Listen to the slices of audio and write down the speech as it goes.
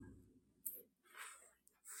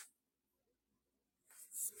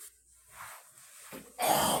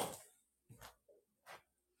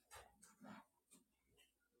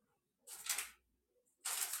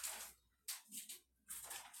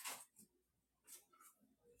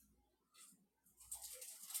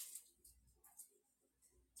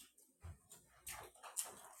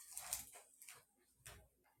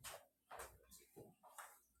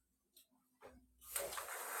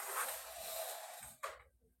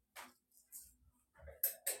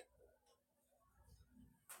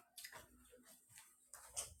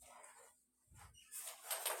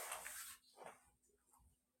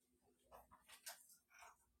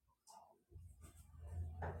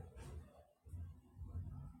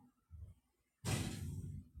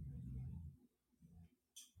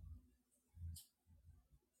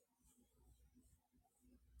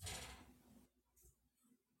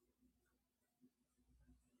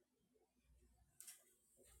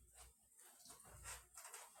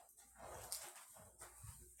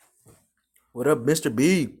What up, Mr.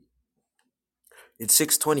 B? It's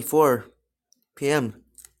 6:24 p.m.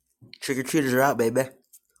 Trick or treaters are out, baby.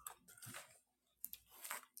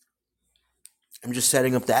 I'm just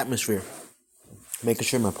setting up the atmosphere, making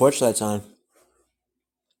sure my porch light's on.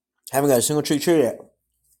 Haven't got a single trick or treat yet,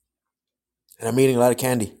 and I'm eating a lot of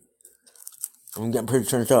candy. I'm getting pretty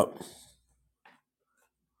turned up.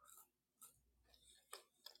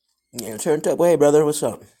 Yeah, turned up. Hey, brother, what's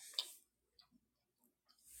up?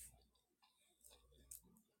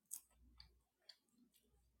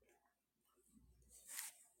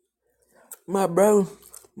 My bro,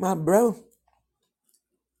 my bro.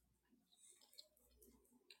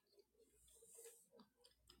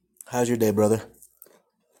 How's your day, brother?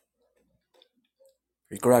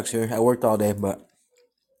 Rico Rock's here. I worked all day, but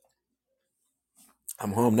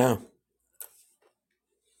I'm home now.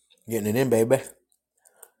 Getting it in, baby.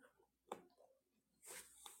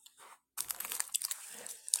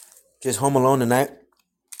 Just home alone tonight.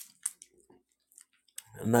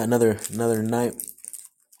 Not another night.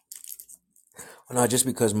 No, just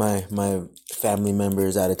because my family member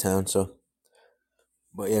is out of town, so.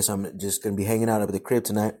 But yes, I'm just gonna be hanging out at the crib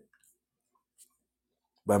tonight.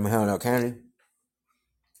 But I'm hanging out candy.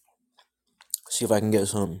 See if I can get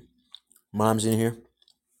some moms in here.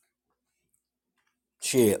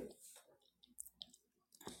 Shit.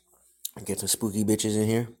 Get some spooky bitches in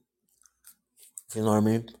here. You know what I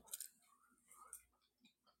mean?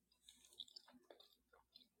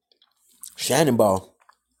 Shannon Ball.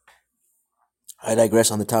 I digress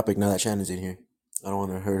on the topic now that Shannon's in here. I don't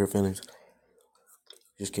want to hurt her feelings.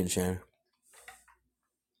 Just kidding, Shannon.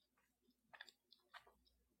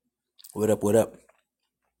 What up, what up?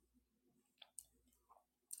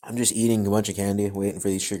 I'm just eating a bunch of candy, waiting for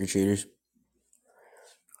these trick-or-treaters.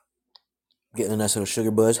 Getting a nice little sugar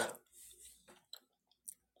buzz.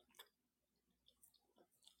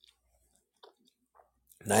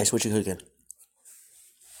 Nice, what you cooking?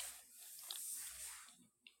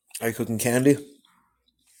 Are you cooking candy?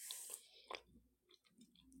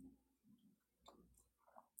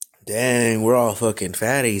 Dang, we're all fucking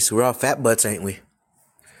fatties. We're all fat butts, ain't we?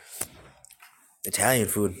 Italian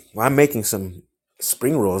food. Well, I'm making some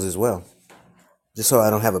spring rolls as well. Just so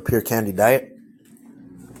I don't have a pure candy diet.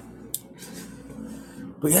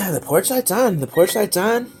 But yeah, the porch light's on. The porch light's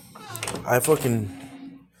on. I'm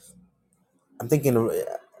thinking of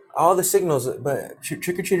all the signals, but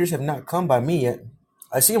trick-or-treaters have not come by me yet.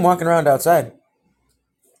 I see them walking around outside.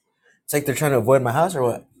 It's like they're trying to avoid my house or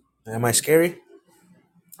what? Am I scary?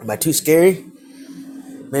 Am I too scary?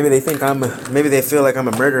 Maybe they feel like I'm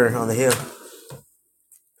a murderer on the hill.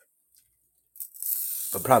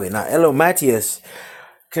 But probably not. Hello, Matthias.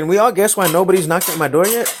 Can we all guess why nobody's knocked at my door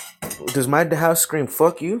yet? Does my house scream,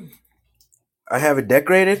 fuck you? I have it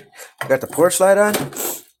decorated. I got the porch light on.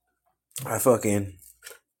 I fucking...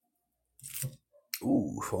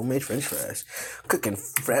 Ooh, homemade french fries. Cooking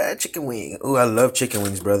fried chicken wing. Ooh, I love chicken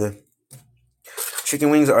wings, brother. Chicken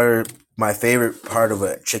wings are my favorite part of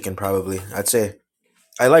a chicken, probably. I'd say.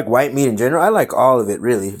 I like white meat in general. I like all of it,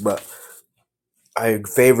 really, but I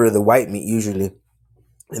favor the white meat usually.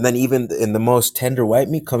 And then even in the most tender white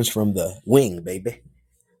meat comes from the wing, baby.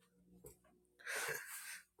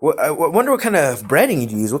 Well, I wonder what kind of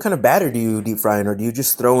breading you use. What kind of batter do you deep fry in, or do you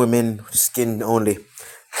just throw them in skin only?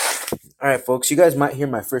 All right, folks, you guys might hear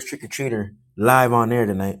my first trick-or-treater live on air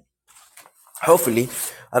tonight. Hopefully.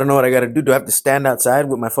 I don't know what I gotta do. Do I have to stand outside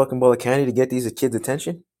with my fucking bowl of candy to get these kids'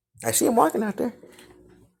 attention? I see them walking out there.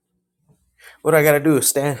 What do I gotta do?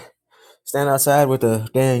 Stand outside with a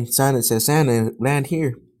dang sign that says Santa land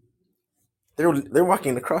here. They're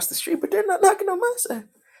walking across the street, but they're not knocking on my side.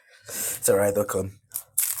 It's alright, they'll come.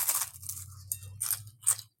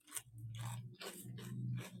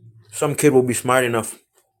 Some kid will be smart enough.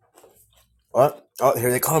 Oh,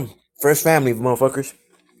 here they come. First family, motherfuckers.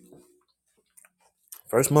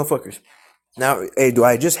 First motherfuckers. Now, hey, do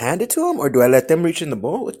I just hand it to them, or do I let them reach in the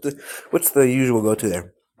bowl? What's the usual go-to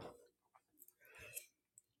there?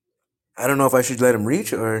 I don't know if I should let them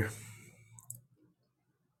reach, or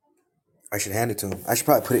I should hand it to them. I should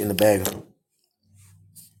probably put it in the bag,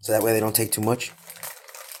 so that way they don't take too much.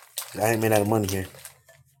 I ain't made out of money here.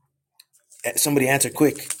 Somebody answer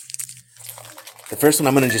quick. The first one,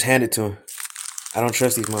 I'm gonna just hand it to him. I don't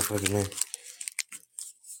trust these motherfuckers, man.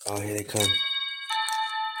 Oh, here they come.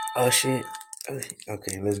 Oh, shit.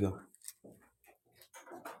 Okay, let's go.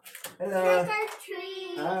 Hello.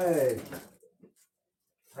 Hi.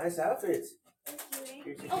 Nice outfits. Oh,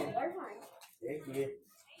 they're fine. Thank you.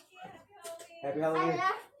 Happy Halloween. I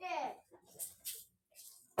left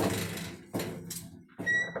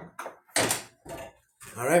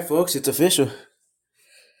it. All right, folks, it's official.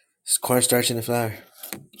 Cornstarch in the flour.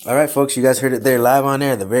 All right, folks, you guys heard it there live on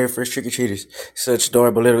air. The very first trick or treaters. Such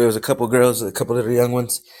adorable little. It was a couple girls, a couple little young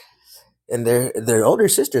ones, and their older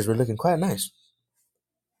sisters were looking quite nice.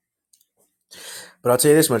 But I'll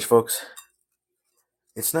tell you this much, folks.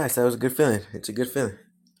 It's nice. That was a good feeling. It's a good feeling.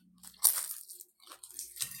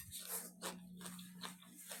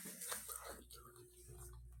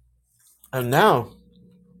 And now,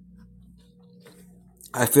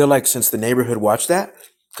 I feel like since the neighborhood watched that,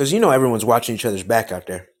 because everyone's watching each other's back out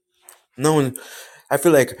there. No one. I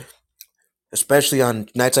feel like, especially on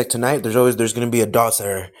nights like tonight, there's going to be adults that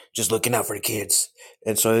are just looking out for the kids.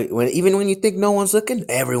 And so even when you think no one's looking,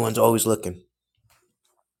 everyone's always looking.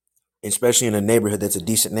 Especially in a neighborhood that's a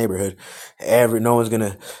decent neighborhood,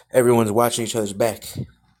 everyone's watching each other's back,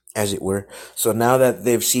 as it were. So now that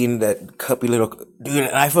they've seen that cuppy little dude,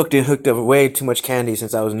 I fucking hooked up way too much candy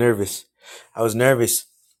since I was nervous.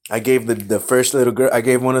 I gave the first little girl. I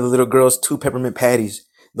gave one of the little girls 2 peppermint patties.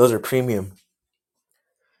 Those are premium.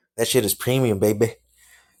 That shit is premium, baby.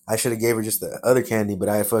 I should have gave her just the other candy, but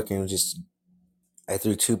I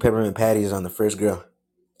threw 2 peppermint patties on the first girl.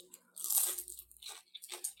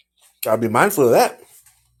 Gotta be mindful of that.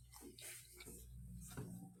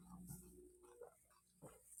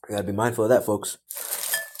 Gotta be mindful of that, folks.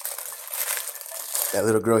 That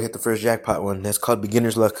little girl hit the first jackpot one. That's called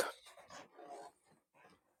beginner's luck.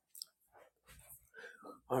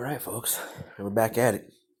 All right, folks. We're back at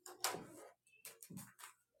it.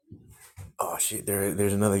 Oh, shit.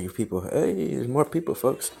 There's another people. Hey, there's more people,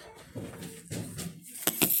 folks.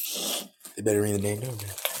 They better ring the dang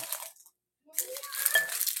doorbell.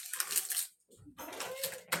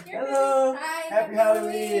 Hello. Hi. Happy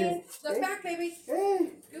Halloween. Look back, baby.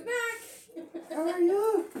 Hey. Go back. How are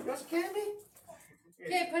you? You want some candy?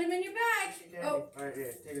 Okay, put him in your bag. Oh. All right,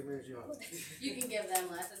 here. Take a minute, y'all. You can give them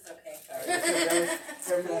less. It's okay.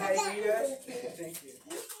 Hi to you guys. Thank you.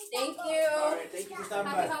 Thank you. All right, thank you for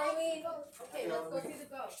stopping Happy by. Halloween. Okay, let's go through the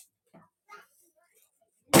boat.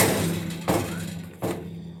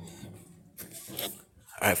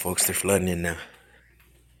 All right, folks, they're flooding in now.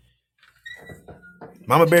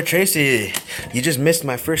 Mama Bear Tracy, you just missed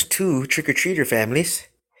my first 2 trick-or-treater families.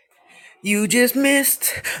 You just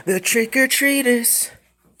missed the trick-or-treaters.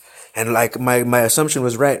 And like my assumption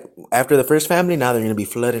was right. After the first family, now they're going to be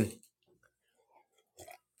flooding.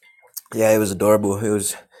 Yeah, it was adorable. It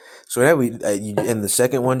was... So yeah, and the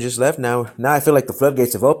second one just left. Now I feel like the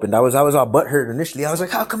floodgates have opened. I was all butthurt initially. I was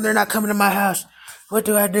like, how come they're not coming to my house? What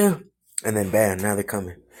do I do? And then bam, now they're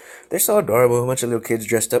coming. They're so adorable. A bunch of little kids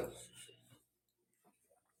dressed up.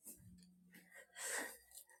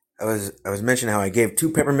 I was mentioning how I gave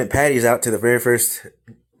 2 peppermint patties out to the very first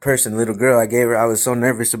person, little girl. I was so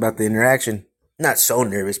nervous about the interaction. Not so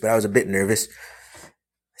nervous, but I was a bit nervous.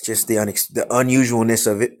 It's just the unusualness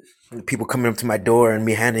of it. People coming up to my door and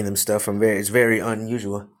me handing them stuff. It's very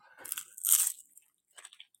unusual.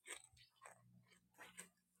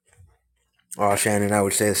 Oh, Shannon, I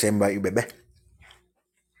would say the same about you, baby.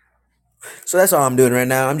 So that's all I'm doing right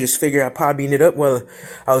now. I'm just figuring out podbeing it up while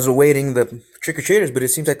I was awaiting the trick-or-treaters, but it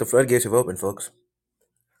seems like the floodgates have opened, folks.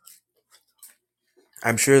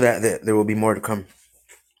 I'm sure that there will be more to come.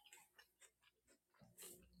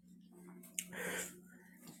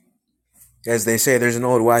 As they say, there's an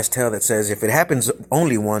old wise tale that says, if it happens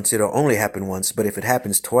only once, it'll only happen once, but if it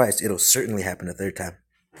happens twice, it'll certainly happen a third time.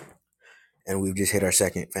 And we've just hit our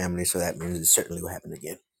second family, so that means it certainly will happen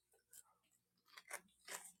again.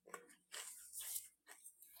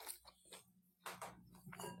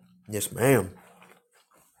 Yes, ma'am.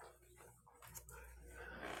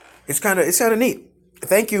 It's kind of neat.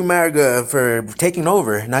 Thank you, Marga, for taking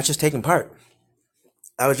over, not just taking part.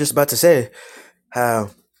 I was just about to say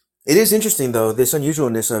how it is interesting, though, this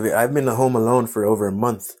unusualness of it. I've been home alone for over a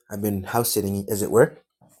month. I've been house sitting, as it were.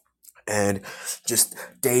 And just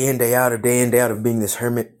day in, day out of being this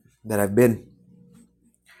hermit that I've been.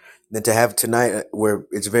 Then to have tonight where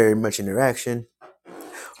it's very much interaction.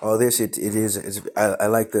 All this, I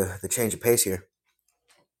like the change of pace here.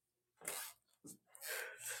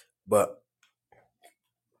 But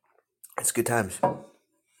it's good times.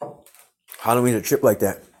 Halloween's a trip like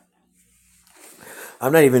that.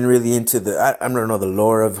 I'm not even really into I don't know the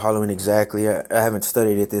lore of Halloween exactly. I haven't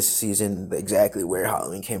studied it this season exactly where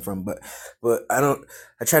Halloween came from, but I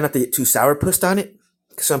try not to get too sourpussed on it.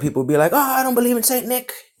 Some people will be like, oh, I don't believe in Saint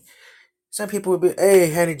Nick. Some people will be, hey,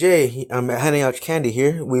 Hanny J, I'm handing out candy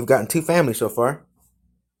here. We've gotten 2 families so far.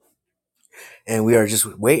 And we are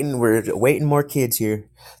just waiting. We're waiting more kids here.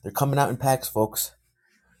 They're coming out in packs, folks.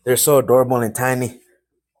 They're so adorable and tiny.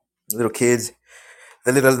 Little kids.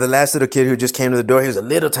 The last little kid who just came to the door, he was a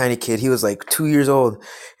little tiny kid. He was like 2 years old,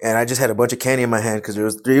 and I just had a bunch of candy in my hand because there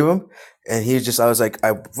was three of them. And I was like,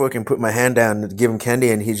 I fucking put my hand down to give him candy,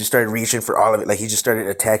 and he just started reaching for all of it. Like he just started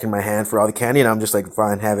attacking my hand for all the candy, and I'm just like,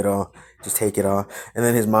 fine, have it all, just take it all. And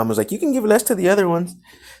then his mom was like, you can give less to the other ones,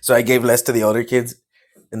 so I gave less to the older kids,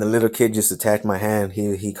 and the little kid just attacked my hand.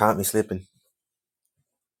 He caught me slipping.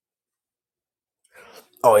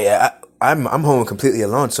 Oh yeah, I'm home completely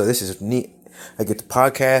alone, so this is neat. I get to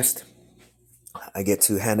podcast. I get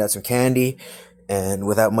to hand out some candy, and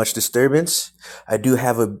without much disturbance, I do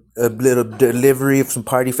have a little delivery of some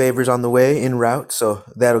party favors on the way en route, so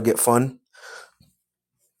that'll get fun.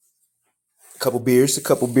 A couple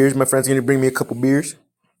beers. My friend's gonna bring me a couple beers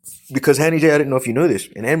because Hanny J, I didn't know if you knew this,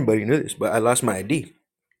 and everybody knew this, but I lost my ID.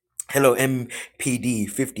 Hello,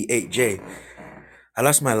 MPD 58J. I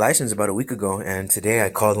lost my license about a week ago, and today I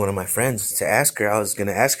called one of my friends to ask her. I was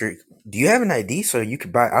gonna ask her, "Do you have an ID so you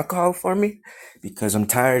could buy alcohol for me?" Because I'm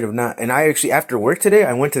tired of not. And I actually, after work today,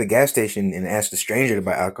 I went to the gas station and asked a stranger to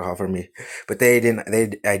buy alcohol for me, but they didn't.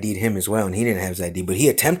 They ID'd him as well, and he didn't have his ID. But he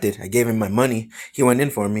attempted. I gave him my money. He went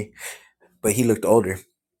in for me, but he looked older,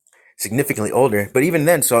 significantly older. But even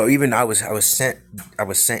then, so even I was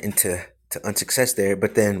sent into to unsuccess there.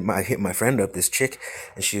 But then I hit my friend up, this chick,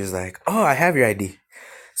 and she was like, "Oh, I have your ID."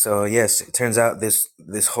 So yes, it turns out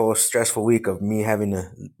this whole stressful week of me having to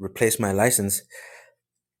replace my license,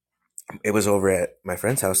 it was over at my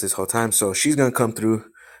friend's house this whole time. So she's gonna come through,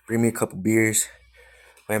 bring me a couple beers,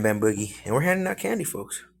 Bam Bam Boogie, and we're handing out candy,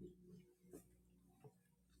 folks.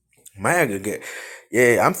 My aggregate,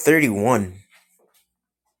 yeah, I'm 31.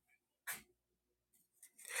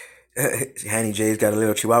 Hanny J's got a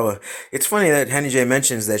little chihuahua. It's funny that Hanny J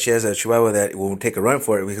mentions that she has a chihuahua that will take a run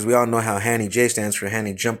for it because we all know how Hanny J stands for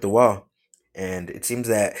Hanny Jump the Wall. And it seems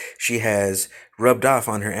that she has rubbed off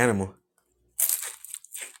on her animal.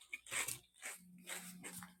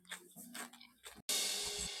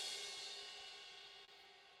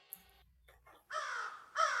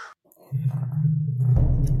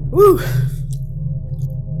 Woo!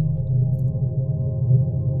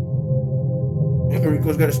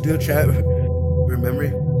 Rico's got a steel chat for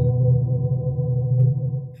memory.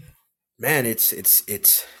 Man,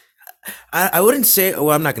 it's. I wouldn't say.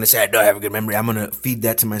 Well, I'm not gonna say I don't have a good memory. I'm gonna feed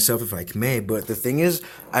that to myself if I may. But the thing is,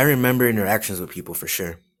 I remember interactions with people for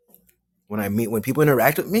sure. When people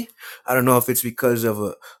interact with me, I don't know if it's because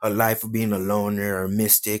of a life of being a loner or a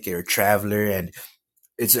mystic or a traveler, and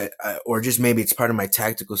or just maybe it's part of my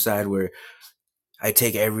tactical side where I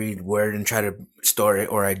take every word and try to store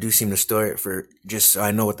it, or I do seem to store it for just so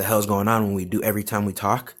I know what the hell's going on when we do every time we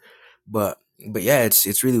talk. But but yeah,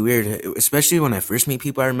 it's really weird, especially when I first meet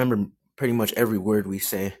people. I remember pretty much every word we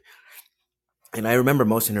say, and I remember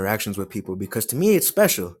most interactions with people because to me it's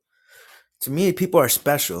special. To me, people are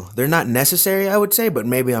special. They're not necessary, I would say, but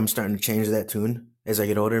maybe I'm starting to change that tune as I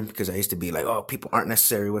get older because I used to be like, oh, people aren't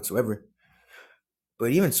necessary whatsoever.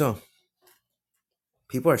 But even so,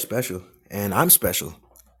 people are special, and I'm special.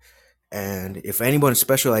 And if anyone's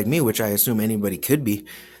special like me, which I assume anybody could be,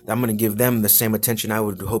 I'm going to give them the same attention I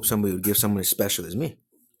would hope somebody would give someone as special as me.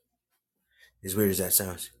 As weird as that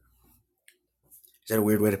sounds. Is that a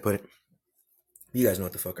weird way to put it? You guys know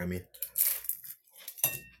what the fuck I mean.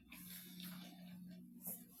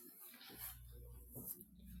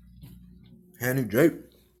 Handy Drake.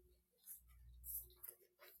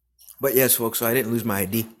 But yes, folks, so I didn't lose my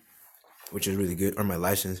ID, which is really good, or my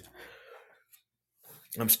license.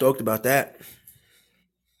 I'm stoked about that.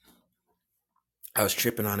 I was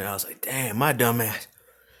tripping on it. I was like, damn, my dumb ass.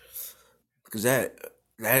 Because that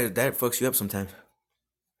fucks you up sometimes.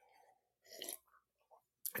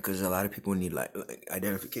 Because a lot of people need like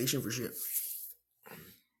identification for shit.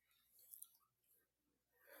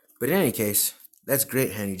 But in any case, that's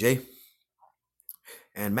great, Handy J.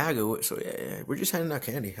 And MAGA, so yeah, we're just handing out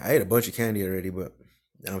candy. I ate a bunch of candy already, but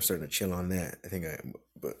now I'm starting to chill on that. I think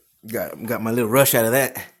but got my little rush out of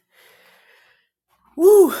that.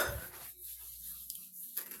 Woo! But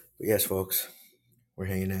yes, folks, we're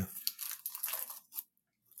hanging out.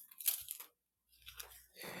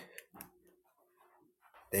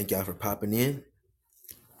 Thank y'all for popping in.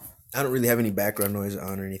 I don't really have any background noise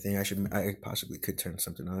on or anything. I possibly could turn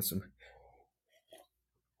something on.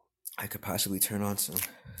 I could possibly turn on some.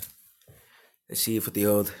 Let's see if with the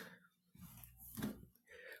old.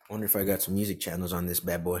 Wonder if I got some music channels on this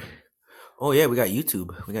bad boy. Oh yeah, we got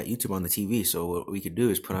YouTube. We got YouTube on the TV. So what we could do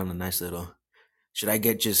is put on a nice little. Should I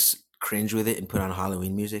get just cringe with it and put on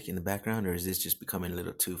Halloween music in the background, or is this just becoming a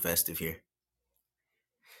little too festive here?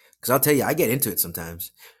 Because I'll tell you, I get into it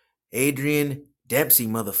sometimes. Adrian Dempsey,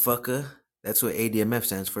 motherfucker. That's what ADMF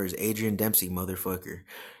stands for, is Adrian Dempsey, motherfucker.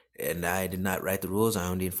 And I did not write the rules, I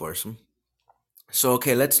only enforce them. So,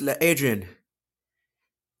 okay, let's let Adrian.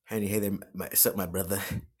 Hanny, hey there, what's up, my brother?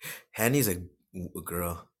 Hanny's a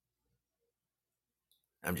girl.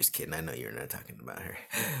 I'm just kidding. I know you're not talking about her.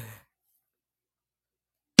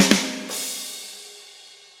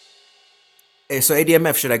 Hey, so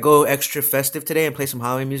ADMF, should I go extra festive today and play some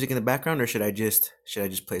Halloween music in the background, or should I just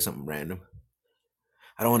play something random?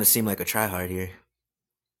 I don't want to seem like a tryhard here.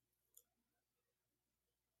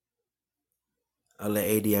 I'll let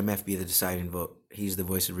ADMF be the deciding vote. He's the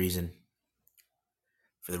voice of reason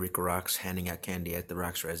for the Rico Rocks handing out candy at the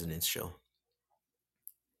Rocks Residence show.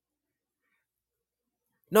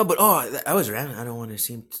 No, but I was random. I don't want to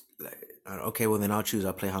seem like okay. Well, then I'll choose.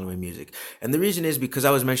 I'll play Halloween music, and the reason is because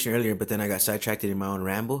I was mentioning earlier, but then I got sidetracked in my own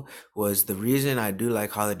ramble. Was the reason I do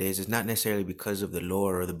like holidays is not necessarily because of the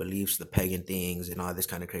lore or the beliefs, the pagan things, and all this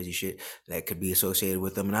kind of crazy shit that could be associated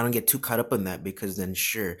with them, and I don't get too caught up in that because then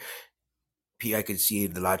sure, I could see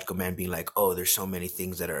the logical man being like, "Oh, there's so many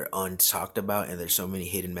things that are untalked about, and there's so many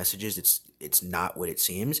hidden messages. It's not what it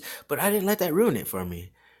seems." But I didn't let that ruin it for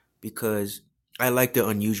me, because I like the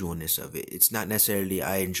unusualness of it. It's not necessarily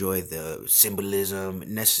I enjoy the symbolism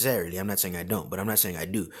necessarily. I'm not saying I don't, but I'm not saying I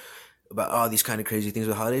do about all these kind of crazy things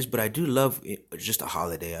with holidays. But I do love it, just a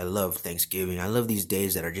holiday. I love Thanksgiving. I love these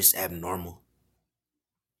days that are just abnormal,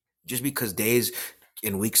 just because days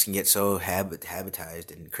and weeks can get so habitized.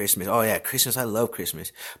 And Christmas, oh yeah, Christmas, I love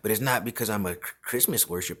Christmas, but it's not because I'm a Christmas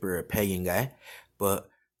worshiper or a pagan guy, but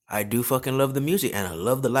I do fucking love the music, and I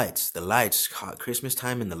love the lights, Christmas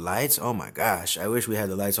time and the lights. Oh my gosh, I wish we had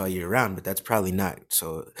the lights all year round, but that's probably not.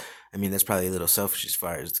 So I mean, that's probably a little selfish as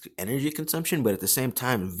far as energy consumption, but at the same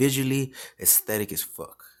time, visually aesthetic as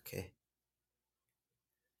fuck. Okay,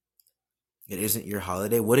 it isn't your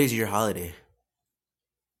holiday. What is your holiday?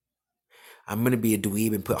 I'm gonna be a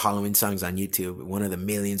dweeb and put Halloween songs on YouTube. One of the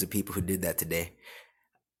millions of people who did that today.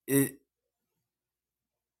 It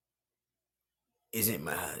isn't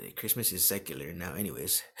my holiday. Christmas is secular now,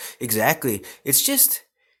 anyways. Exactly. It's just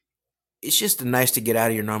nice to get out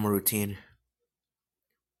of your normal routine.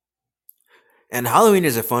 And Halloween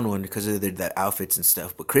is a fun one because of the outfits and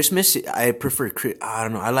stuff. But Christmas, I prefer. I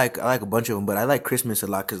don't know. I like a bunch of them, but I like Christmas a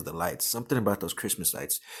lot because of the lights. Something about those Christmas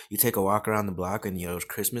lights. You take a walk around the block and those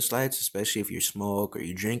Christmas lights, especially if you smoke or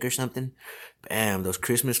you drink or something. Bam, those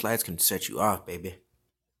Christmas lights can set you off, baby.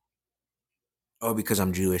 Oh, because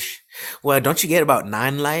I'm Jewish. Well, don't you get about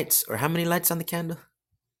 9 lights or how many lights on the candle?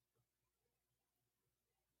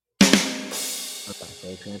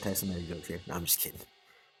 Okay, trying to tell somebody jokes here. No, I'm just kidding.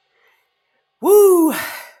 Woo!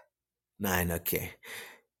 9. Okay,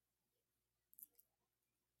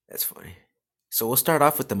 that's funny. So we'll start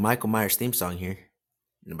off with the Michael Myers theme song here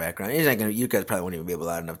in the background. It's not gonna. You guys probably won't even be able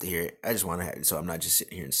loud enough to hear it. I just want to have it so I'm not just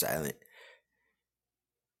sitting here in silent.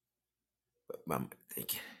 But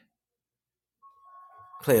thank you.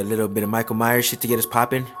 Play a little bit of Michael Myers shit to get us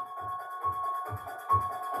popping.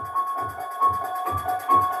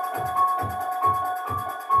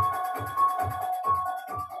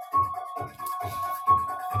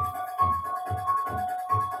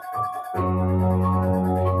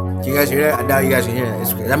 Do you guys hear that? I doubt you guys can hear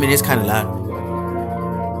that. I mean, it's kind of loud.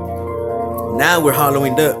 Now we're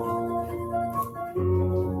Halloweened up.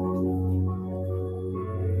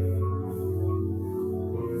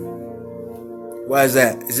 Why is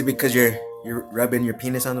that? Is it because you're rubbing your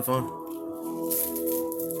penis on the phone?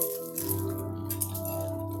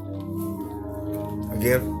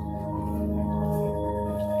 Again?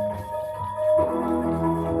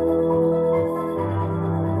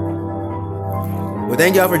 Well,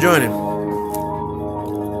 thank y'all for joining.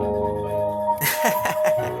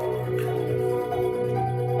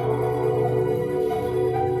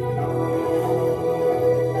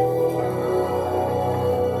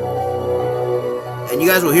 And you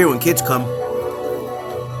guys will hear when kids come.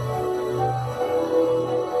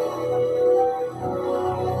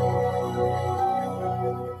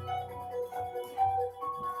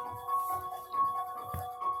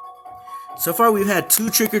 So far, we've had 2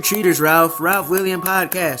 trick-or-treaters, Ralph. Ralph William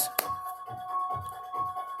Podcast.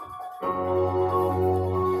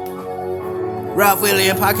 Ralph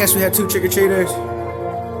William Podcast, we had 2 trick-or-treaters.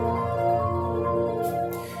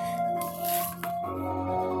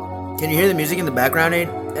 Can you hear the music in the background,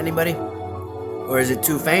 anybody? Or is it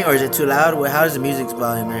too faint, or is it too loud? How is the music's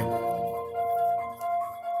volume there?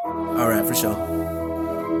 Alright, for sure.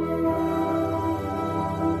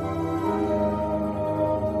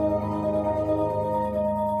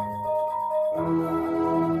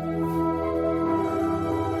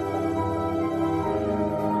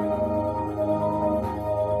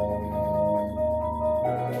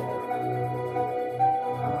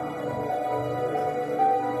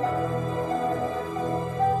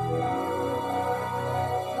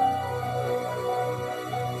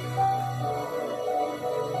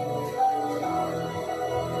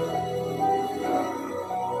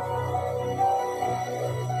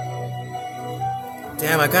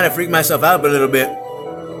 Damn, I kind of freaked myself out a little bit.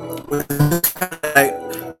 Like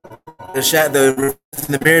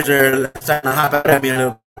the mirrors are starting to hop out at me a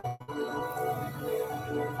little.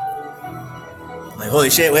 Like, holy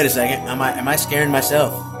shit! Wait a second. Am I scaring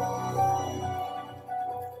myself?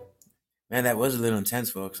 Man, that was a little intense,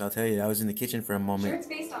 folks. I'll tell you. I was in the kitchen for a moment.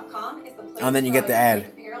 Shirtspace.com is the place And then you get the ad.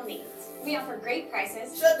 apparel needs. We offer great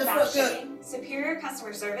prices, Shut the fast fuck up. shipping, superior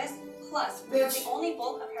customer service. Plus, we are the only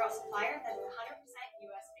bulk apparel supplier that is 100%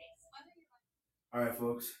 US based. All right,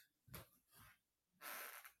 folks.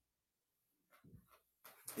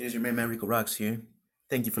 It is your man, Rico Rocks here.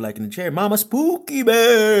 Thank you for liking the chair. Mama Spooky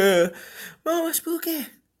Bear. Mama Spooky.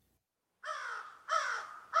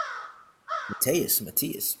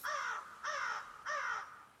 Matthias.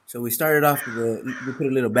 So we started off with we put a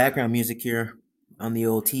little background music here on the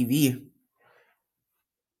old TV.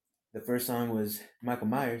 The first song was Michael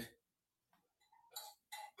Myers.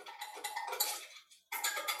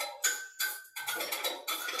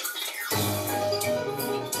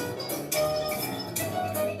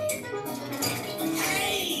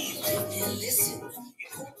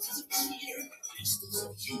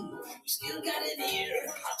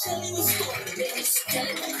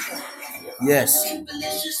 Yes.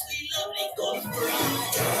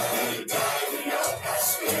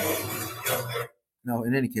 No,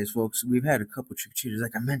 in any case, folks, we've had a couple trick-or-treaters,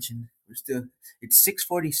 like I mentioned. It's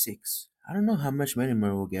 6:46. I don't know how much many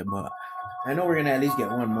more we'll get, but I know we're gonna at least get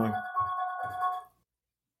one more.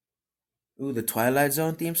 Ooh, the Twilight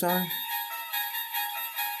Zone theme song.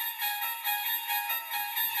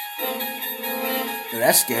 Oh,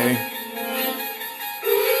 that's scary.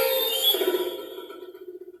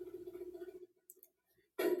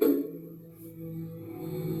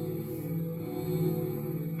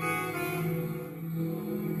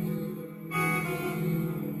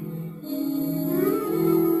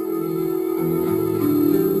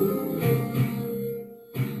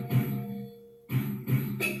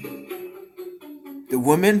 The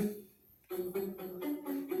woman?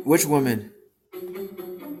 Which woman?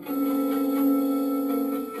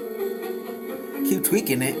 Keep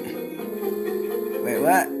tweaking it. Wait,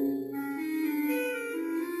 what?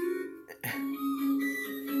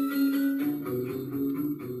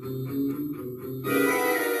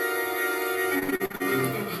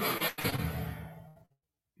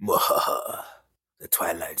 The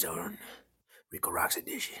Twilight Zone. Rico Rocks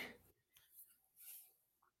edition.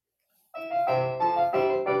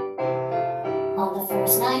 On the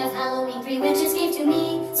first night of Halloween, 3 witches gave to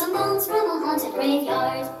me some bones from a haunted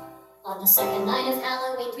graveyard. On the second night of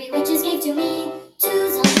Halloween, 3 witches gave to me 2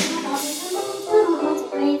 zombies from a haunted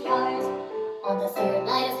graveyard. On the third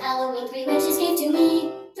night of Halloween, 3 witches gave to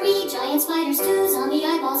me 3 giant spiders, 2 zombie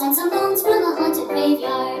eyeballs, and some bones from a haunted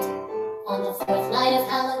graveyard. On the fourth night of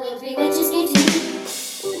Halloween, 3 witches gave to me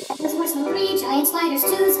 3 giant spiders,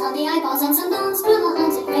 2 zombie eyeballs, and some bones from a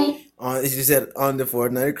haunted graveyard. She said on the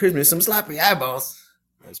fourth night of Christmas, some sloppy eyeballs.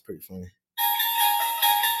 That's pretty funny.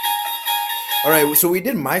 All right, so we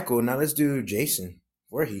did Michael. Now let's do Jason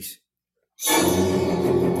Voorhees.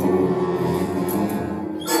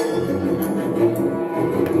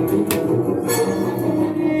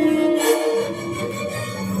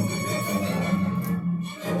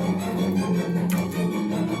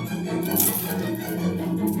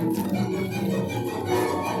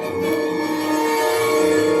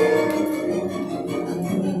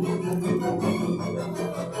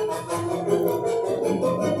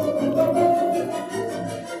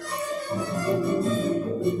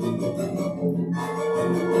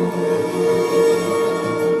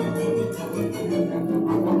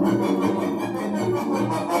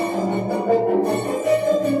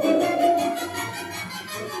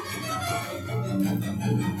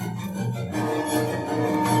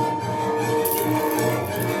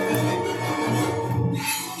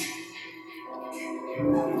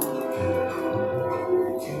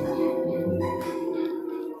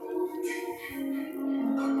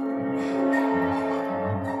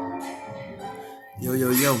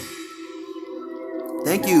 Yo.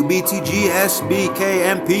 Thank you,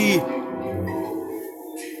 BTGSBKMP.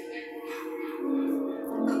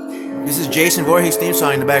 This is Jason Voorhees' theme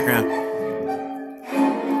song in the background.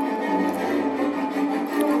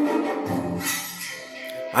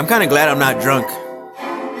 I'm kind of glad I'm not drunk.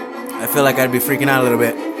 I feel like I'd be freaking out a little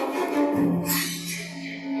bit.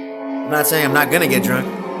 I'm not saying I'm not gonna get drunk.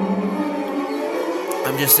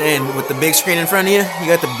 I'm just saying, with the big screen in front of you, you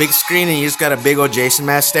got the big screen and you just got a big old Jason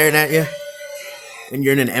mask staring at you. And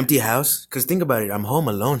you're in an empty house. Because think about it, I'm home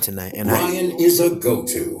alone tonight. And Ryan is a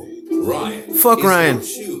go-to. Ryan. Fuck Ryan.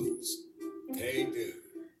 Shoes. Hey, dude.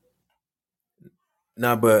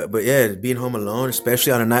 Nah, but yeah, being home alone,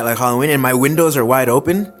 especially on a night like Halloween, and my windows are wide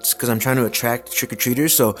open because I'm trying to attract trick or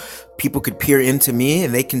treaters, so people could peer into me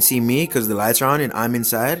and they can see me because the lights are on and I'm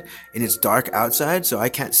inside and it's dark outside, so I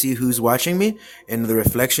can't see who's watching me and the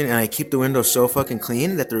reflection. And I keep the window so fucking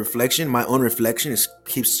clean that the reflection, my own reflection,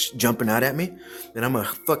 keeps jumping out at me, and I'm a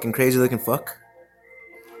fucking crazy looking fuck.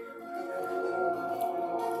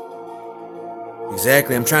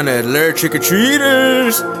 Exactly, I'm trying to lure trick or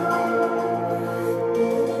treaters.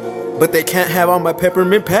 But they can't have all my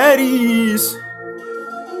peppermint patties.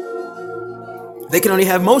 They can only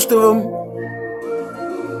have most of them.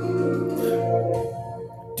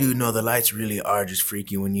 Dude, no, the lights really are just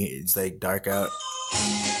freaky when it's like dark out.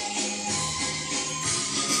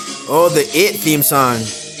 Oh, the It theme song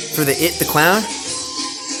for the It the Clown.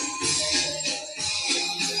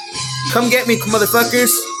 Come get me, motherfuckers.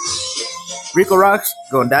 Rico Rocks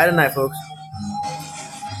gonna die tonight, folks.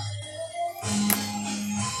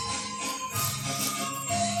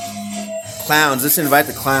 Clowns, let's invite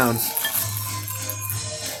the clowns.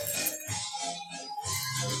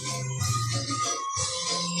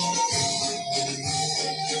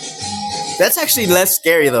 That's actually less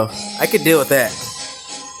scary though. I could deal with that.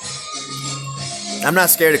 I'm not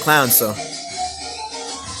scared of clowns, so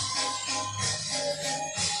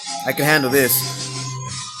I can handle this.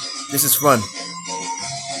 This is fun.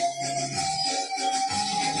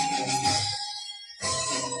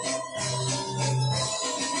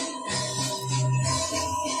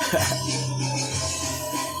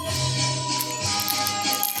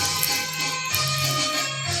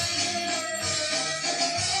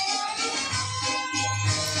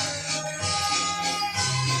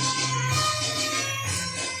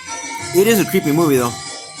 It is a creepy movie though.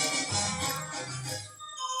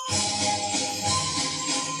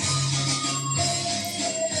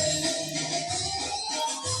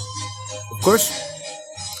 Of course.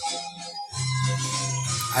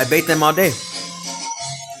 I bait them all day.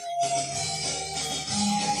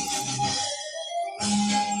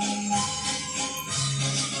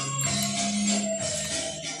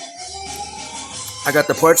 I got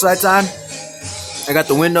the porch lights on. I got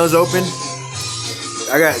the windows open.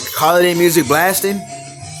 I got holiday music blasting.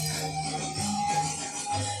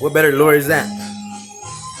 What better lure is that?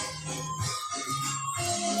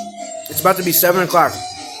 It's about to be 7 o'clock.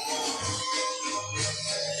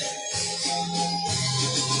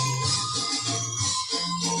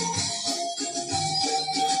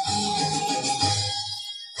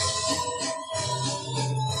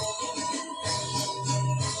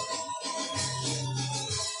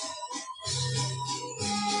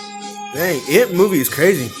 Dang, It movie is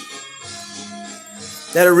crazy.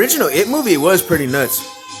 That original It movie was pretty nuts.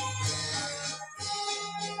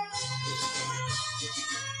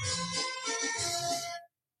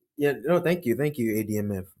 Yeah, no, thank you,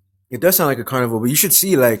 ADMF. It does sound like a carnival, but you should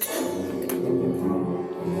see like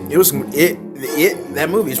that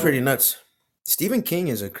movie is pretty nuts. Stephen King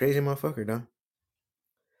is a crazy motherfucker, dog.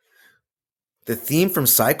 The theme from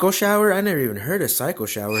Psycho Shower? I never even heard of Psycho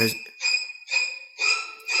Shower.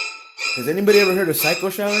 Has anybody ever heard of Psycho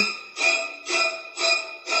Shower?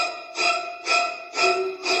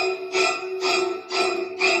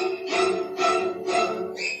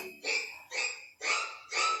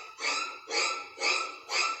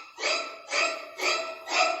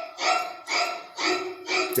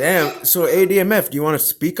 Damn. So ADMF, do you want to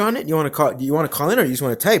speak on it? Do you want to call in, or you just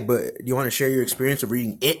want to type? But do you want to share your experience of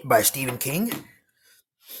reading It by Stephen King?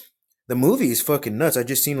 The movie is fucking nuts. I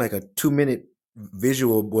just seen like a 2-minute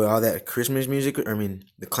visual where all that Christmas music,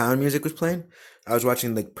 the clown music was playing. I was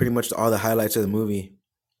watching like pretty much all the highlights of the movie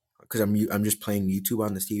because I'm just playing YouTube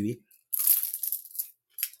on this TV.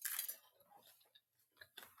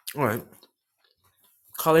 All right,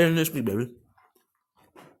 call in this week, baby.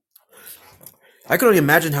 I can only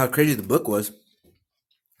imagine how crazy the book was,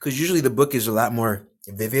 because usually the book is a lot more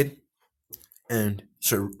vivid and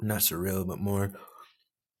not surreal, but more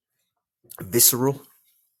visceral.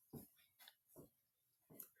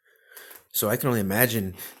 So I can only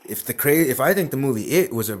imagine if I think the movie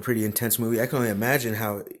It was a pretty intense movie, I can only imagine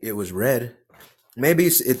how it was read. Maybe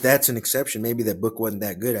if that's an exception, maybe that book wasn't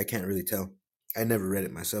that good. I can't really tell. I never read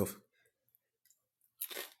it myself.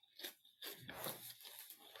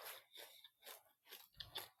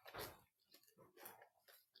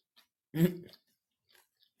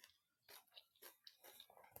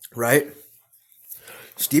 Right?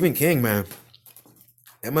 Stephen King, man.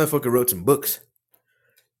 That motherfucker wrote some books.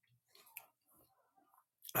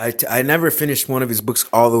 I never finished one of his books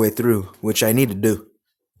all the way through, which I need to do.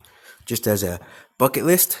 Just as a bucket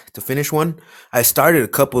list to finish one. I started a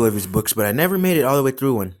couple of his books, but I never made it all the way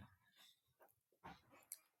through one.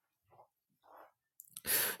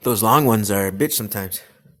 Those long ones are a bitch sometimes.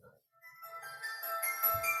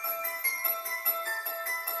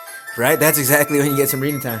 Right? That's exactly when you get some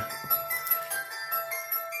reading time.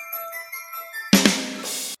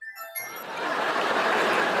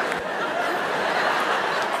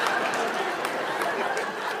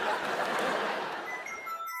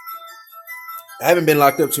 I haven't been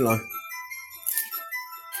locked up too long.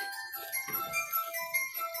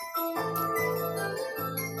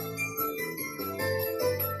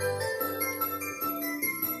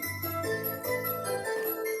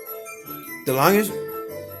 The longest?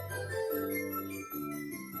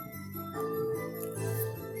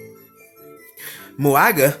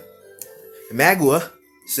 Magua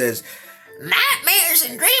says, Nightmares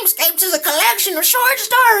and Dreamscapes is a collection of short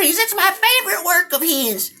stories. It's my favorite work of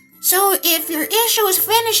his. So if your issue is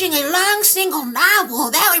finishing a long single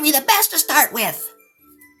novel, that would be the best to start with.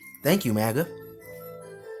 thank you, Maga.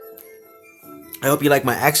 I hope you like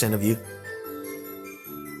my accent of you.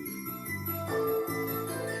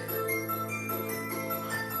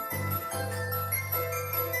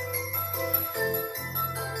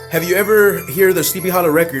 Have you ever hear the Sleepy Hollow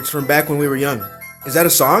records from back when we were young? Is that a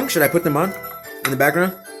song? Should I put them on in the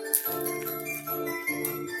background?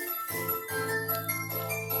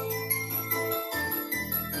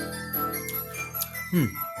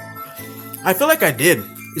 I feel like I did.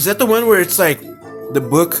 Is that the one where it's like the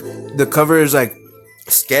book, the cover is like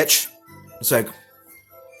sketch? It's like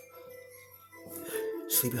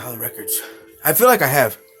Sleepy Hollow records. I feel like I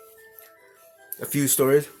have a few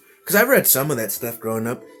stories because I've read some of that stuff growing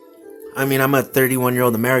up. I mean, I'm a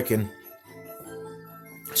 31-year-old American,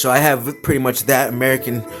 so I have pretty much that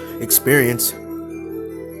American experience.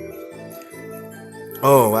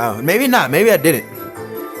 Oh wow, maybe not. Maybe I didn't.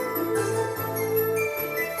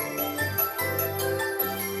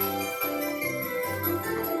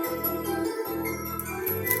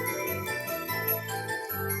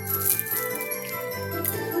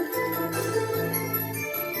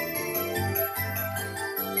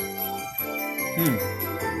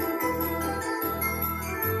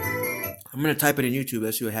 I'm gonna type it in YouTube.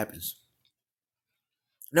 Let's see what happens.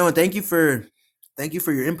 No, and thank you for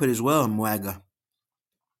your input as well, Mwaga.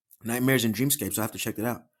 Nightmares and Dreamscapes. I'll have to check it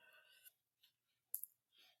out.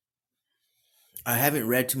 I haven't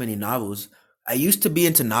read too many novels. I used to be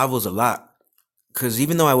into novels a lot because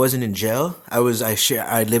even though I wasn't in jail, I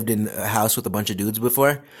lived in a house with a bunch of dudes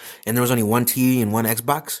before, and there was only one TV and one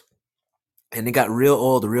Xbox, and it got real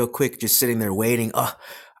old real quick, just sitting there waiting.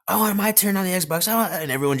 I want my turn on the Xbox,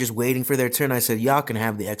 and everyone just waiting for their turn. I said, y'all can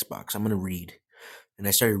have the Xbox. I'm gonna read, and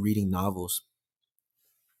I started reading novels.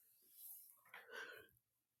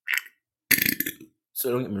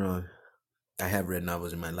 So don't get me wrong, I have read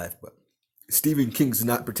novels in my life, but Stephen King's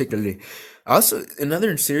not particularly. Also,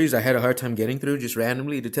 another series I had a hard time getting through, just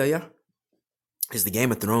randomly to tell ya, is the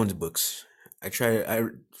Game of Thrones books. I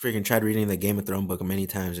freaking tried reading the Game of Thrones book many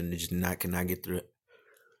times and cannot get through it.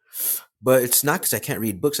 But it's not because I can't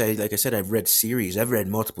read books. Like I said, I've read series. I've read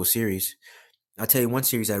multiple series. I'll tell you one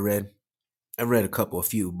series I read. I've read a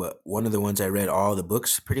few, but one of the ones I read all the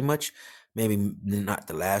books pretty much. Maybe not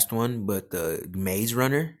the last one, but the Maze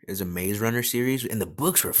Runner is a Maze Runner series, and the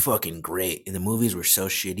books were fucking great, and the movies were so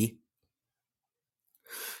shitty.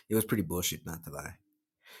 It was pretty bullshit, not to lie.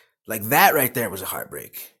 Like that right there was a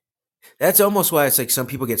heartbreak. That's almost why it's like some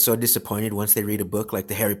people get so disappointed once they read a book, like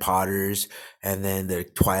the Harry Potters and then the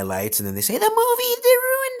Twilights, and then they say the movie they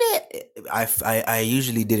ruined it. I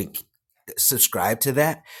usually didn't subscribe to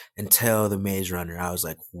that until the Maze Runner. I was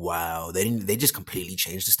like, wow, they just completely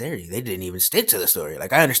changed the story. They didn't even stick to the story.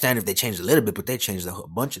 Like I understand if they changed a little bit, but they changed a whole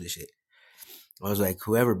bunch of the shit. I was like,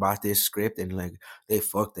 whoever bought this script and like they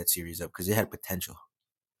fucked that series up because it had potential.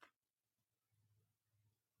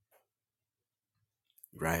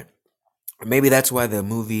 Right. Maybe that's why the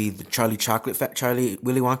movie, the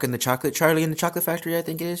Willy Wonka and the Charlie and the Chocolate Factory, I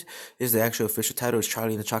think it is the actual official title is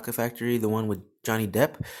Charlie and the Chocolate Factory, the one with Johnny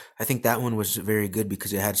Depp. I think that one was very good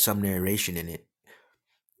because it had some narration in it,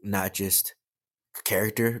 not just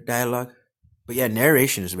character dialogue. But yeah,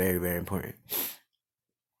 narration is very, very important.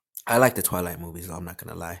 I like the Twilight movies, I'm not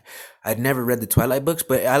gonna lie. I'd never read the Twilight books,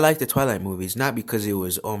 but I like the Twilight movies, not because it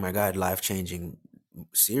was, oh my god, life-changing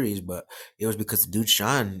series, but it was because Dude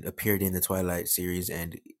Sean appeared in the Twilight series,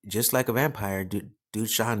 and just like a vampire, Dude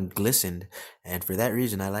Sean glistened, and for that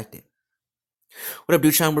reason, I liked it. What up,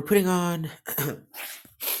 Dude Sean? We're putting on.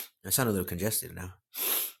 I sound a little congested now.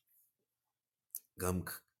 Cum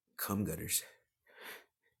gutters.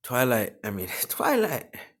 Twilight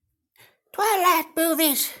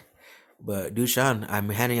movies. But Dude Sean, I'm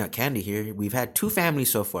handing out candy here. We've had 2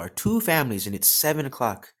 families so far, 2 families, and it's 7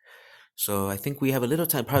 o'clock. So I think we have a little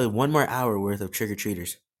time, probably 1 more hour worth of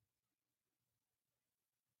trick-or-treaters.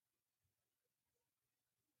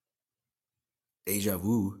 Deja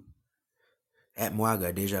vu. At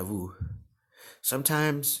Moaga, deja vu.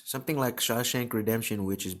 Sometimes something like Shawshank Redemption,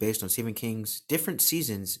 which is based on Stephen King's different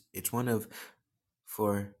seasons, it's one of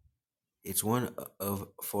four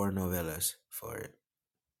novellas for it.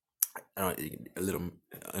 I don't a little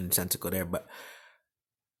unsensical there, but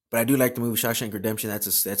I do like the movie Shawshank Redemption.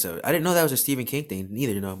 That's a I didn't know that was a Stephen King thing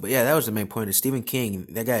neither, but yeah, that was the main point. Is Stephen King,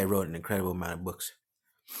 that guy wrote an incredible amount of books.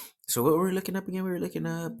 So what were we looking up again? We were looking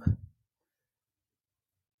up.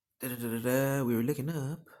 We were looking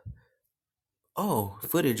up. Oh,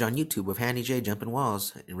 footage on YouTube of Hanny J jumping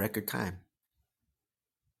walls in record time.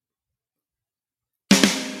 All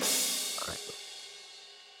right.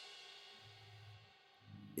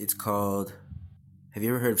 It's called. Have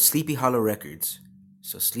you ever heard of Sleepy Hollow Records?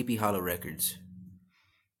 So Sleepy Hollow Records.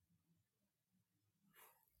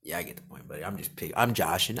 Yeah, I get the point, buddy. I'm just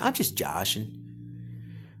joshing. I'm just joshing.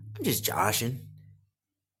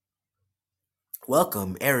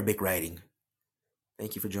 Welcome, Arabic writing.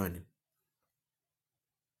 Thank you for joining.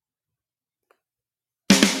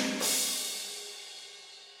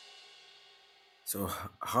 So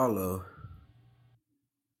Hollow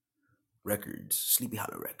Records, Sleepy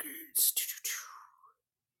Hollow Records.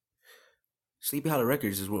 Sleepy Hollow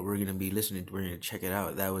Records is what we're gonna be listening to. We're gonna check it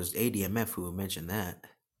out. That was ADMF who mentioned that.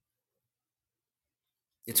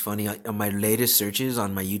 It's funny, on my latest searches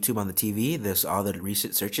on my YouTube on the TV, all the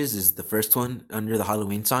recent searches is the first one under the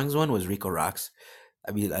Halloween songs one was Rico Rocks.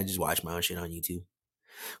 I just watch my own shit on YouTube.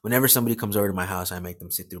 Whenever somebody comes over to my house, I make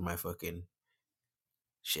them sit through my fucking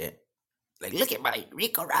shit. Like, look at my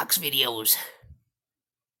Rico Rocks videos.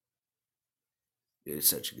 Dude, it's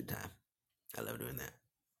such a good time. I love doing that.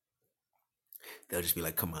 They'll just be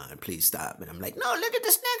like, come on, please stop. And I'm like, no, look at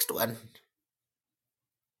this next one.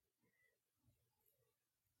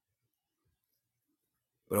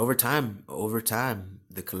 But over time,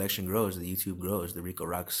 the collection grows, the YouTube grows, the Rico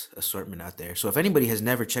Rocks assortment out there. So if anybody has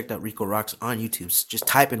never checked out Rico Rocks on YouTube, just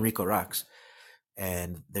type in Rico Rocks.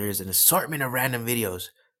 And there's an assortment of random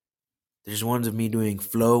videos. There's ones of me doing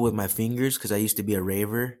flow with my fingers because I used to be a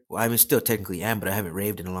raver. Well, I still technically am, but I haven't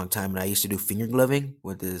raved in a long time. And I used to do finger gloving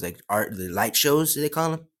with the light shows, they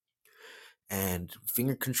call them. And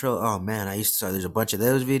finger control. Oh man, there's a bunch of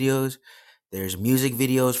those videos. There's music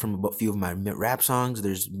videos from a few of my rap songs.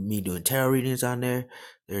 There's me doing tarot readings on there.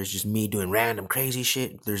 There's just me doing random crazy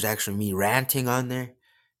shit. There's actually me ranting on there.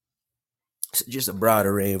 It's just a broad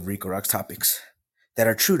array of Rico Rocks topics that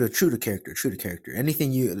are true to character.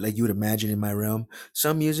 Anything you would imagine in my realm.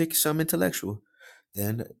 Some music, some intellectual.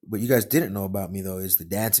 Then what you guys didn't know about me though is the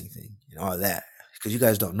dancing thing and all that, because you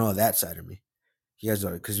guys don't know that side of me. You guys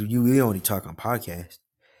don't, because we only talk on podcasts.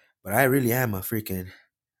 But I really am a freaking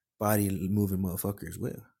body moving motherfucker as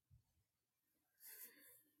well.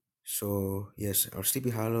 So yes, our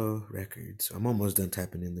Sleepy Hollow Records. I'm almost done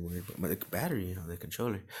typing in the word, but my battery, the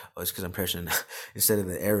controller. Oh, it's because I'm pressing instead of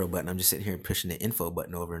the arrow button. I'm just sitting here and pushing the info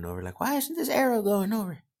button over and over. Like, why isn't this arrow going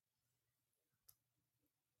over?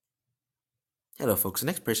 Hello, folks. The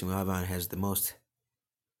next person we have on has the most.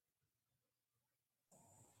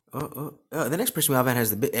 The next person we have on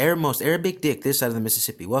has the most Arabic dick this side of the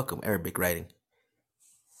Mississippi. Welcome, Arabic writing.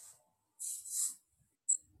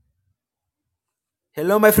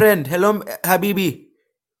 Hello, my friend. Hello, Habibi.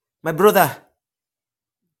 My brother.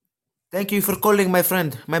 Thank you for calling, my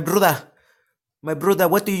friend. My brother. My brother,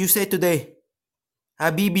 what do you say today?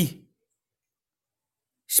 Habibi.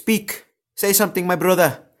 Speak. Say something, my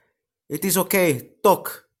brother. It is okay.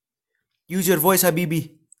 Talk. Use your voice,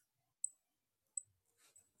 Habibi.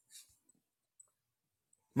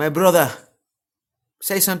 My brother.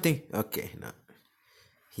 Say something. Okay, no.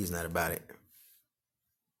 He's not about it.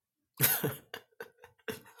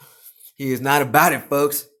 He is not about it,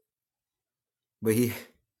 folks. But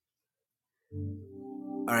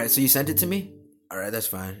Alright, so you sent it to me? Alright, that's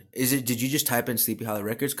fine. Did you just type in Sleepy Hollow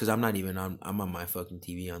Records? Because I'm not even on, I'm on my fucking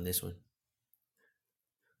TV on this one.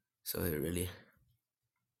 So it really...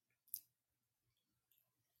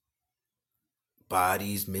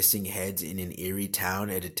 Bodies, missing heads in an eerie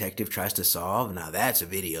town a detective tries to solve. Now that's a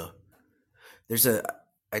video.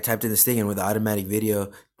 I typed in this thing and with the automatic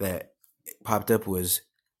video that popped up was,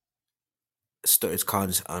 it's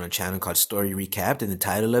called on a channel called Story Recapped, and the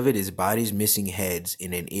title of it is Bodies, Missing Heads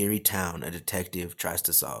in an Eerie Town a Detective Tries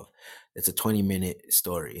to Solve. It's a 20-minute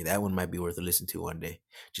story. That one might be worth a listen to one day.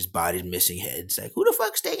 Just bodies, missing heads. Like, who the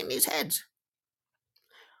fuck's taking these heads?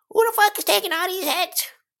 Who the fuck is taking all these heads?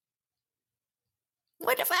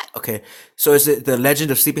 What the fuck? Okay, so is it The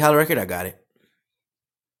Legend of Sleepy Hollow Record? I got it.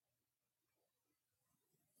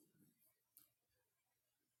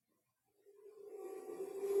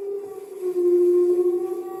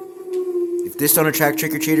 this don't attract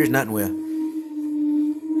trick-or-treaters, nothing will.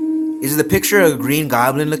 Is the picture a green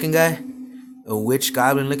goblin-looking guy? A witch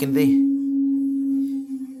goblin-looking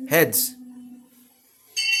thing? Heads.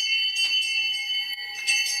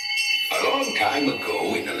 A long time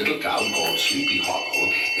ago, in a little town called Sleepy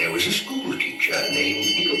Hollow, there was a school teacher named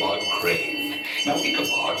Ichabod Crane. Now,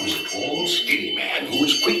 Ichabod was a tall, skinny man who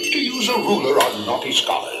was quick to use a ruler on naughty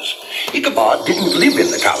scholars. Ichabod didn't live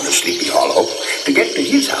in the town of Sleepy Hollow. To get to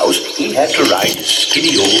his house, he had to ride his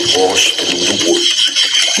skinny old horse through the woods.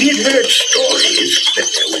 He had heard stories that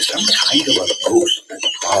there was some kind of a ghost that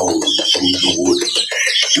prowled through the woods.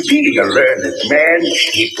 To being a learned man,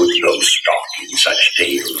 he put no stock in such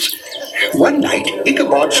tales. One night,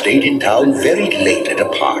 Ichabod stayed in town very late at a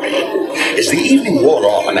party. As the evening wore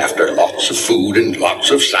on, after lots of food and lots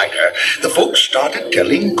of cider, the folks started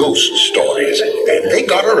telling ghost stories, and they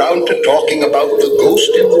got around to talking about the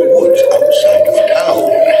ghost in the woods outside of town.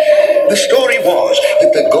 The story was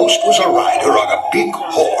that the ghost was a rider on a big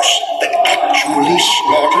horse that actually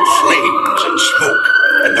snorted flames and smoke,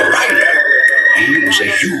 and the rider, he was a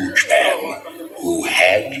huge man who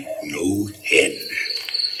had no head.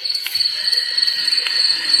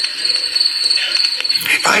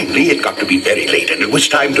 Finally, it got to be very late, and it was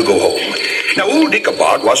time to go home. Now, old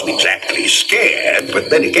Ichabod wasn't exactly scared, but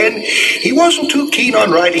then again, he wasn't too keen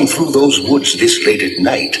on riding through those woods this late at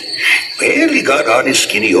night. Well, he got on his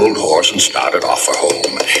skinny old horse and started off for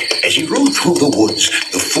home. As he rode through the woods,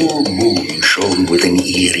 the full moon shone with an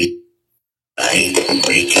eerie light,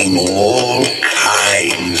 making all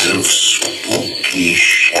kinds of spooky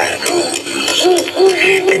shadows.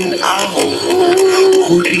 An owl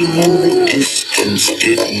hooting in the distance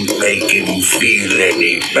didn't make him feel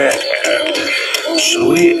any better,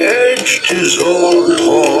 so he urged his old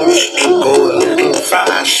horse to go a little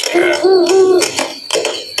faster.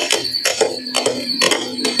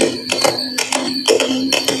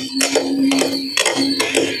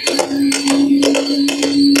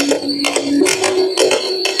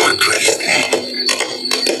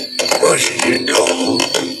 Was it a dog?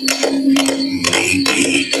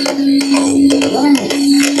 Maybe a wolf?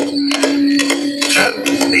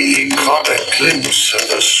 Suddenly he caught a glimpse of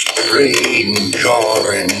a strange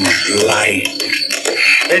orange light,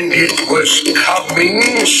 and it was coming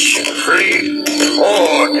straight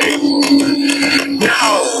toward him.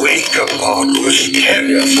 Now Ichabod was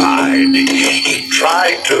terrified. He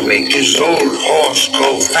tried to make his old horse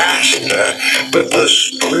go faster, but the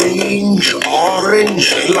strange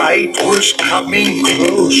orange light was coming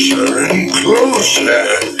closer and closer.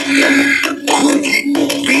 Could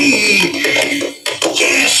it be?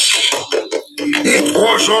 Yes! It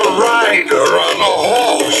was a rider on a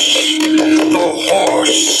horse. The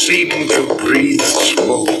horse seemed to breathe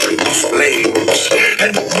smoke and flames,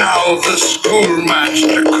 and now the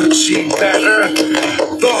schoolmaster could see better.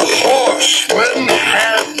 The horseman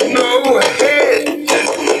had no head. In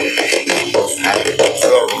fact,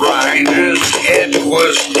 the rider's head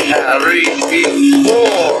was carried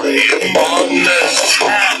before him on the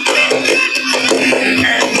saddle,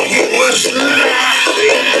 and he was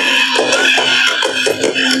laughing.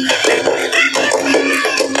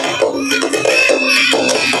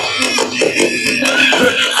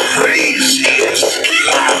 The craziest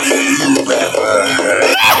laugh you've ever heard.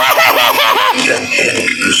 The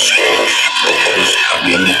headless horseman was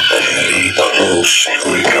coming very close to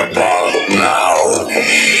Ichabod now.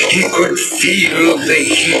 He could feel the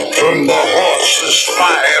heat from the horse's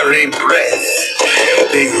fiery breath.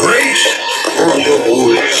 They raced through the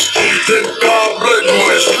woods. The goblin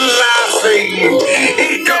was laughing.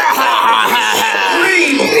 Ichabod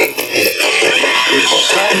screaming. With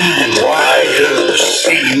some wild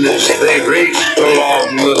scene as they raced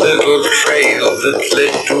along the little trail that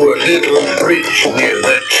led to a little bridge near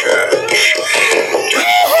the church.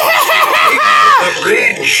 The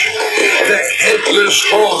bridge, the headless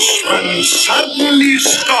horseman suddenly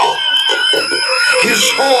stopped. His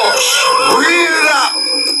horse reared up.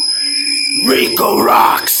 Rico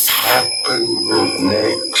rocks! Happened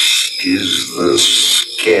next is the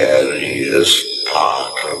scariest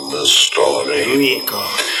part of the story. Rico.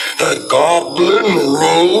 The goblin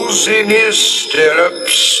rose in his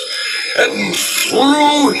stirrups and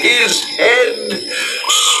threw his head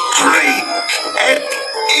straight at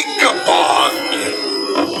Ichabod.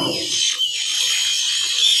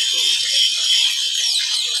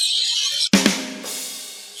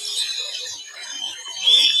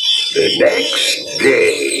 The next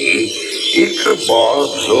day,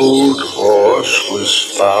 Ichabod's old horse was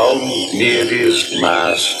found near his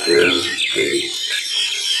master's gate,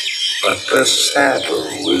 but the saddle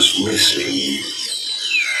was missing.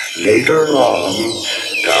 Later on,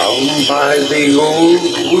 Down by the old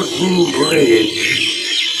wooden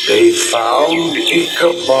bridge, they found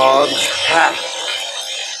Ichabod's hat,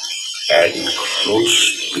 and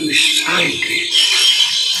close beside it,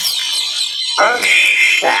 a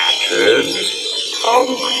shattered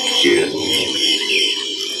pumpkin.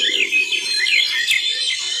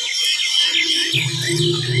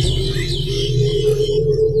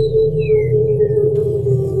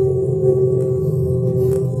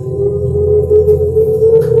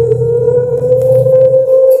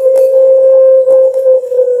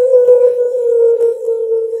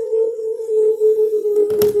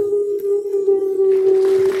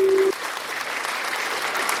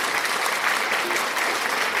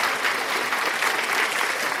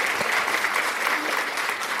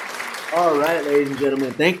 All right, ladies and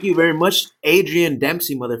gentlemen, thank you very much, Adrian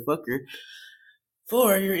Dempsey, motherfucker,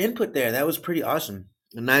 for your input there. That was pretty awesome.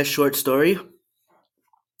 A nice short story.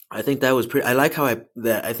 I think that was pretty. I like how I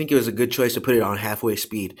think it was a good choice to put it on halfway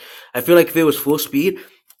speed. I feel like if it was full speed,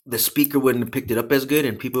 the speaker wouldn't have picked it up as good,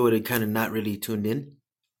 and people would have kind of not really tuned in.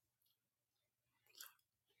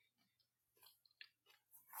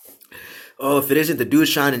 Oh, if it isn't the dude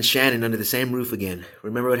Sean and Shannon under the same roof again.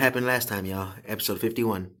 Remember what happened last time, y'all? Episode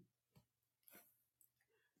 51.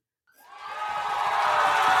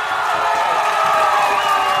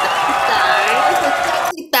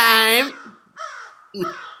 Time.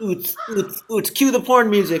 Oots, oots, oots. Cue the porn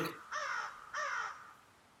music.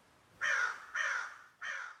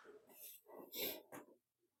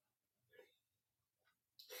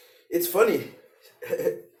 It's funny.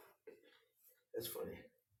 It's funny.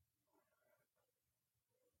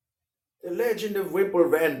 The Legend of Whipple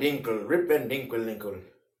Van Dinkle, Rip Van Dinkle.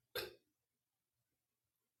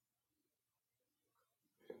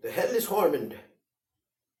 The Headless Horseman.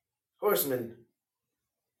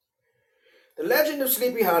 The Legend of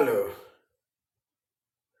Sleepy Hollow.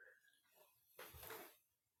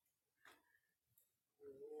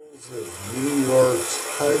 Of New York's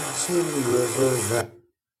Hudson River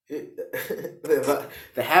Valley.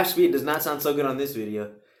 The half speed does not sound so good on this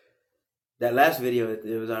video. That last video, it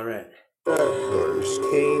was alright. Settlers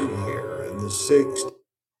came here in the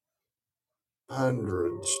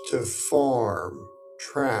 1600s to farm,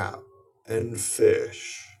 trap, and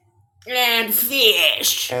fish. At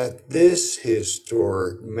this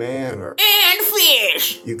historic manor.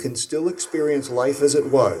 You can still experience life as it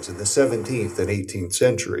was in the 17th and 18th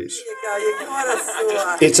centuries.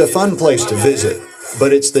 It's a fun place to visit,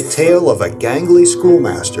 but it's the tale of a gangly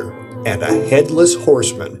schoolmaster and a headless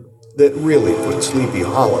horseman that really put Sleepy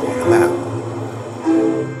Hollow on the map.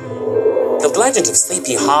 The Legend of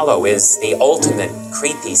Sleepy Hollow is the ultimate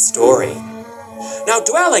creepy story. Now,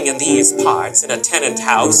 dwelling in these parts in a tenant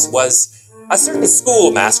house was a certain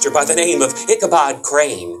schoolmaster by the name of Ichabod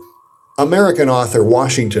Crane. American author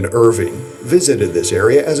Washington Irving visited this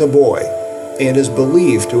area as a boy and is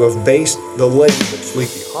believed to have based the legend of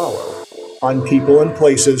Sleepy Hollow on people and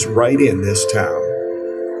places right in this town.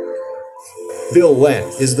 Bill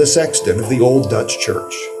Lent is the sexton of the Old Dutch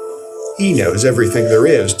Church. He knows everything there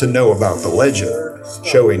is to know about the legend,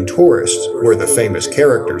 showing tourists where the famous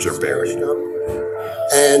characters are buried.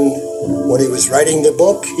 And when he was writing the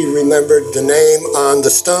book, he remembered the name on the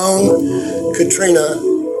stone, Katrina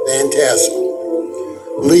Van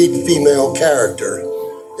Tassel, lead female character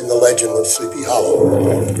in the Legend of Sleepy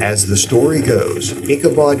Hollow. As the story goes,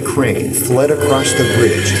 Ichabod Crane fled across the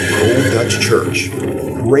bridge to the Old Dutch Church,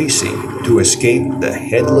 racing to escape the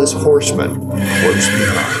Headless Horseman, close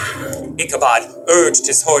behind. Ichabod urged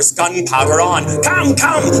his horse Gunpowder on. Come!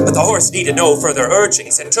 But the horse needed no further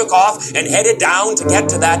urgings and took off and headed down to get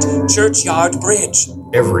to that churchyard bridge.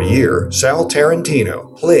 Every year, Sal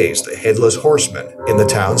Tarantino plays the Headless Horseman in the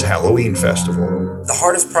town's Halloween festival. The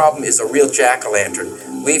hardest problem is a real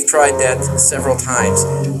jack-o'-lantern. We've tried that several times.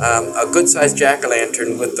 A good-sized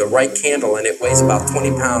jack-o'-lantern with the right candle and it weighs about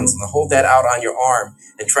 20 pounds. And to hold that out on your arm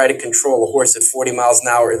and try to control a horse at 40 miles an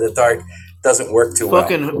hour in the dark doesn't work too well.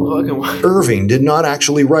 Irving did not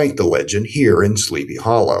actually write the legend here in Sleepy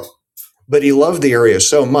Hollow, but he loved the area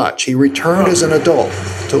so much he returned as an adult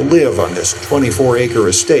to live on this 24-acre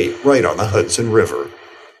estate right on the Hudson River.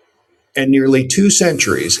 And nearly 2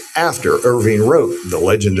 centuries after Irving wrote The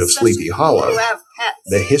Legend of Sleepy Hollow,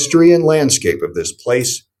 the history and landscape of this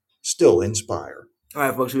place still inspire. All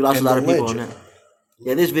right, folks, we lost a lot of people on that.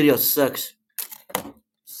 Yeah, this video sucks.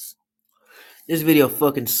 This video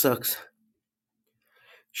fucking sucks.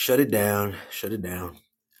 Shut it down.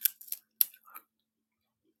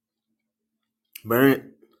 Burn it.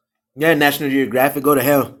 Yeah, National Geographic, go to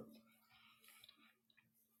hell.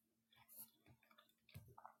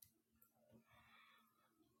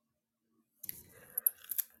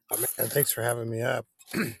 And thanks for having me up.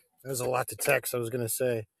 There's a lot to text. I was going to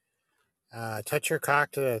say, touch your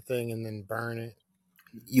cock to that thing and then burn it.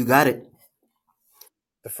 You got it.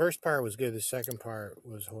 The first part was good. The second part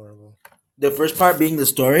was horrible. The first part being the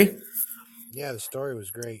story? Yeah, the story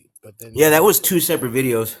was great. But then yeah, that was 2 separate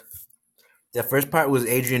videos. The first part was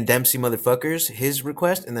Adrian Dempsey motherfuckers, his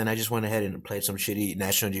request, and then I just went ahead and played some shitty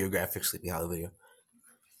National Geographic Sleepy Hollow video.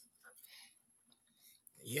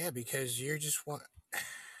 Yeah, because you're just one.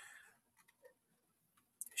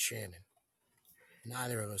 Shannon,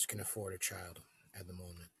 neither of us can afford a child at the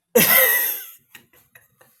moment.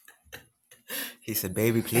 He said,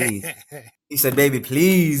 baby, please. He said, baby,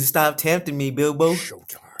 please stop tempting me, Bilbo.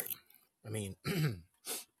 Showtime. I mean,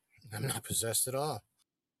 I'm not possessed at all.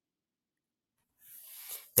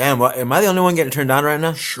 Damn, what, am I the only one getting turned on right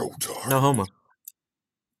now? Showtime. No homo.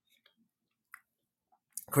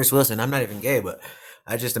 Chris Wilson, I'm not even gay, but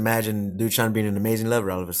I just imagine Duchan being an amazing lover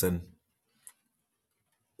all of a sudden.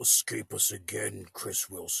 Escape us again, Chris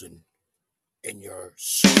Wilson, and your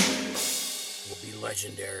suffering will be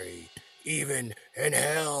legendary, even in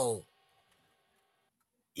hell.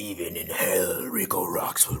 Even in hell, Rico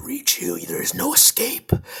Rocks will reach you. There is no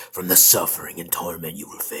escape from the suffering and torment you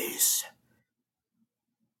will face.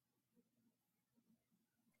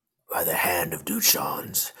 By the hand of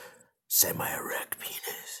Duchan's semi-erect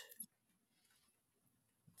penis.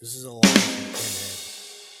 This is a line from Pinhead.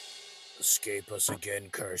 Escape us again,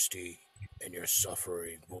 Kirsty, and your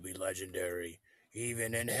suffering will be legendary,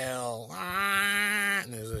 even in hell.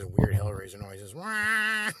 And there's this weird Hellraiser noises.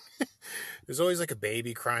 There's always like a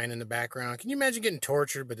baby crying in the background. Can you imagine getting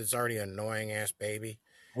tortured, but it's already an annoying-ass baby?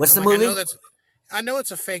 What's the movie? I know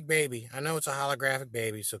it's a fake baby. I know it's a holographic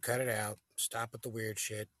baby, so cut it out. Stop with the weird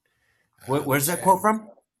shit. Where's that quote from?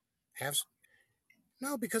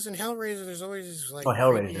 No, because in Hellraiser, there's always these like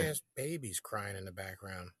creepy-ass babies crying in the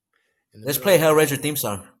background. Let's play Hellraiser theme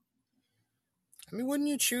song. I mean, wouldn't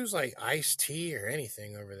you choose like Ice-T or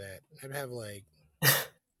anything over that? I'd have like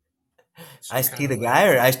Ice-T the guy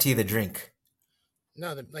or Ice-T the drink?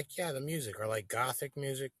 No, the music or like gothic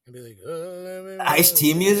music. It'd be like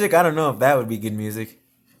Ice-T music. I don't know if that would be good music,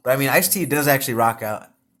 but I mean, Ice-T does actually rock out.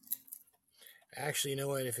 Actually, you know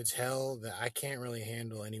what? If it's hell, that I can't really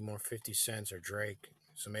handle any more 50 Cent or Drake,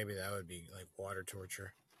 so maybe that would be like water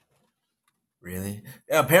torture. Really?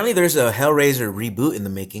 Apparently, there's a Hellraiser reboot in the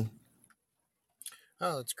making.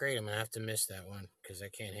 Oh, that's great. I'm gonna have to miss that one because I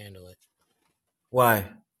can't handle it.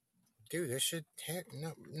 Why? Dude, this shit.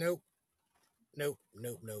 Nope. Nope. I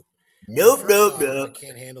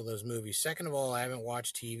can't handle those movies. Second of all, I haven't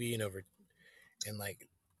watched TV and like,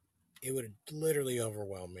 it would literally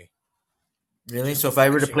overwhelm me. Really? So if I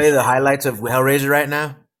were to play the highlights of Hellraiser right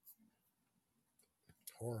now?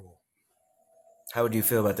 Horrible. How would you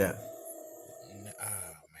feel about that?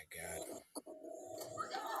 Oh, my God.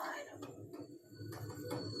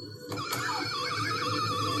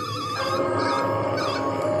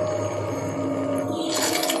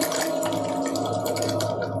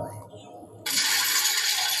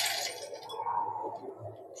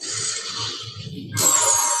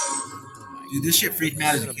 Dude, this shit freaked me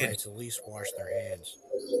out as a kid. At least wash their hands.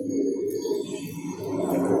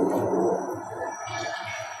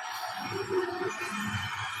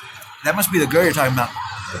 That must be the girl you're talking about. Yeah,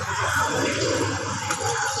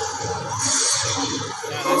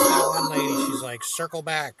 that's that one lady. She's like, circle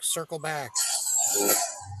back, circle back.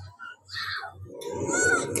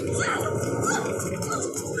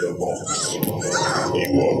 You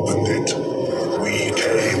opened it. We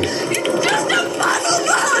came. It's just a puzzle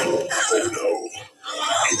box! Oh no.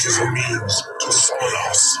 It is a means to summon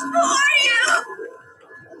us. Who are you?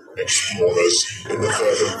 Explorers in the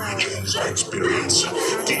further regions experience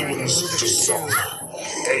demons to some,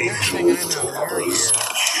 angels to others.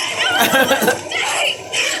 I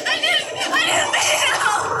didn't mean to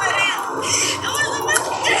help it. It was a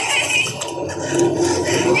mistake.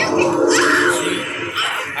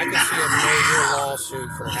 I can see a major lawsuit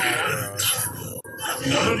for Hasbro.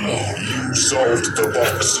 You solved the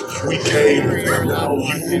box. We came, and now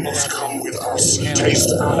you must come with us. Taste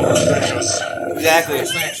our pleasures. Exactly.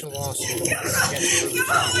 Action lawsuit.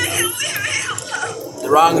 The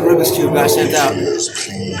wrong Rubik's Cube got sent out. Please.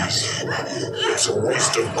 It's a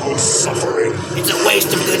waste of good suffering. It's a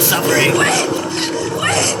waste of good suffering. Wait.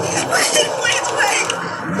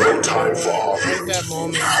 No time for At argument. that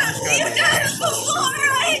moment, you just got to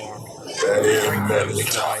Alright. Very many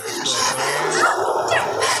times.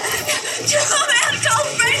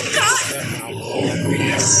 Don't break God.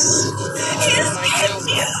 He escaped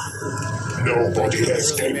you. Nobody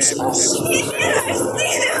escapes us.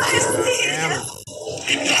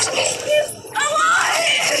 He's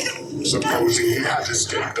alive. Supposing he had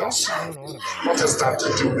escaped us? What has that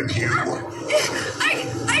to do with you? I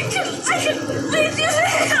can lead you to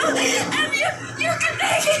hell, and you can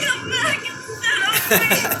take him back.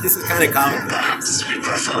 This is kind of comical. Perhaps we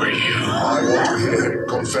prefer you. I want to hear him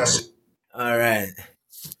confess. All right.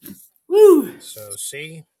 Woo. So,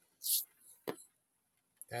 see?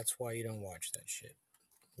 That's why you don't watch that shit.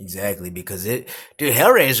 Exactly, because dude,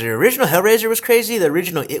 Hellraiser, original Hellraiser was crazy. The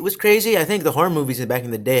original It was crazy. I think the horror movies back in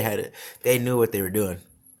the day they knew what they were doing.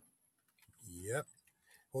 Yep.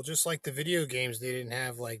 Well, just like the video games, they didn't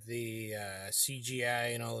have like the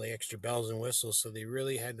CGI and all the extra bells and whistles, so they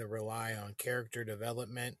really had to rely on character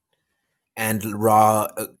development And raw,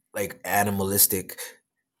 like animalistic,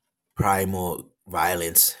 primal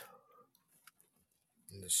violence.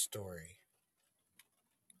 in the story.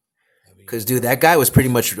 Because, dude, that guy was pretty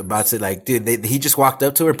much about to, like, dude, he just walked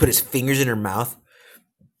up to her, put his fingers in her mouth,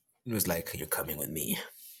 and was like, "You're coming with me."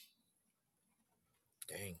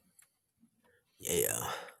 Dang.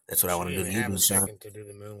 Yeah, that's what I want to do. She You didn't do, have a Sean. second to do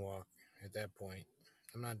the moonwalk at that point.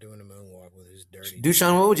 I'm not doing a moonwalk with his dirty.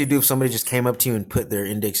 Dushan, what would you do if somebody just came up to you and put their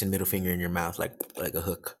index and middle finger in your mouth like a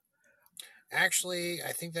hook? Actually,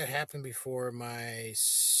 I think that happened before my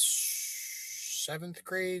 7th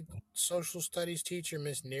grade social studies teacher,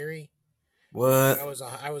 Miss Neary. What? I was a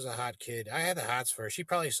hot kid. I had the hots for her. She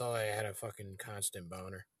probably saw I had a fucking constant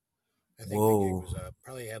boner. I think the Whoa. gig was up.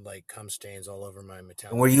 Probably had like cum stains all over my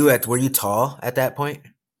metallic. And were you tall at that point?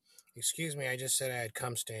 Excuse me, I just said I had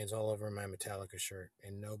cum stains all over my Metallica shirt,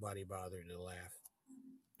 and nobody bothered to laugh.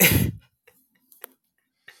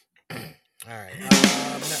 All right. No.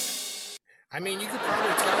 I mean, you could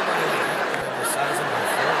probably tell by the size of my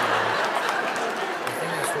forearm. I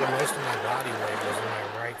think that's where most of my body weight was, in my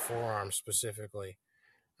right forearm specifically.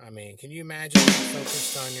 I mean, can you imagine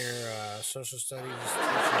focused on your social studies teacher?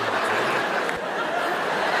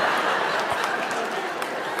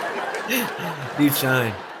 Dude,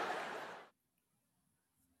 Shine.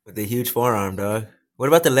 With the huge forearm, dog. What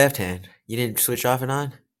about the left hand? You didn't switch off and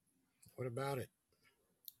on? What about it?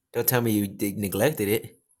 Don't tell me you neglected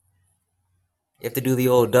it. You have to do the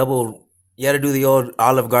old double. You got to do the old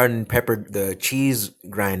Olive Garden pepper, the cheese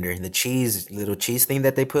grinder, the little cheese thing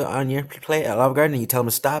that they put on your plate at Olive Garden, and you tell them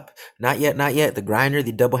to stop. Not yet, not yet. The grinder,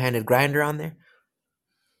 the double-handed grinder on there.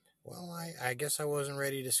 Well, I guess I wasn't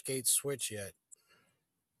ready to skate switch yet.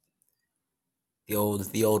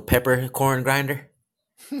 The old peppercorn grinder.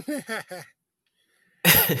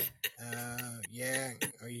 Yeah,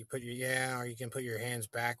 or you can put your hands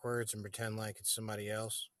backwards and pretend like it's somebody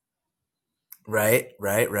else. Right.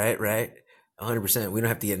 100%. We don't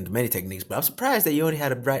have to get into many techniques, but I'm surprised that you only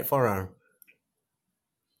had a bright forearm.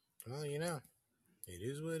 Well, you know, it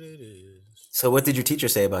is what it is. So what did your teacher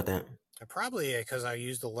say about that? Probably because I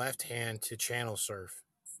used the left hand to channel surf.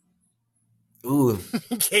 Ooh.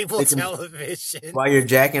 Cable television. While you're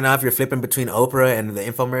jacking off, you're flipping between Oprah and the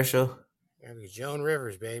infomercial. Joan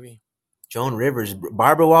Rivers, baby. Joan Rivers.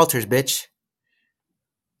 Barbara Walters, bitch.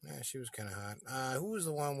 Yeah, she was kind of hot. Who was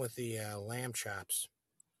the one with the lamb chops?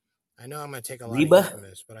 I know I'm going to take a lot Reba? of heat from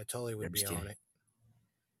this, but I totally would be on it.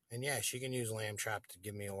 And yeah, she can use lamb chop to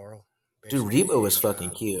give me oral. Dude, Reba was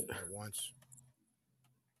fucking cute. At once.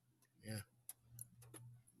 Yeah.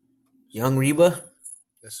 Young Reba?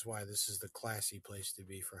 This is why this is the classy place to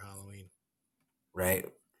be for Halloween. Right.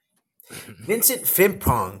 Vincent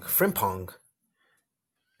Frimpong.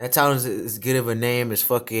 That sounds as good of a name as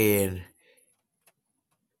fucking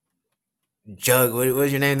Jug. What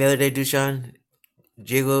was your name the other day, Dushan?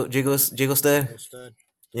 Jiggle Stud?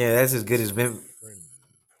 Yeah, that's as good as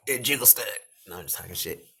Jiggle Stud. No, I'm just talking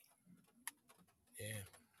shit. Yeah.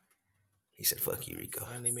 He said, "Fuck you, Rico."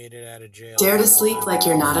 Finally made it out of jail. Dare to sleep like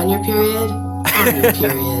you're not on your period? On your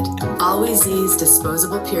period. Always use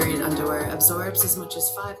disposable period underwear. Absorbs as much as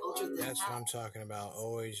 5 ultra. That's what I'm talking about.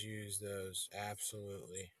 Always use those.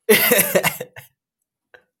 Absolutely.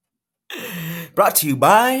 Brought to you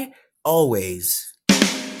by Always.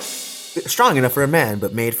 Strong enough for a man,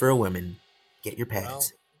 but made for a woman. Get your pads. Well,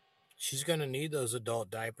 she's going to need those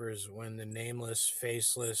adult diapers when the nameless,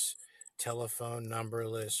 faceless, telephone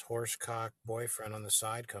numberless, horsecock boyfriend on the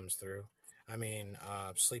side comes through. I mean,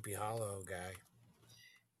 Sleepy Hollow guy.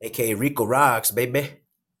 AKA Rico Rocks, baby.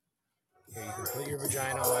 Yeah, you can put your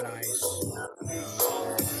vagina on ice.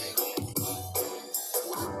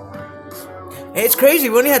 Hey, it's crazy.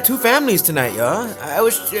 We only had 2 families tonight, y'all. I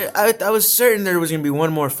was certain there was gonna be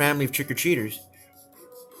one more family of trick-or-treaters.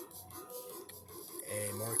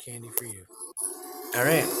 Hey, more candy for you. All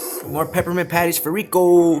right, more peppermint patties for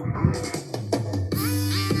Rico.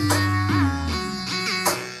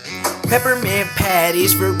 Peppermint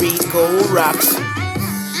patties for Rico Rocks.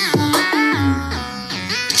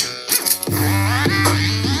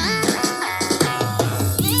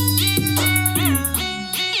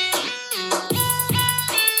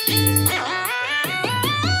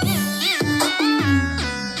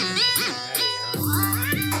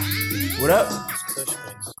 up? It's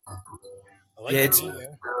Cushman's. I like Yeah, the it's beat,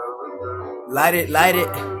 yeah. light it, light it.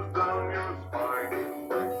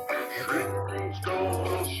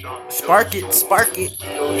 Spark it, spark it.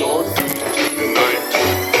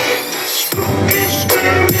 Spooky,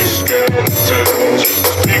 scary skeletons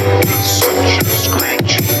speak with such a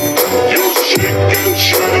screech. You'll shake and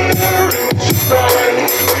shudder inside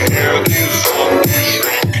when you hear these zombies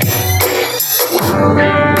shriek.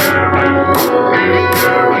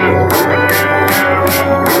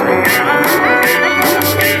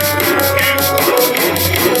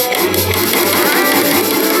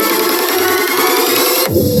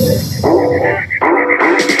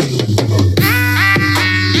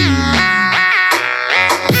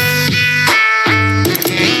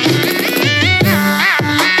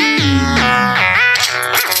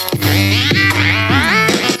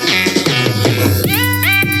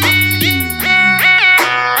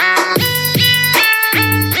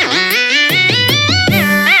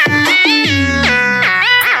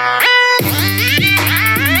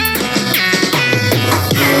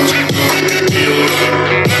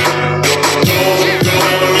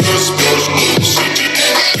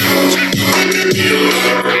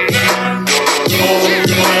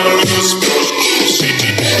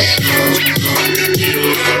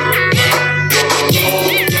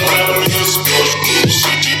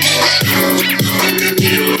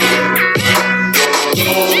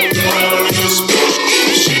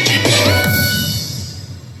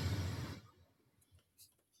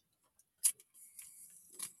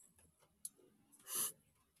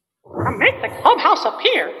 Make the clubhouse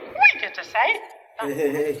appear. We get to say.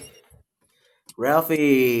 Hey.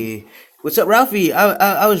 Ralphie. What's up, Ralphie?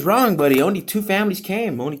 I was wrong, buddy. Only two families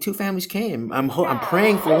came. I'm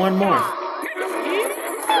praying for one more.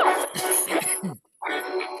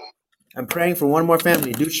 I'm praying for one more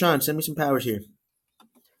family. Dude, Sean, send me some powers here.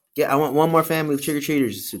 I want one more family of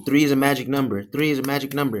trick-or-treaters. So 3 is a magic number. 3 is a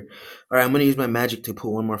magic number. All right, I'm going to use my magic to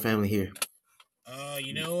put one more family here.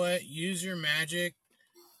 You know what? Use your magic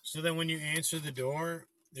so that when you answer the door,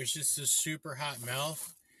 there's just this super hot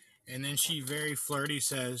mouth. And then she very flirty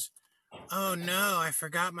says, "Oh no, I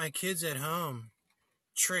forgot my kids at home.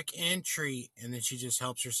 Trick and treat." And then she just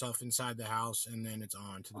helps herself inside the house, and then it's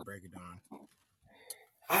on to the break of dawn.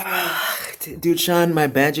 Dude, Sean, my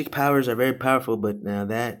magic powers are very powerful, but now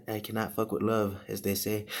that I cannot fuck with love, as they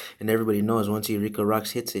say. And everybody knows once Eureka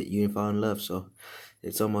Rocks hits it, you fall in love. So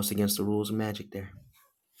it's almost against the rules of magic there.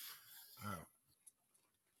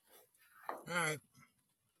 All right.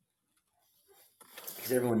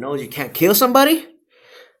 Because everyone knows you can't kill somebody,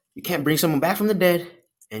 you can't bring someone back from the dead,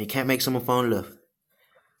 and you can't make someone fall in love.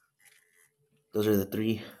 Those are the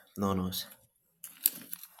 3 no-nos.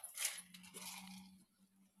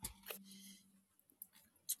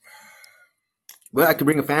 Well, I could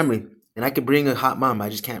bring a family, and I could bring a hot mom. I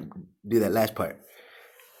just can't do that last part.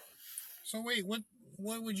 So wait, what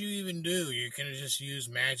would you even do? You're gonna just use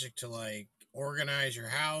magic to like organize your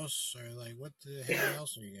house, or like what the hell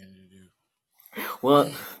else are you gonna do?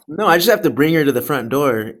 Well, no, I just have to bring her to the front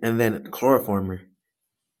door and then chloroform her.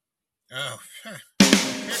 Oh,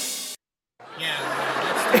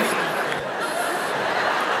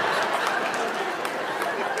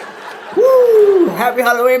 Woo! Happy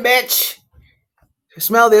Halloween, bitch!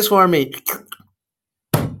 Smell this for me.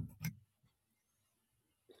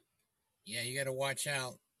 Yeah, you gotta watch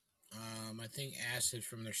out. I think acid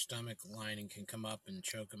from their stomach lining can come up and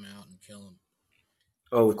choke them out and kill them.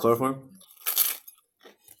 Oh, with chloroform?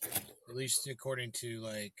 At least according to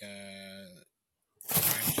like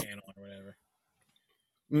Crime Channel or whatever.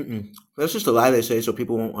 That's just a lie they say so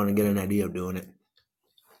people won't want to get an idea of doing it.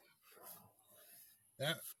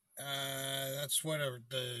 That's what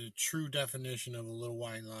the true definition of a little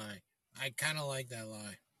white lie. I kind of like that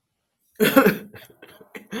lie.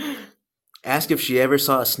 Ask if she ever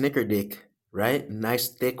saw a snicker dick, right? Nice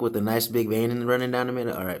thick with a nice big vein running down the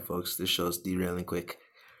middle. All right, folks, this show's derailing quick.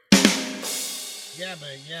 Yeah,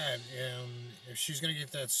 but if she's gonna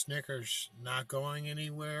get that Snickers not going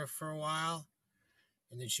anywhere for a while,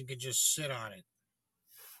 and then she could just sit on it.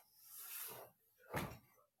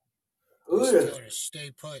 Just tell her to stay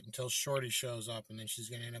put until Shorty shows up, and then she's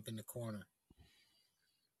gonna end up in the corner.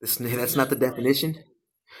 That's not the definition.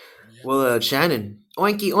 Well, Shannon,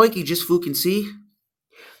 oinky oinky, just fucking see.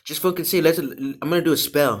 Just fucking see. I'm gonna do a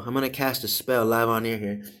spell. I'm gonna cast a spell live on air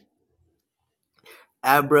here.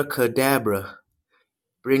 Abracadabra.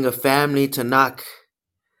 Bring a family to knock.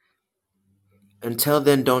 Until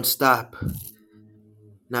then, don't stop.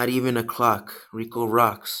 Not even a clock. Rico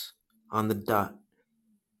rocks on the dot.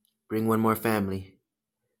 Bring one more family.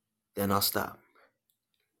 Then I'll stop.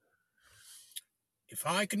 if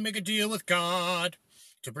I can make a deal with God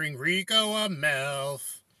to bring Rico a MILF.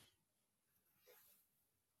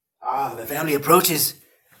 Ah, the family approaches.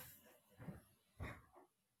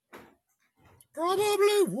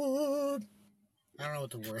 Probably would. I don't know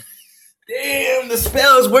what the word. Damn, the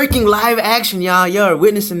spell is working live action, y'all. Y'all are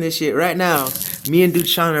witnessing this shit right now. Me and Dude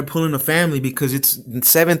Sean are pulling a family because it's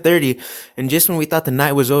 7:30, and just when we thought the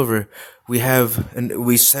night was over, we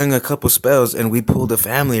sang a couple spells and we pulled a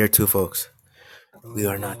family or two, folks. We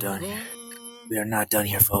are not done. We are not done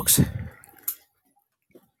here, folks. All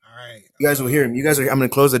right. You guys will hear him. I'm gonna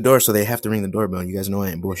close the door so they have to ring the doorbell. You guys know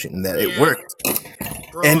I ain't bullshitting that. It worked.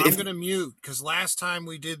 Bro, And I'm gonna mute because last time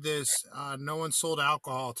we did this, no one sold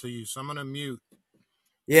alcohol to you, so I'm gonna mute.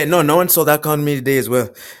 Yeah, no one sold alcohol to me today as well.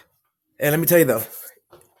 And let me tell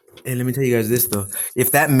you guys this though.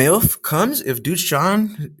 If that MILF comes, if Dude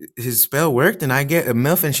Sean, his spell worked and I get a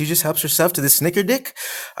MILF and she just helps herself to the snicker dick,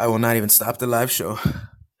 I will not even stop the live show.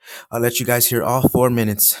 I'll let you guys hear all 4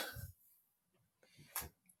 minutes.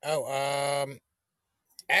 Oh,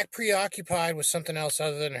 act preoccupied with something else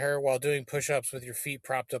other than her while doing push-ups with your feet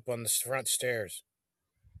propped up on the front stairs.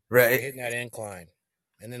 Right. Hitting that incline.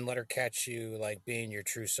 And then let her catch you like being your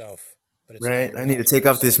true self. But it's Right. I need to take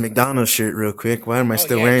off this McDonald's shirt real quick. Why am I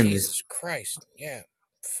still wearing this? Jesus Christ. Yeah.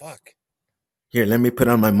 Fuck. Here, let me put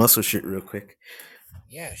on my muscle shirt real quick.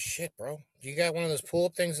 Yeah, shit, bro. You got one of those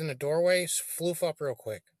pull-up things in the doorway? Floof up real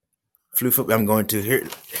quick. Floof up. I'm going to. Here.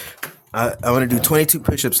 I want to do 22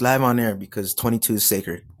 push-ups live on air because 22 is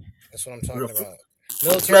sacred. That's what I'm talking about.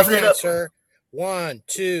 Military count, sir. 1,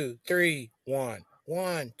 2, 3, 1.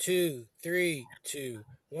 1, 2, 3, 2.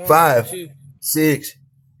 1, 5, 2. 6,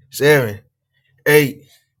 7, 8,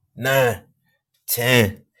 9,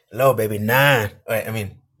 10. Low, baby. 9.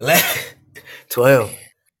 11, 12,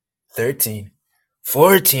 13,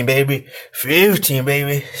 14, baby. 15,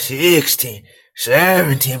 baby. 16,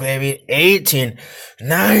 17, baby. 18,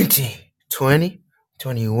 19, 20,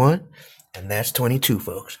 21, and that's 22,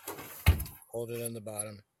 folks. Hold it on the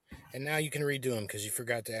bottom. And now you can redo them because you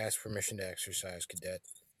forgot to ask permission to exercise, cadet.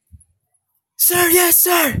 Sir, yes,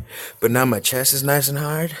 sir. But now my chest is nice and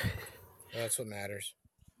hard. Well, that's what matters.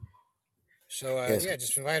 So, Yes. yeah,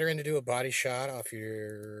 just invite her in to do a body shot off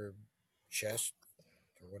your chest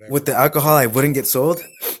or whatever. With the alcohol, I wouldn't get sold.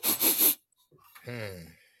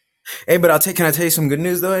 Hey, but can I tell you some good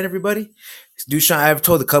news though, everybody? Dushan, I've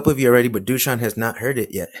told a couple of you already, but Dushan has not heard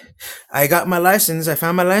it yet. I got my license. I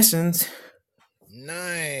found my license.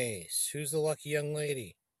 Nice. Who's the lucky young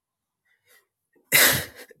lady?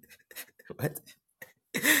 What?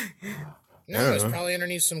 No, it's probably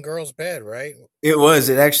underneath some girl's bed, right? It was.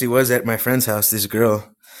 It actually was at my friend's house. This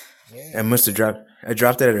girl. Yeah. I must have dropped. I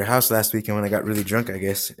dropped it at her house last weekend when I got really drunk, I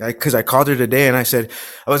guess. Because I called her today and I said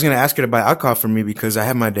I was going to ask her to buy alcohol for me because I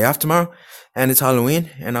have my day off tomorrow and it's Halloween.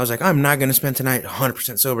 And I was like, I'm not going to spend tonight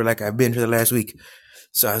 100% sober like I've been for the last week.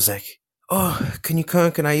 So I was like, oh, can you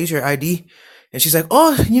come? Can I use your ID? And she's like,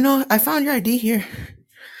 oh, I found your ID here.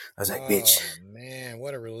 I was like, bitch. Oh, man,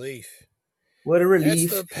 what a relief. What a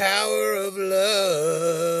relief. That's the power of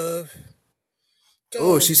love.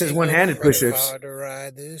 Oh, she says one-handed push-ups. Hard to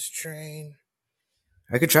ride this train.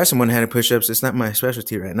 I could try some one-handed push-ups. It's not my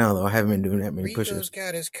specialty right now, though. I haven't been doing that many Rico's push-ups.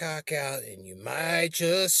 got his cock out, and you might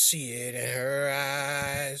just see it in her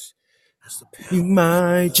eyes. That's the power. You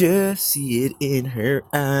might just see it in her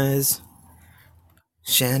eyes.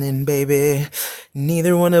 Shannon, baby,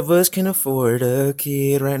 neither one of us can afford a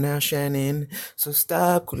kid right now, Shannon. So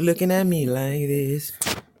stop looking at me like this.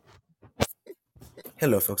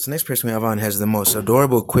 Hello, folks. The next person we have on has the most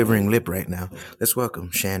adorable quivering lip right now. Let's welcome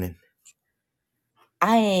Shannon.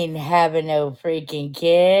 I ain't having no freaking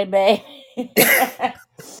kid, baby. I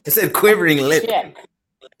said quivering lip. Shit.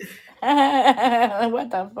 What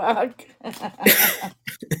the fuck?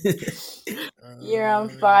 You're on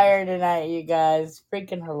fire tonight, you guys.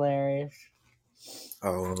 Freaking hilarious.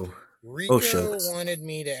 Oh. Rico shucks. wanted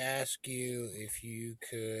me to ask you if you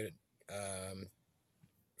could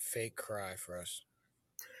fake cry for us.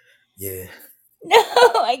 Yeah. No,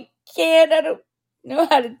 I can't. I don't know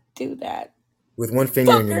how to do that. With one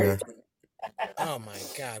finger in your mouth. Oh my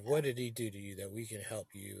God, what did he do to you that we can help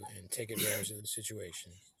you and take advantage of the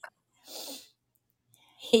situation?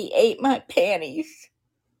 He ate my panties.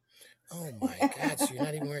 Oh my God, so you're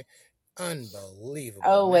not even wearing... Unbelievable.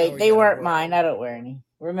 Oh, Now wait, we they gotta weren't work- mine. I don't wear any.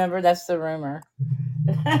 Remember, that's the rumor.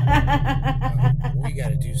 We got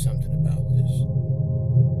to do something about this.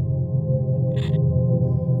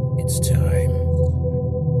 It's time.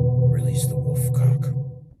 Release the wolf cock.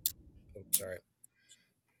 Oh, sorry.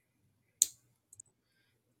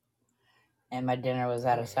 And my dinner was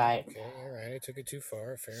out of sight. Okay, all right, I took it too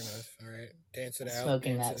far. Fair enough. All right, dance it out.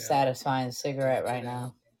 Smoking Dance that it out. satisfying cigarette Dance right it out.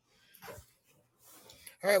 now.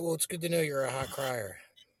 All right, well, it's good to know you're a hot crier.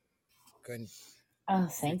 Good. Oh,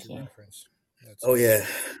 thank freaky you. reference. That's Oh yeah.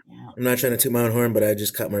 Yeah. I'm not trying to toot my own horn, but I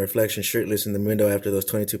just caught my reflection shirtless in the window after those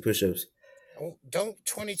 22 push-ups. Oh, don't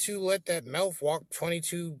 22 let that MILF walk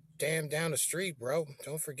 22 damn down the street, bro.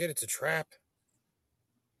 Don't forget it's a trap.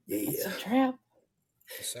 It's Yeah. a trap.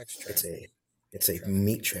 A sex trap. It's a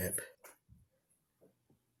meat trap.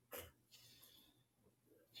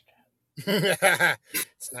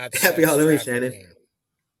 It's not Happy sex Halloween, trafficking. Shannon.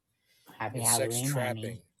 Happy It's Halloween, sex trapping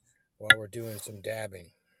honey. while we're doing some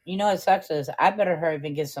dabbing. You know what sucks is I better hurry up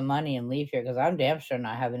and get some money and leave here because I'm damn sure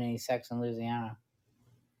not having any sex in Louisiana.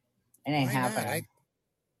 It ain't Why not? happening.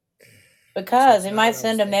 Because they might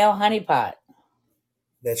send a male honeypot.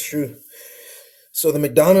 That's true. So the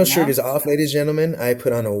McDonald's You shirt know? is off, ladies and gentlemen. I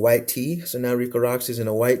put on a white tee. So now Rico Rocks is in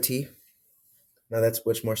a white tee. Now that's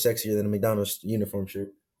much more sexier than a McDonald's uniform shirt.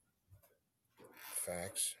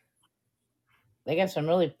 Facts. They got some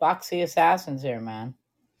really foxy assassins here, man.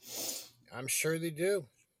 I'm sure they do.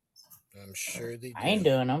 I'm sure they do. I ain't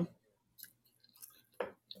doing them.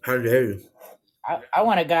 How dare you? I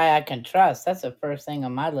want a guy I can trust. That's the first thing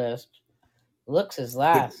on my list. Looks is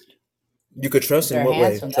last. You could trust in They're what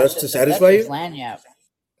handsome. way? That's Trust to just satisfy you? lanyard.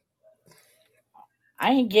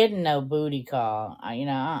 I ain't getting no booty call.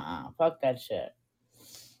 Fuck that shit.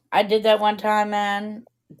 I did that one time, man.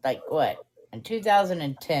 Like what? In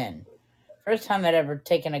 2010. First time I'd ever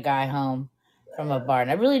taken a guy home from a bar. And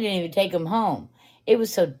I really didn't even take him home. It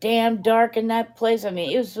was so damn dark in that place. I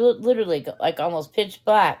mean, it was literally like almost pitch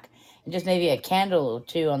black. And just maybe a candle or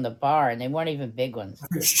two on the bar. And they weren't even big ones.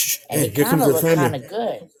 And Hey, he here kind comes of the looked kind family. of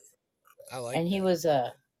good. I like And he was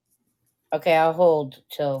okay, I'll hold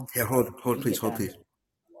till Yeah, hold, you please, get hold, done. please.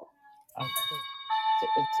 Okay.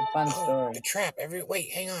 It's a fun Oh, story. a trap. Wait,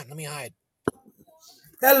 hang on. Let me hide.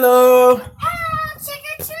 Hello. Trick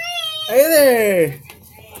or treat! Hey there.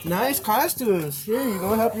 Nice costumes. Here, you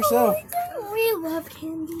go help yourself. We love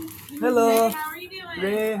candy. Hello. How are you doing?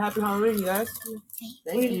 Great. Happy Halloween, you guys.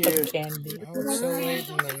 Thank you. Candy. Oh, it's so late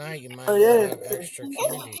in the night. You might Oh, want yeah. to have extra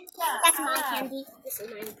candy. That's my candy. This is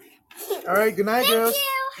mine. All right, good night, girls.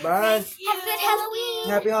 Bye. Have a good Halloween.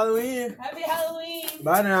 Happy Halloween. Happy Halloween.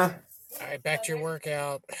 Bye now. All right, back to your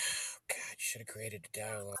workout. God, you should have created a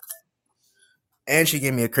dialogue. And she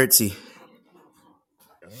gave me a curtsy.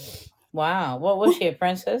 Wow. What was she, a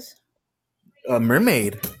princess? A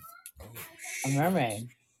mermaid. A mermaid.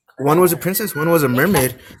 One was a princess, one was a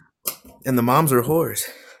mermaid. And the moms were whores.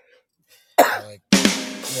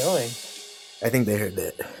 Really? I think they heard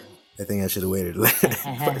that. I think I should have waited. All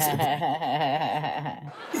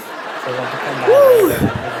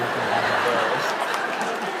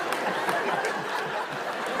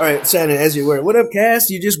right, Shannon, as you were. What up, Cass?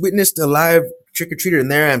 You just witnessed a live trick-or-treater,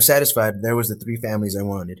 and there I'm satisfied. There was the 3 families I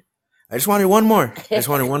wanted. I just wanted one more. I just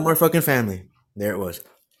wanted one more fucking family. There it was.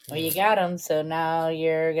 Well, you got them, so now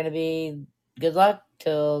you're going to be good luck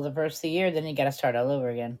till the first of the year, then you got to start all over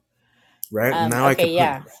again. Right? Now I Okay, can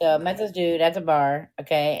yeah. So I met this dude at the bar,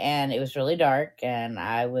 okay, and it was really dark, and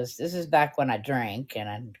this is back when I drank,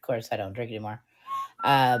 and of course I don't drink anymore.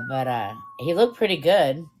 But he looked pretty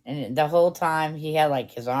good, and the whole time he had like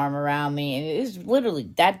his arm around me, and it was literally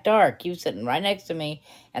that dark. He was sitting right next to me,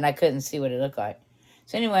 and I couldn't see what it looked like.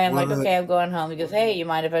 So anyway, I'm like, What? okay, I'm going home. He goes, hey, you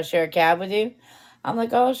mind if I share a cab with you? I'm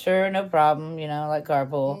like, oh, sure, no problem, like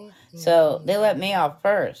carpool. So they let me off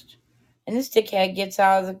first, and this dickhead gets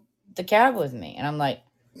out of the cab with me, and I'm like,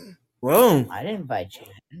 Whoa. I didn't invite you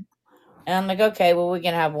in. And I'm like, okay, well, we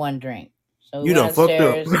can have one drink. So we You went done fucked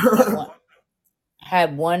up. upstairs,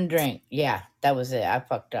 had one drink. Yeah, that was it. I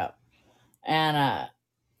fucked up. And I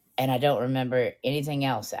don't remember anything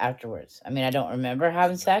else afterwards. I mean, I don't remember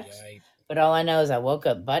having sex, but all I know is I woke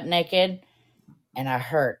up butt naked and I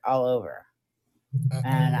hurt all over.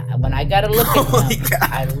 And when I got a look at him,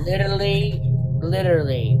 I literally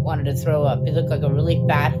wanted to throw up. He looked like a really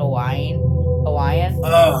fat Hawaiian.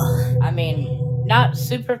 I mean, not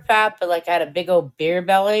super fat, but like I had a big old beer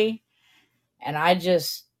belly. And I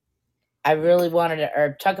really wanted to,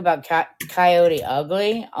 or talk about Coyote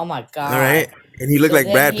Ugly. Oh my God. All right. And he looked So like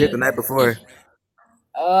then Brad Pitt the night before.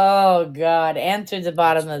 Oh God. And through the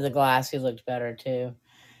bottom of the glass, he looked better too.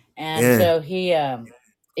 And Yeah. so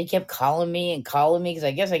he kept calling me because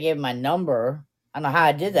I guess I gave him my number. I don't know how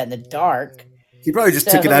I did that in the dark. He probably just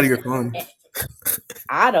took it out of your phone.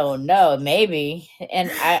 I don't know, maybe. And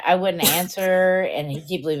I wouldn't answer, and he'd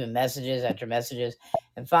keep leaving messages after messages.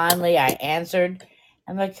 And finally, I answered.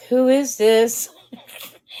 I'm like, who is this? He's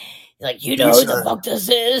like, you know who the fuck this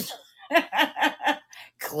is?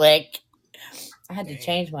 Click. I had to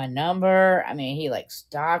change my number. I mean, he like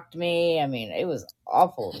stalked me. I mean, it was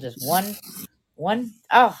awful. Just one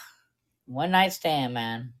night stand,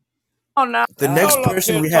 man. Oh, now The next y'all up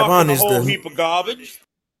person here we have talking on a is whole the heap of garbage.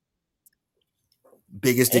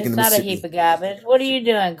 biggest dick in It's the not a Mississippi. heap of garbage. What are you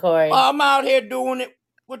doing, Corey? I'm out here doing it.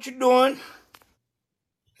 What you doing?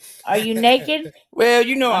 Are you naked Well,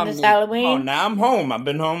 you know on I'm this naked. Halloween? Oh, now I'm home. I've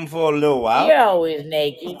been home for a little while. You're always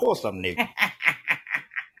naked. Of course I'm naked.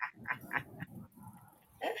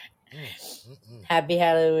 Happy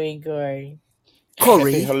Halloween, Corey. Happy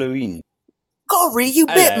Corey, Halloween. Corey, you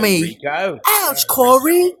bit Hello, me. Rico. Ouch,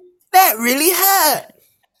 Corey. That really hurt.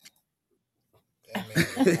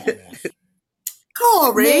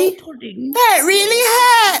 Corey, that really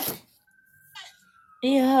hurt.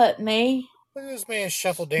 You hurt me. Look at this man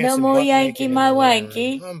shuffle No dancing. more butt Yankee, naked in my the living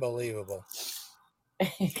wanky. room. Unbelievable.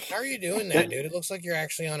 How are you doing that, dude? It looks like you're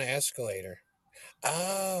actually on an escalator.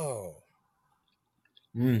 Oh.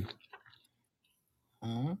 Mm.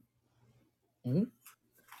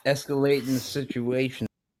 Escalating the situation.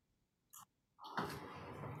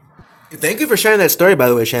 Thank you for sharing that story, by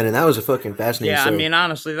the way, Shannon. That was a fucking fascinating Yeah, I story. mean,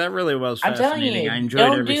 honestly, that really was I'm telling fascinating. you, I enjoyed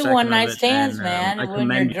don't every do second one of night it, stands, and man, I when you're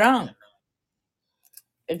commend you. drunk.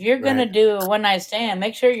 If you're gonna Right. do a one night stand,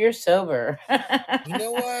 make sure you're sober. You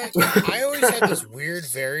know what? I always had this weird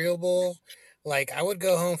variable. Like, I would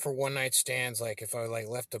go home for one night stands, like if I like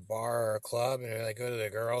left a bar or a club and I'd like go to the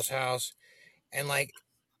girl's house, and like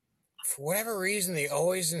for whatever reason they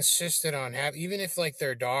always insisted on even if like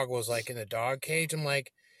their dog was like in the dog cage. I'm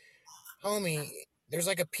like, homie, there's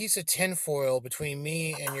like a piece of tinfoil between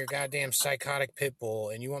me and your goddamn psychotic pit bull,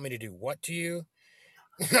 and you want me to do what to you?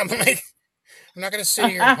 I'm like, I'm not gonna sit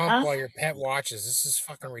here and hump while your pet watches. This is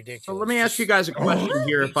fucking ridiculous. So let me ask you guys a question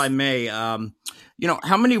here, if I may.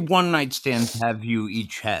 How many one night stands have you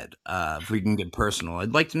each had? If we can get personal,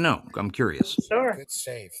 I'd like to know. I'm curious. Sure. Good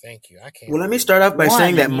save, thank you. I can't. Well, let me start off by One,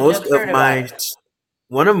 saying that and you most just of heard about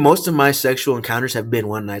it. most of my sexual encounters have been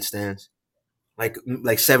one night stands, like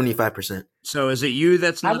 75%. So is it you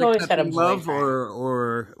that's not I've always had a accepting love, boyfriend.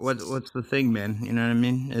 or what's the thing, man? You know what I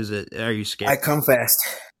mean? Are you I scared? come fast.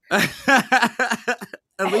 At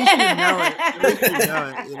least you know it. At least you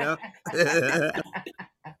know it. You know.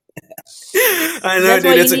 I know, That's dude.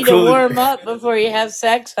 why you It's a need to cool. warm up before you have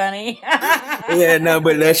sex, honey. Yeah, no,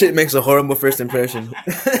 but that shit makes a horrible first impression.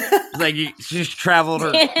 It's like she's traveled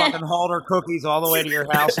her fucking hauled her cookies all the way to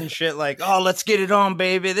your house and shit. Like, oh, let's get it on,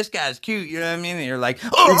 baby. This guy's cute. You know what I mean? And you're like,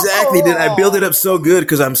 oh, Exactly, dude. I build it up so good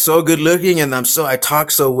because I'm so good looking and I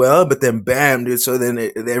talk so well. But then, bam, dude. So then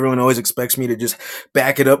everyone always expects me to just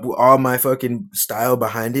back it up with all my fucking style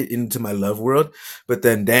behind it into my love world. But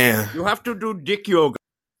then, damn. you have to do dick yoga.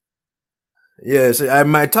 Yes,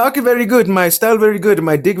 my talk is very good, my style very good,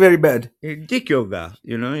 my dick very bad. Dick yoga.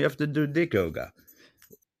 You know, you have to do dick yoga.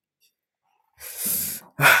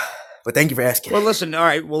 But thank you for asking. Well, listen. All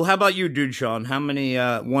right. Well, how about you, dude, Sean? How many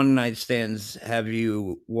one night stands have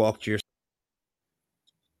you walked your?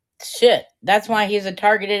 Shit, that's why he's a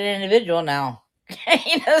targeted individual now.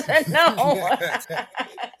 He doesn't know.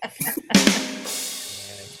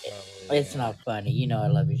 It's not funny. You know I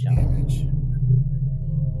love you, Sean.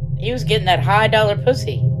 He was getting that high dollar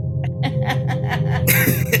pussy.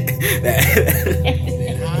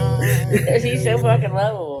 He's so fucking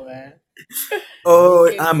lovable, man. Oh,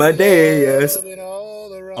 Amadeus.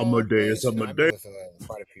 Amadeus.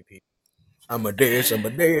 Quite a few people. Amadeus.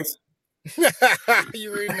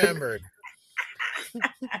 You remembered.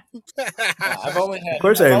 I've only had, Of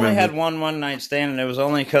course I I've only remember. had one night stand, and it was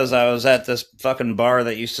only because I was at this fucking bar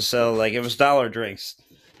that used to sell, like, it was dollar drinks.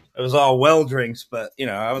 It was all well drinks, but, you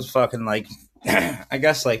know, I was fucking, like, I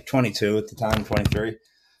guess, like, 22 at the time, 23.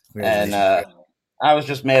 And I was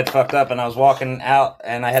just mad fucked up, and I was walking out,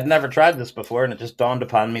 and I had never tried this before, and it just dawned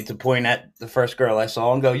upon me to point at the first girl I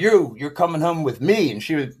saw and go, you're coming home with me. And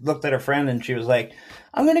she looked at her friend, and she was like,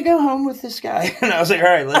 I'm going to go home with this guy. And I was like, all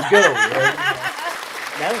right, let's go.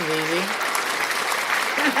 That was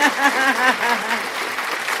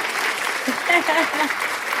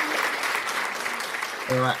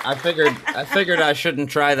I figured I shouldn't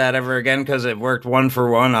try that ever again because it worked one for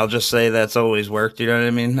one. I'll just say that's always worked. You know what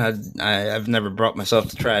I mean? I've never brought myself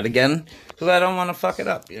to try it again because I don't want to fuck it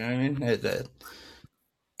up. You know what I mean?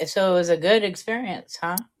 So it was a good experience,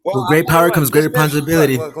 huh? With great power comes great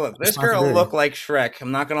responsibility. Look. This girl looked like Shrek.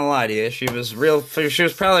 I'm not gonna lie to you. She was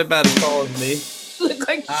probably about as tall as me. Look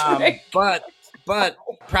like Shrek. But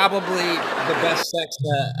probably the best sex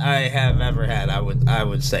that I have ever had. I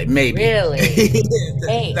would say maybe. Really?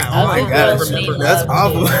 Hey, No, Oh my gosh, that's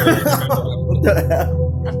awful. What the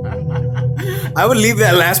hell? I would leave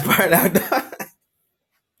that last part out.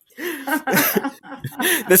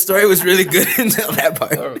 The story was really good until that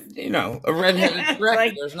part. A redheaded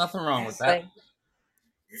wreck. There's nothing wrong with that.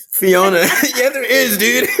 Fiona. Yeah, there is,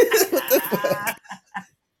 dude. What the fuck?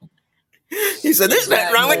 He said, "There's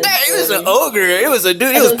nothing wrong with that. It was an ogre. It was a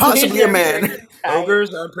dude. It was possibly a man."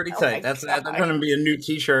 Ogres are pretty tight. That's going to be a new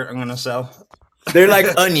T-shirt I'm going to sell. They're like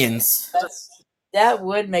onions. That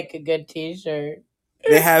would make a good T-shirt.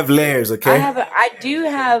 They have layers, okay? I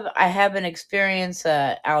have an experience.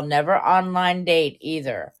 I'll never online date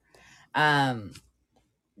either. That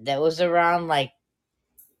was around right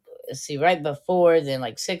before then,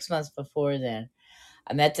 like 6 months before then.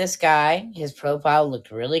 I met this guy. His profile looked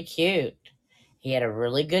really cute. He had a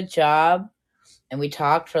really good job, and we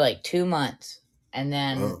talked for like 2 months. And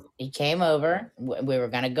then he came over. We were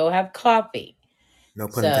gonna go have coffee. No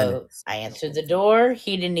pun intended. So I answered the door.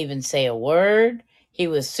 He didn't even say a word. He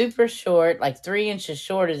was super short, like 3 inches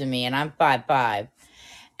shorter than me, and I'm 5'5".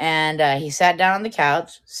 And he sat down on the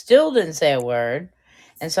couch, still didn't say a word.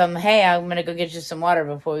 And so I'm going to go get you some water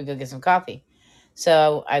before we go get some coffee.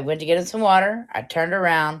 So I went to get him some water. I turned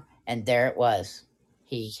around, and there it was.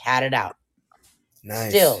 He had it out.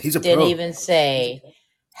 Nice. Still He's a didn't pro. even say,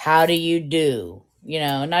 "How do you do?"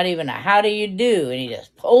 Not even a "how do you do?" And he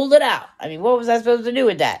just pulled it out. I mean, what was I supposed to do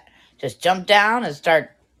with that? Just jump down and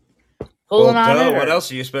start pulling on it? What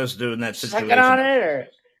else are you supposed to do in that situation? Sucking on it? Or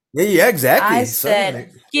Yeah, exactly. I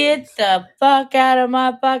said, "Get the fuck out of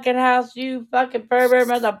my fucking house, you fucking pervert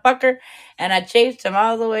motherfucker." And I chased him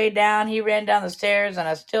all the way down. He ran down the stairs, and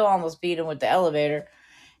I still almost beat him with the elevator.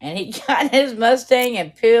 And he got his Mustang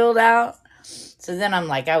and peeled out. So then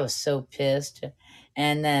I was so pissed.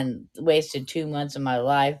 And then wasted 2 months of my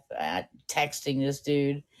life texting this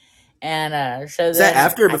dude. And so Is that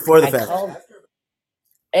after or before the fact?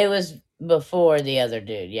 It was before the other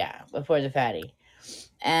dude, yeah. Before the fatty.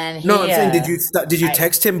 And No, I'm saying, did you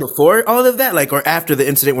text him before all of that, or after the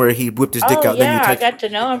incident where he whipped his dick out? Yeah, Then you I text got to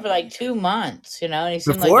know him for like 2 months, and he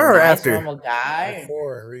seemed Before like or a nice, after? normal guy.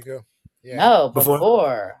 Before, Rico. Yeah. No,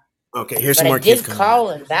 before. Okay, here's But some more I kids did coming. call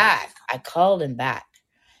him back. I called him back,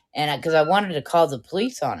 and because I wanted to call the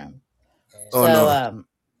police on him. Oh,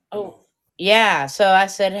 no. Yeah. So I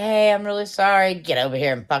said, "Hey, I'm really sorry. Get over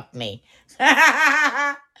here and fuck me."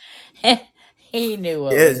 He knew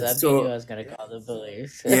what was up. He knew I was gonna call the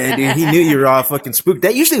police. Yeah, dude, he knew you were all fucking spooked.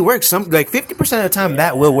 That usually works. 50% of the time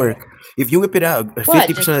that will work. If you whip it out, 50% What?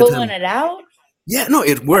 Just of the pulling time. it out? Yeah, no,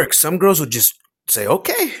 it works. Some girls will just say,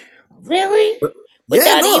 "Okay." Really?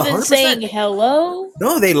 Without even saying hello?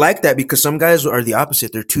 No, they like that because some guys are the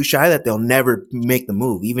opposite. They're too shy that they'll never make the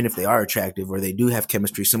move, even if they are attractive or they do have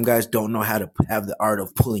chemistry. Some guys don't know how to have the art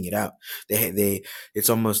of pulling it out. It's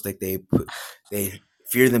almost like they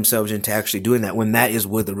fear themselves into actually doing that when that is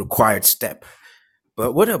with a required step.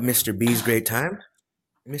 But what up, Mr. B's Great Time?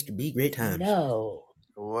 Mr. B, Great Time. No.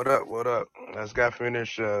 What up? What up? I just got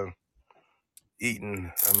finished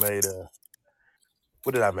eating. I made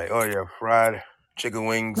what did I make? Oh yeah, fried chicken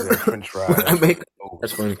wings and French fries.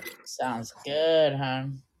 That's funny. Sounds good, huh?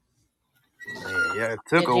 Yeah, it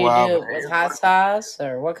took Did a you while. do but it with hot sauce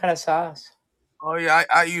or what kind of sauce? Oh yeah,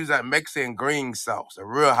 I use that Mexican green sauce, the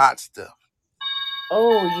real hot stuff.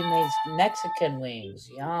 Oh, you made Mexican wings.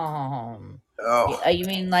 Yum. Oh. You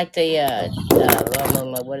mean like the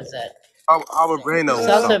what is that? Albareno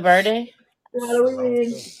Salsa sauce. verde?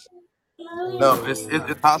 No,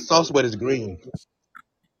 it's hot sauce, but it's green.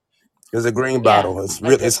 It's a green bottle. It's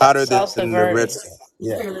real. It's hotter than Salsa the verde. red stuff.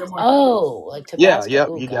 Yeah. Oh, like Yeah. Tabasco. Yep.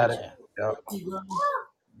 Ooh, You got it. gotcha. Yep.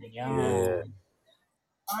 Yum. Yeah.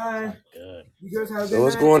 Hi. Good. You guys have a So good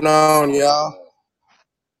what's night? going on, y'all?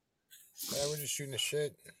 Yeah, we're just shooting the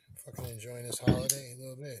shit. Fucking enjoying this holiday a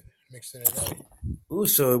little bit. Mixing it up. Ooh,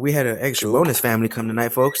 so we had an extra bonus family come tonight,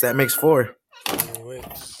 folks. That makes 4.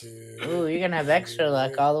 Ooh, you're gonna have extra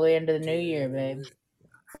luck all the way into the new year, babe.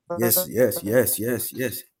 Yes, yes, yes, yes,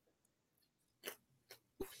 yes.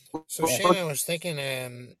 So Shane, I was thinking,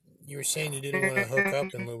 you were saying you didn't want to hook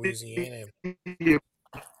up in Louisiana.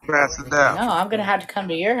 Pass it down. No, I'm gonna have to come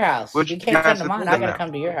to your house. What You you can't come guys to are mine. doing I gotta now?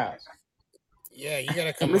 come to your house. Yeah, you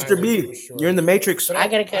gotta come. Mr. B, you're in the Matrix. But I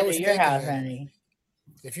gotta come was to your thinking house, that honey.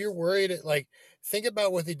 if you're worried, think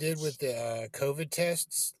about what they did with the COVID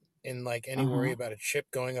tests and any worry about a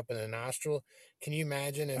chip going up in the nostril. Can you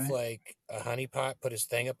imagine if a honeypot put his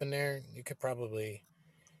thing up in there? You could probably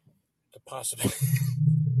possibly.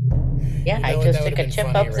 Yeah, You I know what, could that stick would've a been chip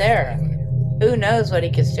funny, up right? there. Who knows what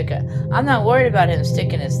he could stick up? I'm not worried about him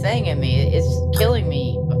sticking his thing in me. It's killing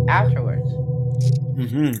me afterwards.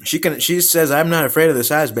 Mm-hmm. She says, "I'm not afraid of the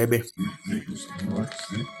size, baby."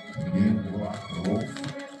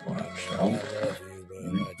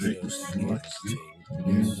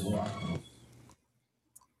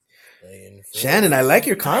 Shannon, I like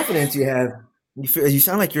your confidence you have. You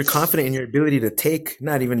sound like you're confident in your ability to take,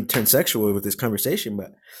 not even turn sexual with this conversation,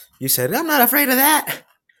 but you said, I'm not afraid of that.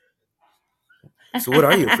 So what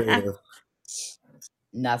are you afraid of?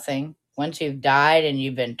 Nothing. Once you've died and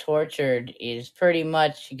you've been tortured, is pretty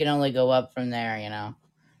much you can only go up from there. You know.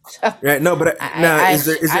 So Right? No, but now is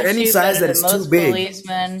there I any shoot size better that than is too most big?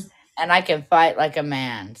 policemen, and I can fight like a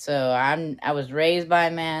man. So I was raised by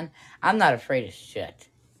a man. I'm not afraid of shit.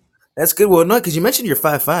 That's good. Well, no, because you mentioned you're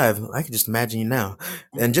 5'5". I can just imagine you now.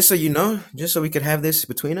 And just so you know, just so we could have this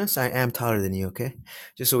between us, I am taller than you, okay?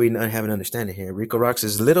 Just so we have an understanding here. Rico Rocks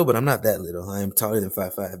is little, but I'm not that little. I am taller than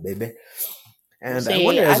 5'5", baby. And I See,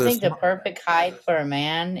 wonder, I as a think the perfect height for a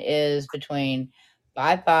man is between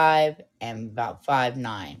 5'5" and about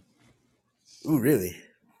 5'9". ooh, really?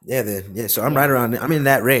 Yeah, so I'm Yeah. right around. I'm in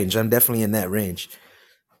that range. I'm definitely in that range.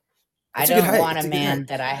 I It's a good don't height. want It's a a good height. man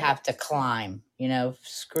that I have to climb. You know,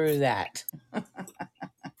 screw that.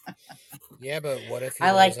 Yeah, but what if he I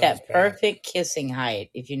like lays on his that back? perfect kissing height,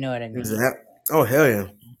 if you know what I Is mean. that? Oh, hell yeah.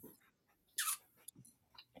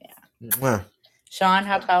 Wow. Sean,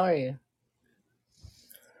 how tall are you?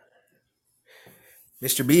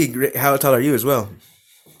 Mr. B, how tall are you as well?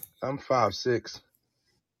 I'm 5'6".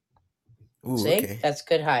 Ooh, See, okay. that's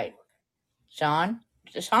good height. Sean's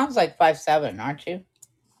like 5'7", aren't you?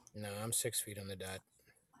 No, I'm 6 feet on the dot.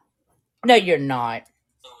 No, you're not.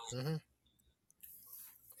 Mm-hmm.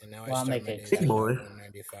 And now Well, I I'll start make my it. days Big at boy.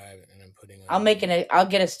 195, and I'm putting on. I'll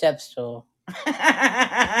get a step stool.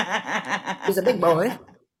 He's a big boy.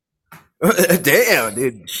 Damn,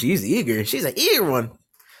 dude. She's eager. She's an eager one.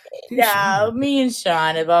 No, me and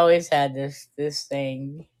Sean have always had this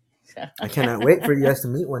thing. So. I cannot wait for you guys to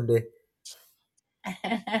meet one day.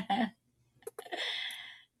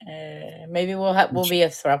 Maybe we'll be a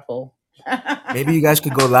throuple. Maybe you guys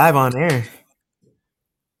could go live on air.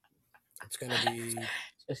 It's gonna be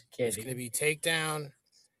Just It's kidding. gonna be takedown,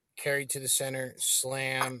 carried to the center,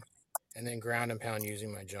 slam, and then ground and pound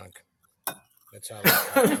using my junk. That's how.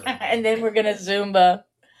 And then we're gonna Zumba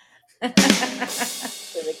to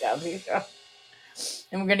the coffee shop,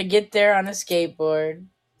 and we're gonna get there on a skateboard.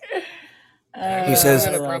 He says-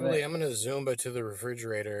 I'm gonna Zumba to the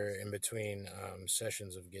refrigerator in between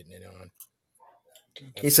sessions of getting it on.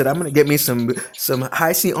 He said, "I'm gonna get me some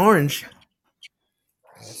High C orange."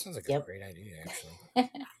 That sounds like a great idea, actually.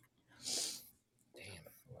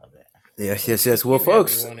 Yes. Well,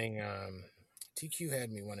 folks, TQ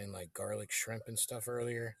had me wanting like garlic shrimp and stuff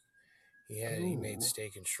earlier. He made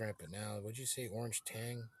steak and shrimp, but now what'd you say? Orange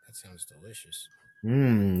tang? That sounds delicious.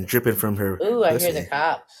 Dripping from her. Ooh, I pussy. hear the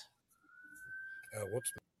cops. Oh,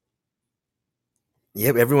 whoops.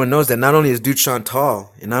 Yep, everyone knows that not only is Dude Sean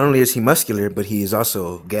tall, and not only is he muscular, but he is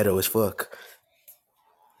also ghetto as fuck.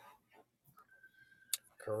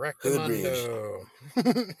 Correct. Hood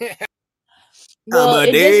Well,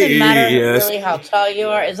 it doesn't matter Amadeus. really how tall you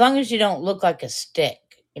are, as long as you don't look like a stick.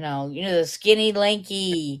 You know the skinny,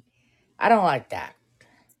 lanky. I don't like that.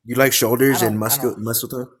 You like shoulders and I muscle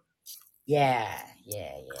tone? Yeah.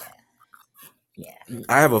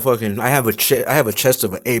 I have a chest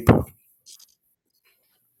of an ape.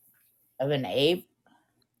 Of an ape.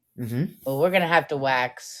 Mm-hmm. Well, we're gonna have to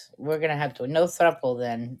wax. We're gonna have to no throuple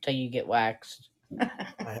then until you get waxed. I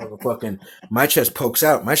have my chest pokes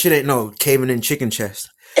out. My shit ain't no caving in chicken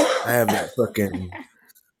chest. I have that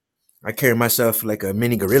I carry myself like a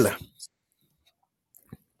mini gorilla.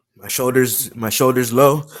 My shoulders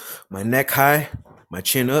low, my neck high, my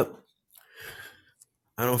chin up.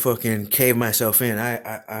 I don't fucking cave myself in.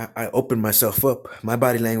 I open myself up. My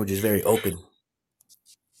body language is very open.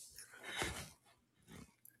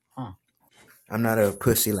 I'm not a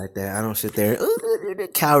pussy like that. I don't sit there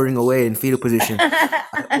cowering away in fetal position.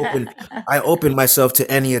 I open myself to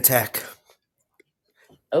any attack.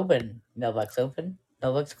 Open. Mailbox open.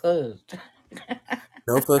 Mailbox closed.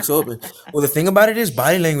 No fucks open. Well, the thing about it is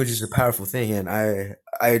body language is a powerful thing. And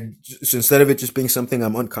so instead of it just being something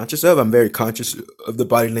I'm unconscious of, I'm very conscious of the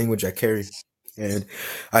body language I carry. And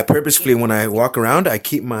I purposefully, when I walk around, I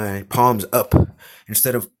keep my palms up.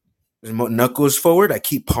 Instead of knuckles forward, I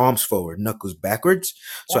keep palms forward, knuckles backwards.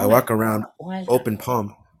 So I walk around open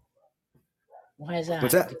palm. Why is that?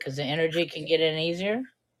 What's that? Because the energy can get in easier?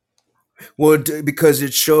 Well, because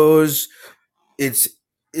it shows it's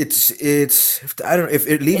I don't know if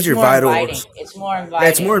it leaves It's your more vital. inviting. It's more inviting. Yeah,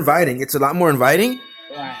 it's more inviting. It's a lot more inviting.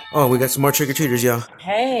 Right. Oh, we got some more trick-or-treaters, y'all.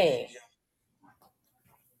 Hey.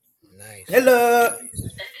 Nice. Hello. Attention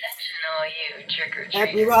all you trick-or-treaters.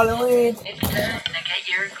 Happy Halloween. It's time to get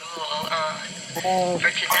your ghoul on. For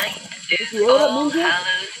tonight is what up, All Ninja?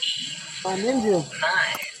 Hallows Eve. I'm Ninja.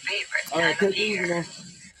 My favorite All right, time of take it easy year. now.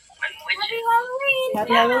 When witches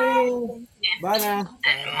Happy Devils, Halloween. Bye imps, now.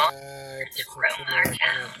 and monsters roam our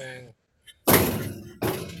town.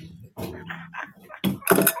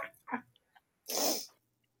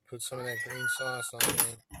 Put some of that green sauce on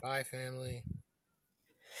it. Bye, family.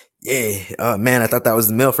 Yeah. Man, I thought that was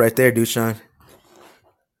the MILF right there, dude, Sean.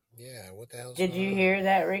 Yeah, what the hell's Did you hear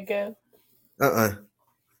that, Rico? Attention,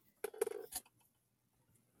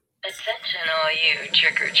 all you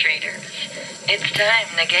trick-or-treaters. It's time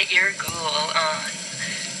to get your ghoul on.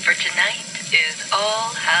 For tonight is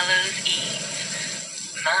All Hallows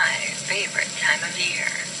Eve, my favorite time of year,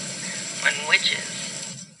 when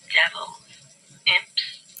witches, devils, imps,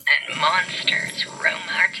 and monsters roam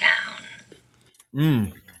our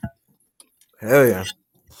town. Hell yeah.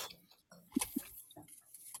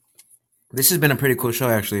 This has been a pretty cool show,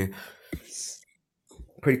 actually.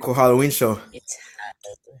 Pretty cool Halloween show. It's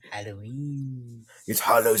Halloween. It's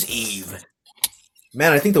Hallows Eve.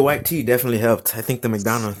 Man, I think the white tea definitely helped. I think the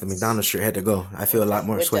McDonald's shirt had to go. I feel a lot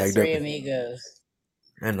more With the swagged Three up. Amigos.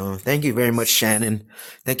 I know. Thank you very much, Shannon.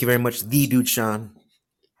 Thank you very much, the dude Sean,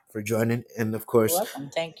 for joining. And of course, You're welcome.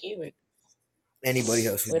 Thank you, Rico. anybody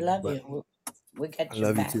else. We love you. We got I your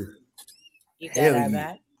love back. you too. You got Hell our yeah.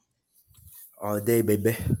 back. All day,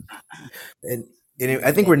 baby. And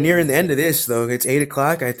I think we're nearing the end of this, though. It's 8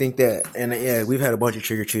 o'clock. I think that, and yeah, we've had a bunch of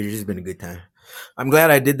trick or treaters. It's been a good time. I'm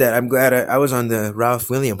glad I did that. I'm glad I was on the Ralph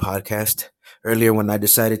William podcast earlier when I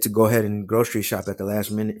decided to go ahead and grocery shop at the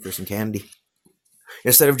last minute for some candy.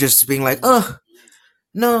 Instead of just being like, oh,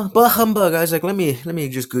 no, bah humbug. I was like, let me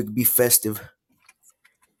just go be festive.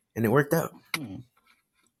 And it worked out.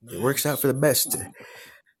 It works out for the best.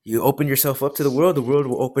 You open yourself up to the world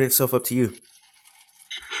will open itself up to you.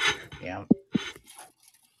 Yeah.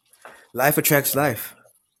 Life attracts life.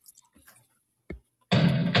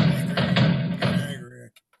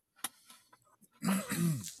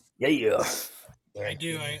 Yeah. I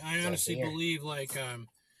do. I honestly believe, like,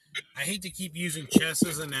 I hate to keep using chess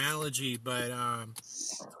as an analogy, but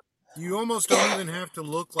you almost don't even have to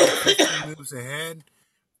look like 15 moves ahead.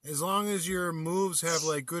 As long as your moves have,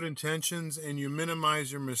 like, good intentions and you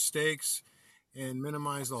minimize your mistakes and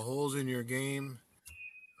minimize the holes in your game.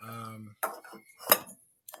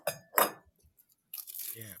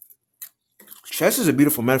 Yeah. Chess is a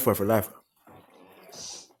beautiful metaphor for life.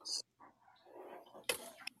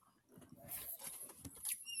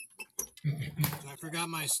 I forgot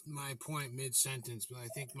my point mid sentence, but I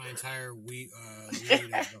think my entire weed of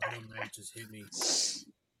the whole night just hit me.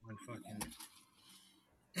 On fucking.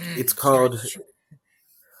 It's called.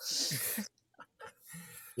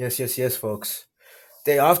 Yes, folks.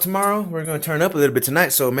 Day off tomorrow. We're gonna turn up a little bit tonight,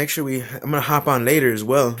 so make sure I'm gonna hop on later as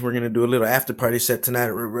well. We're gonna do a little after party set tonight,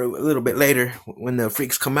 a little bit later when the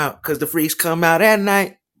freaks come out, because the freaks come out at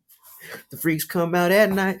night. The freaks come out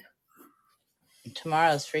at night.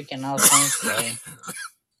 Tomorrow's freaking All Saints Day.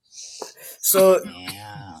 So,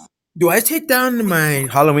 do I take down my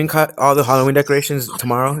Halloween all the Halloween decorations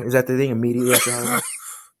tomorrow? Is that the thing immediately after Halloween?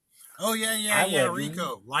 Oh yeah,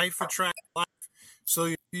 Rico. Life attracts life.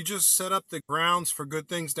 So you just set up the grounds for good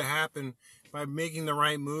things to happen by making the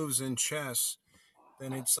right moves in chess.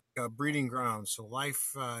 Then it's like a breeding ground. So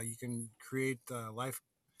life, you can create life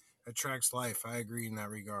attracts life. I agree in that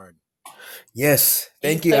regard. Yes,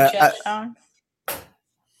 thank you. Play chess, Sean?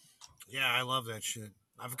 Yeah, I love that shit.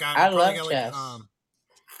 I love chess.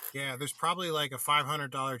 Yeah, there's probably like a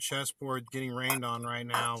 $500 chessboard getting rained on right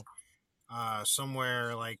now,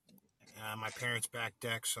 somewhere like my parents' back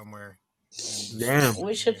deck somewhere. Damn.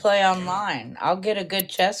 We should play online. I'll get a good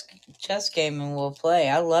chess game and we'll play.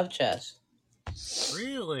 I love chess.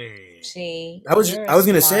 Really? See, I was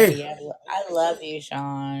gonna say. I love you,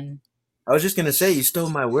 Sean. I was just gonna say you stole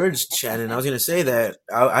my words, Shannon. I was gonna say that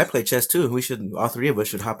I play chess too. All three of us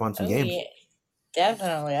should hop on some games. Yeah,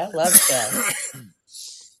 definitely. I love chess. Can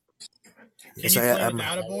you play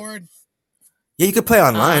without a board? Yeah, you could play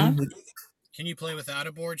online. Can you play without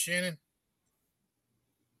a board, Shannon?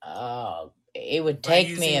 Oh, it would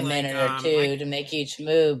take me a minute or two to make each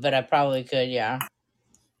move, but I probably could, yeah.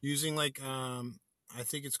 Using I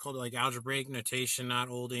think it's called like algebraic notation, not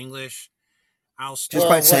Old English.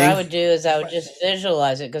 What I would do is I would just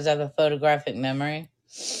visualize it because I have a photographic memory.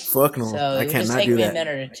 Fuck no, So I it would cannot just take do me that. a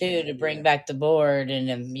minute or two to bring back the board, and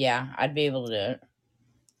then, yeah, I'd be able to do it.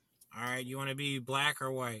 All right, you want to be black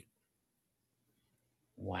or white?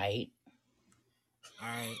 White. All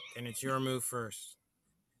right, and it's your move first.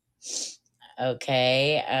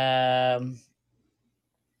 Okay.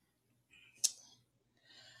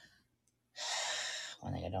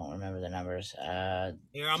 One thing I don't remember the numbers.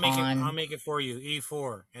 Here, I'll make it for you.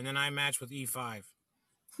 E4, and then I match with E5.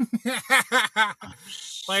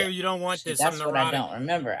 Player, you don't want See, this. that's I'm what I neurotic. don't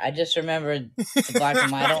remember. I just remember the black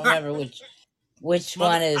and white. I don't remember which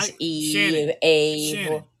one is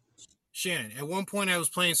Shannon, at one point I was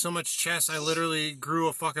playing so much chess, I literally grew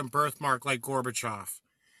a fucking birthmark like Gorbachev.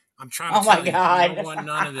 I'm trying to Oh my tell you, God. I don't want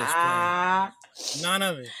none of this, player. None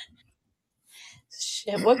of it.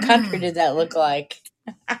 Shit, what country did that look like?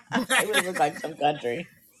 It would look like some country.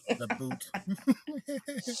 The boot.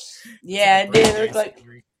 Yeah, it did look like.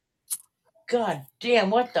 God damn,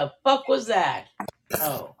 what the fuck was that?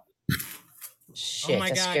 Oh. Shit, Oh my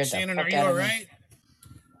that God, scared Shannon, the are fuck you out of me. alright?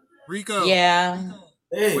 Rico. Yeah.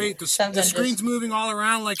 Hey. Wait, the Something screen's just- moving all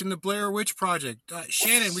around like in the Blair Witch Project.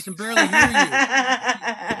 Shannon, we can barely hear you.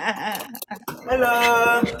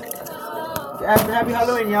 Hello. Happy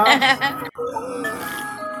Halloween, y'all.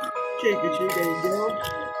 Trick or treat, there you go.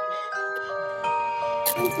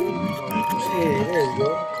 Hey, there you go.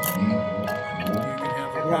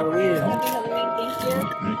 Happy Halloween.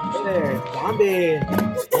 Hey there, zombie.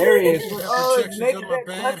 There he is. Oh, it's Nick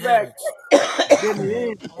back. Get me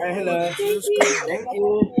in. All right, hello. Thank you.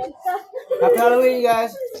 Happy Halloween, you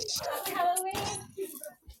guys.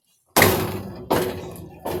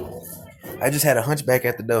 I just had a hunchback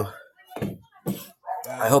at the door.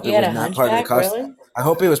 I hope You it had was a not part of the hunchback, costume. really? I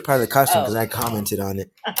hope it was part of the costume because Oh. I commented on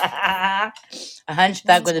it. A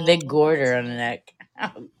hunchback with a big goiter on the neck. Oh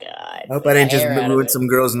God. I hope I didn't just Hair out of ruin it. some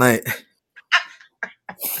girl's night.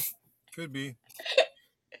 Could be.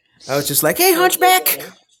 I was just like, hey, hunchback.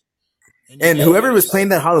 And whoever was playing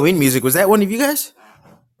that Halloween music, was that one of you guys?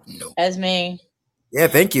 That's me. Yeah,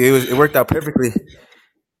 thank you. It worked out perfectly.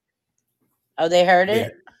 Oh, they heard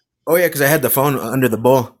it? Oh, yeah, because I had the phone under the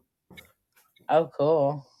bowl. Oh,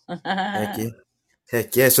 cool. Heck yeah.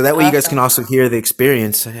 Heck yeah. So that way you guys can also hear the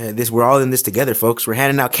experience. We're all in this together, folks. We're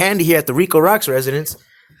handing out candy here at the Rico Rocks residence.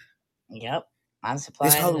 Yep. I'm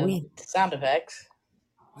supplying Halloween. the sound effects.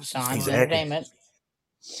 Sean's Exactly. entertainment.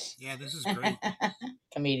 Yeah, this is great.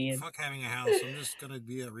 Comedian. Fuck having a house. I'm just gonna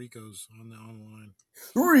be at Rico's on the online.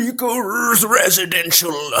 Rico's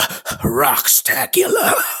Residential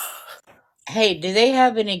Rockstacular. Hey, do they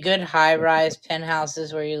have any good high-rise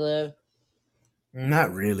penthouses where you live?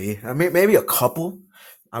 Not really. I mean, maybe a couple.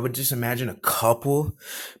 I would just imagine a couple,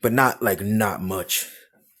 but not much.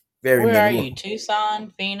 Very Where minimal. are you?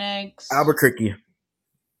 Tucson, Phoenix, Albuquerque,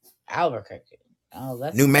 Albuquerque. Oh,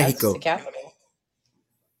 that's New Mexico. That's the capital.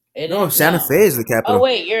 It No, is? Santa No. Fe is the capital. Oh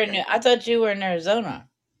wait, you're in. I thought you were in Arizona.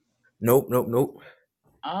 Nope.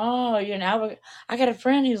 Oh, you're in Albuquerque. I got a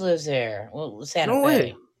friend who lives there. Well, Santa No Fe.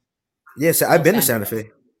 way. Yes, I've been to Santa Fe.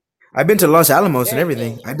 I've been to Los Alamos and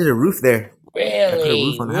everything. I did a roof there. I put a Really,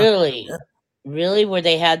 roof on the house. really, where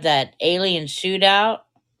they had that alien shootout.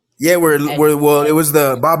 Yeah, well, it was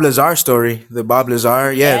the Bob Lazar story. The Bob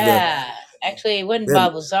Lazar, Yeah. Actually, it wasn't Yeah.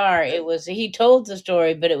 Bob Lazar. It was he told the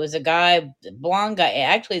story, but it was a guy, blonde guy.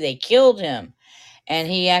 Actually, they killed him, and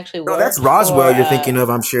he actually No, worked. that's Roswell for, you're thinking of,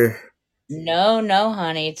 I'm sure. No,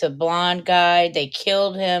 honey. It's a blonde guy. They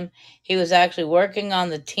killed him. He was actually working on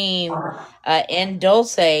the team in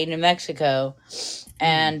Dulce, New Mexico.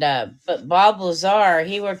 And but Bob Lazar,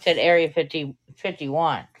 he worked at Area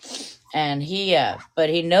 51. And but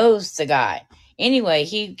he knows the guy. Anyway,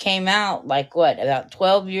 he came out about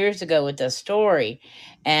 12 years ago with the story,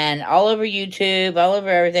 and all over YouTube, all over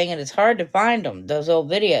everything, and it's hard to find them, those old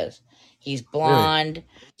videos. He's blonde.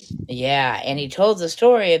 Yeah, and he told the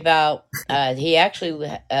story about he actually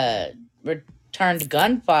returned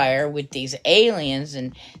gunfire with these aliens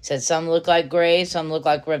and said some look like Greys, some look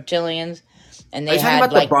like reptilians, and Are they you talking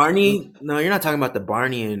had about the Barney? No, you're not talking about the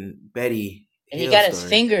Barney and Betty. and he Hill got his story.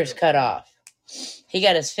 fingers cut off. He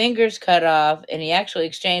got his fingers cut off, and he actually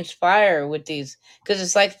exchanged fire with these because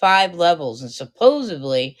it's like 5 levels, and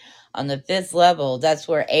supposedly on the 5th level, that's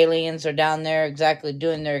where aliens are down there exactly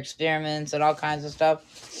doing their experiments and all kinds of stuff,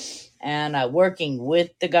 and working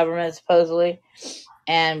with the government supposedly.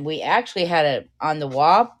 And we actually had on the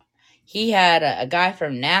WAP, he had a guy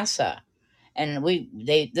from NASA, and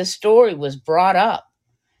this story was brought up.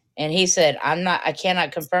 And he said, I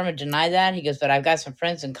cannot confirm or deny that. He goes, but I've got some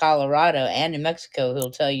friends in Colorado and New Mexico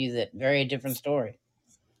who'll tell you that very different story.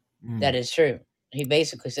 That is true. He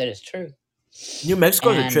basically said it's true. New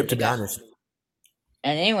Mexico's a And trip, to the be guy- honest.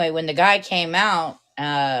 And anyway, when the guy came out,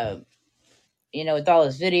 with all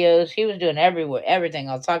his videos, he was doing everything.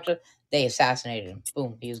 I'll talk to. They assassinated him.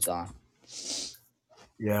 Boom, he was gone.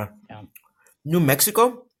 Yeah. Yeah. New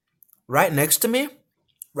Mexico, right next to me,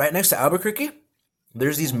 right next to Albuquerque,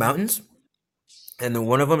 there's these mountains, and then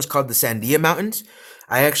one of them is called the Sandia Mountains.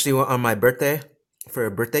 I actually went on my birthday for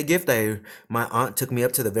a birthday gift. My aunt took me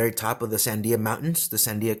up to the very top of the Sandia Mountains. The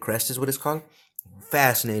Sandia Crest is what it's called.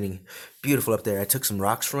 Fascinating, beautiful up there. I took some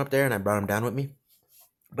rocks from up there and I brought them down with me.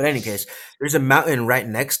 But in any case, there's a mountain right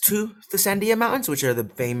next to the Sandia Mountains, which are the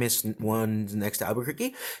famous ones next to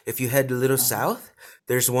Albuquerque. If you head a little south,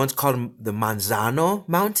 there's ones called the Manzano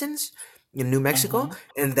Mountains in New Mexico,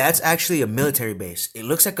 and that's actually a military base. It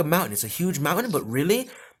looks like a mountain. It's a huge mountain, but really,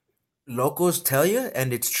 locals tell you,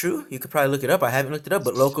 and it's true. You could probably look it up. I haven't looked it up,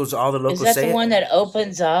 but all the Is locals that the say it. one that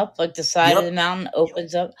opens up, like the side of the Yep. mountain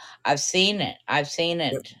opens up? I've seen it. I've seen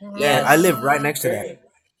Yep. it. Yeah, I Yes. live right next to that.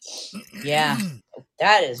 Yeah.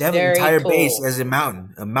 That is They have an very entire base cool. as a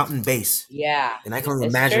mountain base, Yeah. and I can only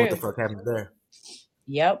It's imagine what the true. fuck happens there.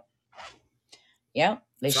 Yep. Yep.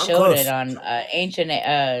 They So I'm showed it close. on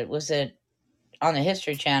ancient was it on the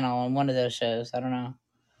History Channel on one of those shows? I don't know.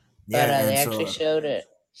 But Yeah, they and actually showed it.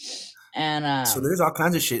 And so there's all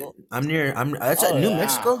kinds of shit. That's at oh New yeah.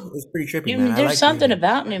 Mexico. It's pretty trippy, man. I There's like something New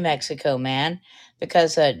about New Mexico, man,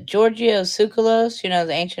 because Giorgio Tsoukalos,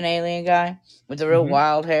 the ancient alien guy with the real Mm-hmm.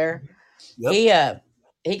 wild hair, Yep.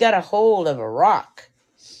 he got a hold of a rock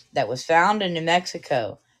that was found in New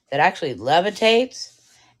Mexico that actually levitates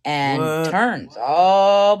and What? turns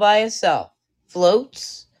all by itself,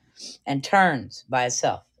 floats and turns by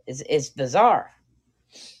itself. It's bizarre.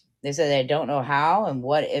 They said they don't know how and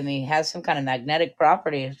what. I mean, it has some kind of magnetic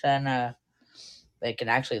properties, and they can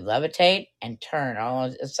actually levitate and turn.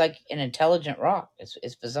 It's like an intelligent rock.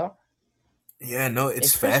 It's bizarre. Yeah, no, it's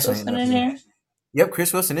Is Chris fascinating Wilson up in here. here? Yep,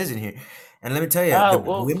 Chris Wilson is in here, and let me tell you, Oh the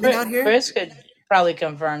well, women out here. Chris could probably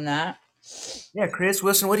confirm that. Yeah, Chris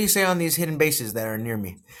Wilson. What do you say on these hidden bases that are near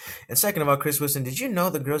me? And second of all, Chris Wilson, did you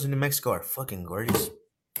know the girls in New Mexico are fucking gorgeous?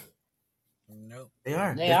 Nope. They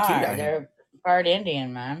are. They They're cute are. out here. They're part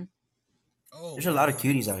Indian, man. Oh, There's a lot of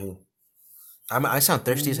cuties out here. I sound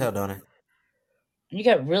thirsty as hell, don't I? And you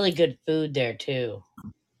got really good food there too.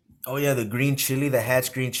 Oh yeah, the green chili, the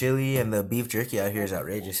Hatch green chili, and the beef jerky out here is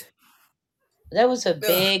outrageous. That was a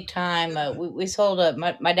big time. We sold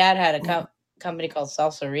my dad had a company called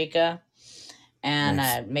Salsa Rica, and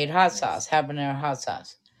Nice. made hot sauce, habanero hot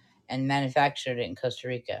sauce, and manufactured it in Costa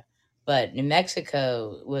Rica. But New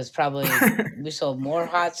Mexico was probably we sold more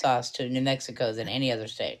hot sauce to New Mexico than any other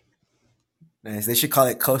state. Nice. They should call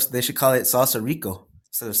it They should call it Salsa Rico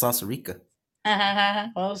instead of Salsa Rica.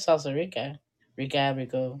 Well, Salsa Rica,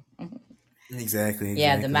 Rico. Exactly.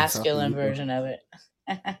 Yeah, the Salsa masculine Rico. version of it.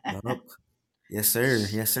 Yup. Yes, sir.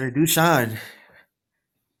 Yes, sir. Dushan,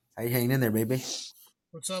 how you hanging in there, baby?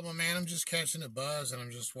 What's up, my man? I'm just catching a buzz, and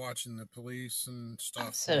I'm just watching the police and stuff.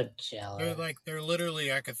 I'm so jealous. They're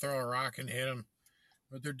literally, I could throw a rock and hit them,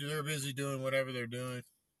 but they're busy doing whatever they're doing.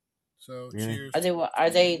 So Yeah. cheers.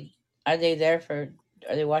 Are they there for?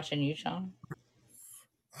 Are they watching you, Sean?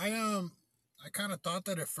 I kind of thought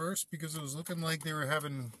that at first because it was looking like they were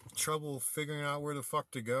having trouble figuring out where the fuck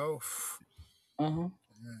to go.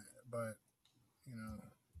 But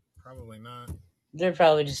probably not. They're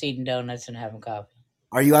probably just eating donuts and having coffee.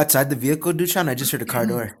 Are you outside the vehicle, Dushan? I just heard a car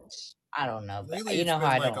door. I don't know, but Lately, you it's know been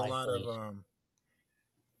how I like don't a like lot police. of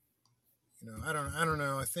I don't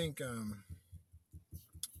know. I think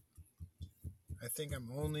I'm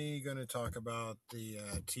only gonna talk about the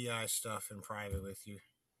TI stuff in private with you.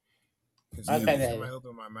 Because Okay, every time baby. I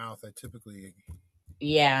open my mouth, I typically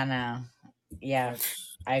Yeah, I know. Yeah, catch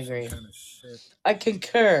I agree. some kind of shit. I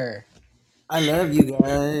concur. I love you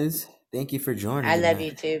guys. Thank you for joining. I love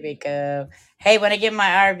tonight. you too, Rico. Hey, when I get my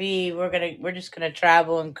RV, we're just gonna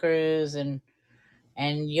travel and cruise, and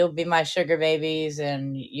you'll be my sugar babies,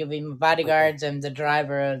 and you'll be my bodyguards, and the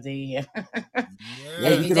driver of the. Yeah,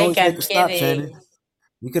 If you you can think always I'm make a stop, kidding, Shannon.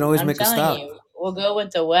 You can always I'm make a telling stop. you, we'll go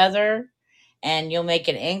with the weather, and you'll make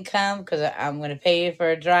an income because I'm going to pay you for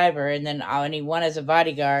a driver, and then I'll need one as a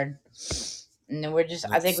bodyguard. And then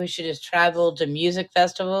I think we should just travel to music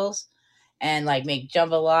festivals and like make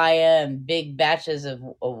jambalaya and big batches of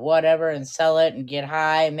whatever and sell it and get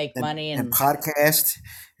high and make money And podcast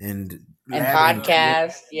and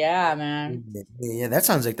podcast. Yeah, man. Yeah, that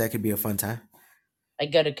sounds like that could be a fun time. I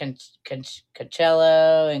go to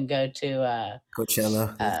Coachella and go to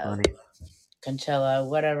Coachella. That's funny. Coachella,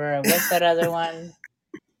 whatever. What's that other one?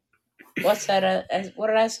 What's that? What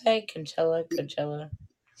did I say? Coachella.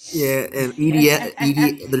 Yeah, and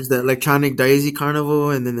ED, there's the Electronic Daisy Carnival,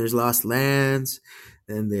 and then there's Lost Lands,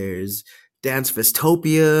 then there's Dance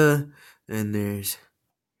Festopia, and there's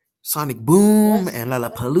Sonic Boom and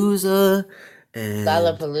Lollapalooza, and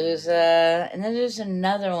Lollapalooza, and then there's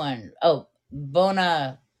another one. Oh,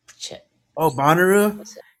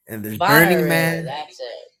 Bonnaroo, and there's Burning Man. That's it.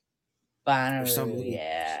 There's so Bonnaroo, many.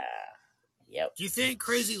 yeah. Yep. Do you think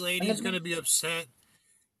Crazy Lady's gonna be upset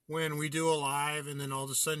when we do a live and then all of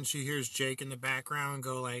a sudden she hears Jake in the background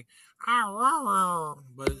go like,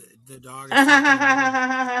 but the dog is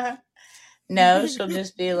talking. No, she'll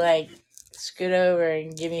just be like, scoot over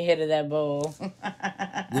and give me a hit of that bowl.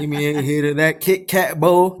 Give me a hit of that Kit Kat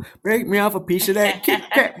bowl. Break me off a piece of that Kit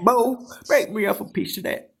Kat bowl. Break me off a piece of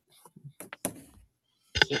that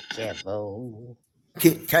Kit Kat bowl.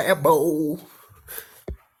 Kit Kat bowl.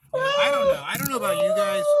 I don't know. I don't know about you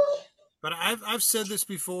guys, but I've said this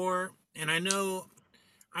before, and I know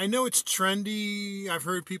it's trendy. I've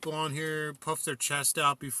heard people on here puff their chest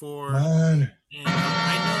out before. Man. And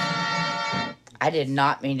I did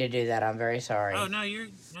not mean to do that. I'm very sorry. know. Oh no,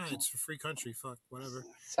 it's a free country. Fuck, whatever.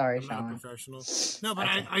 Sorry, I'm not Sean. a professional. No, but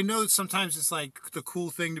Okay. I know that sometimes it's like the cool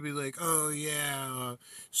thing to be like, oh yeah,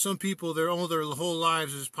 some people their whole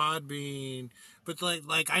lives is Podbean, but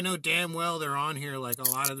like I know damn well they're on here like a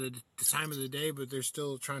lot of the time of the day, but they're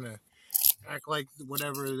still trying to act like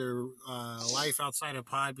whatever their life outside of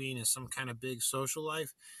Podbean is some kind of big social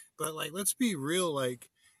life. But like, let's be real, like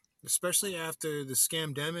especially after the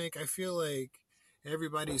scamdemic, I feel like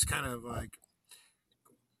everybody's kind of like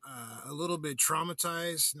a little bit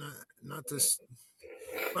traumatized. Not this,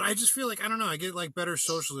 but I just feel like I don't know. I get like better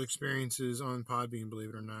social experiences on Podbean, believe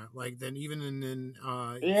it or not, like than even in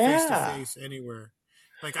face to face anywhere.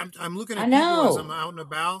 Like I'm looking at people as I'm out and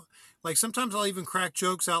about. Like sometimes I'll even crack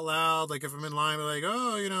jokes out loud. Like if I'm in line, like,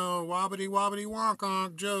 oh, wobbity wobbity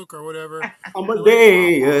wonk joke or whatever.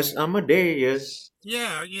 Amadeus.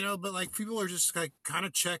 Yeah, but like people are just like kind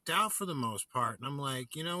of checked out for the most part, and I'm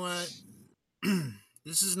like, you know what?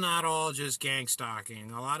 This is not all just gang stalking.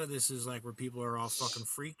 A lot of this is like where people are all fucking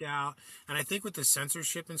freaked out. And I think with the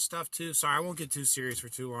censorship and stuff too, sorry, I won't get too serious for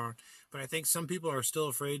too long, but I think some people are still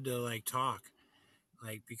afraid to like talk.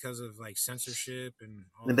 Like because of like censorship and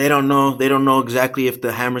they don't know exactly if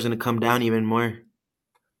the hammer's gonna come down even more.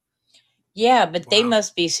 Yeah, but they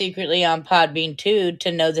must be secretly on Podbean too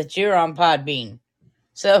to know that you're on Podbean.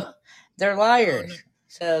 So they're liars.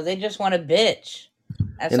 So they just want to bitch.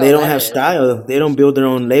 That's And they all don't that have is. style. They don't build their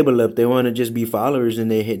own label up. They want to just be followers, and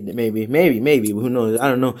they hit maybe. Who knows? I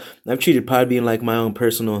don't know. I've treated Podbean like my own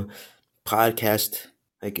personal podcast.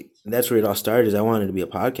 Like that's where it all started. Is I wanted to be a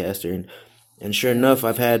podcaster, and sure enough,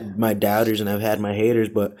 I've had my doubters and I've had my haters.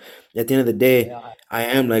 But at the end of the day, I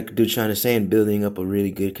am like dude trying to say and building up a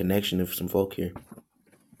really good connection with some folk here.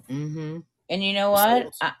 Mm-hmm. And you know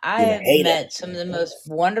what? I have met some of the most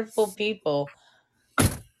wonderful people.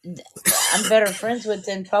 I'm better friends with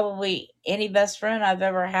than probably any best friend I've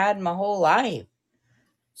ever had in my whole life.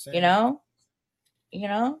 Same. You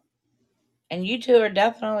know, and you two are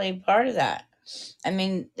definitely part of that. I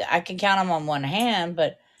mean, I can count them on one hand,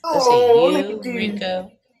 but let's see, you,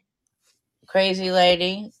 Rico, Crazy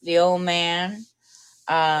Lady, the old man,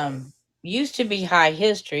 used to be High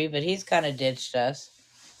History, but he's kind of ditched us.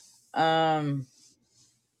 Hey,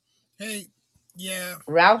 yeah.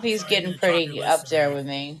 Ralphie's getting pretty up there with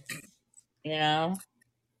me. I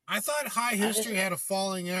thought High History had a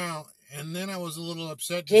falling out, and then I was a little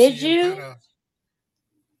upset to Did see you? him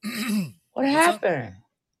kinda... What happened?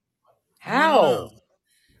 How? No.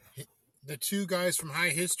 The two guys from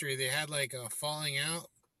High History, they had like a falling out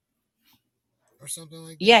or something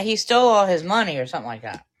like that. Yeah, he stole all his money or something like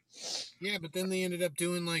that. Yeah, but then they ended up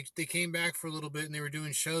doing like, they came back for a little bit and they were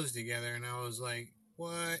doing shows together, and I was like,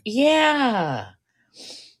 what? Yeah.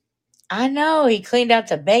 I know. He cleaned out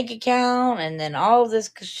the bank account and then all of this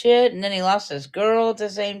shit, and then he lost his girl at the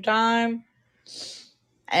same time.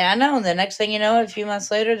 And I know. The next thing you know, a few months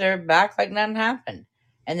later, they're back like nothing happened.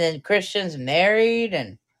 And then Christian's married,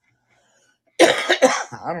 and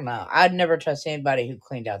I don't know. I'd never trust anybody who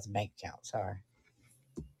cleaned out the bank account. Sorry.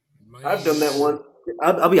 I've done that one.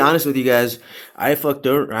 I'll be honest with you guys. I fucked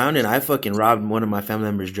around and I fucking robbed one of my family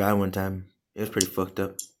members dry one time. It was pretty fucked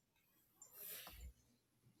up.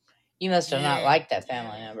 You must have not liked that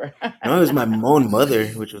family member. No, it was my own mother,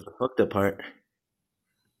 which was the fucked up part.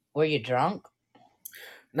 Were you drunk?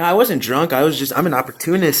 No, I wasn't drunk. I'm an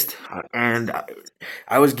opportunist, and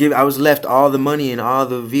I was left all the money and all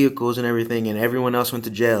the vehicles and everything, and everyone else went to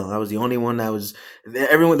jail. I was the only one that was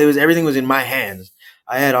everything was in my hands.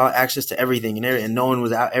 I had all access to everything, and no one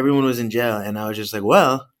was out. Everyone was in jail, and I was just like,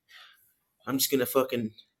 well, I'm just gonna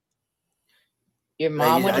fucking. Your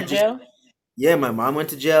mom went to jail? Yeah, my mom went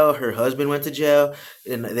to jail. Her husband went to jail,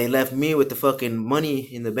 and they left me with the fucking money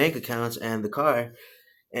in the bank accounts and the car,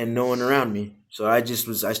 and no one around me. So I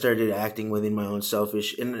started acting within my own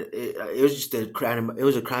selfish, and it was just a crime. It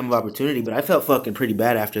was a crime of opportunity, but I felt fucking pretty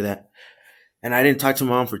bad after that, and I didn't talk to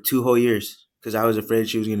my mom for 2 whole years because I was afraid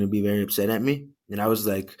she was gonna be very upset at me, and I was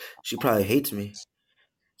like, she probably hates me,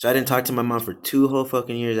 so I didn't talk to my mom for 2 whole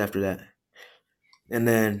fucking years after that, and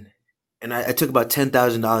I took about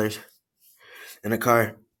 $10,000 in a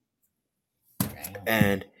car,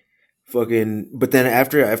 and fucking. But then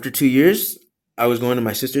after 2 years, I was going to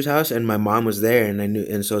my sister's house, and my mom was there, and I knew,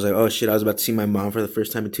 and so I was like, oh shit, I was about to see my mom for the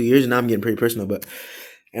first time in 2 years, and now I'm getting pretty personal, but.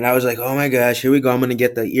 And I was like, oh my gosh, here we go. I'm going to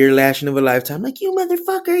get the ear lashing of a lifetime. Like, you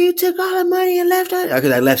motherfucker, you took all the money and left us.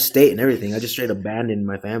 Because I left state and everything. I just straight abandoned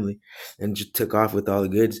my family and just took off with all the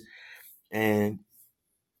goods. And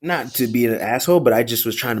not to be an asshole, but I just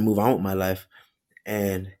was trying to move on with my life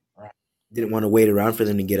and didn't want to wait around for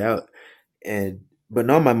them to get out. But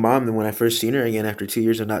no, my mom, when I first seen her again after 2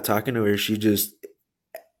 years of not talking to her, she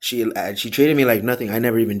treated me like nothing. I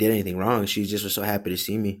never even did anything wrong. She just was so happy to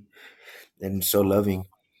see me and so loving.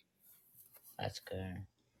 That's good.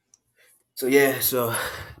 So yeah,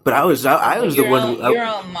 but I was the one. Your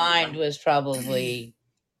own mind was probably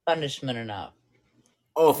punishment enough.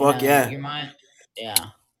 Oh fuck yeah! Your mind, yeah.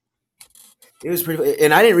 It was pretty,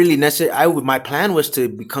 and I didn't really necessarily. My plan was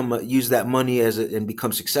to use that money and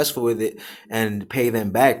become successful with it and pay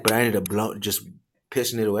them back. But I ended up just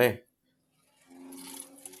pissing it away.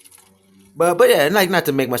 But yeah, like not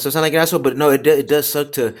to make myself sound like an asshole, but no, it does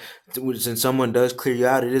suck to when someone does clear you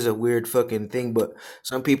out. It is a weird fucking thing, but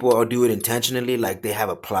some people will do it intentionally, like they have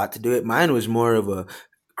a plot to do it. Mine was more of a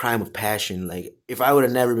crime of passion. Like if I would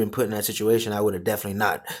have never been put in that situation, I would have definitely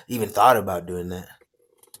not even thought about doing that.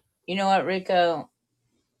 You know what, Rico?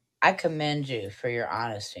 I commend you for your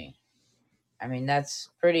honesty. I mean, that's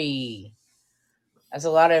a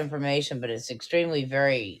lot of information, but it's extremely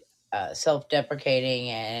very self-deprecating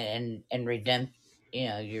and redempt. You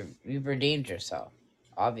know, you've redeemed yourself,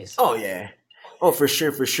 obviously. Oh yeah, oh for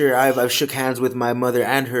sure. I've shook hands with my mother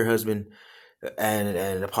and her husband,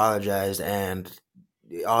 and apologized, and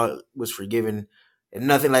all was forgiven, and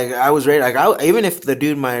nothing like I was ready. Like even if the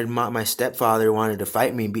dude, my stepfather, wanted to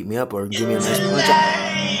fight me, beat me up, or give me a nice punch,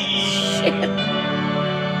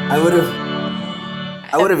 I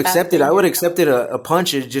would have accepted. I would have accepted a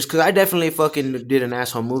punch just because I definitely fucking did an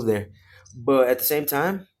asshole move there. But at the same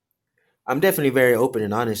time, I'm definitely very open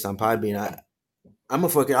and honest on Podbean. I'm a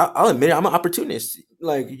fucking. I'll admit it. I'm an opportunist.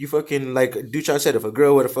 Like you fucking like Duchan said, if a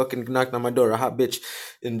girl would have fucking knocked on my door, a hot bitch,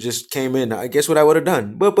 and just came in, I guess what I would have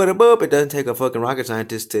done. But it doesn't take a fucking rocket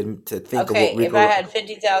scientist to think of what. Okay, if I had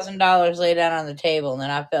 $50,000 laid out on the table and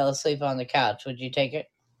then I fell asleep on the couch, would you take it?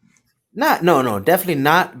 No, definitely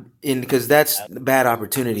not because that's a bad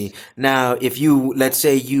opportunity. Now, if let's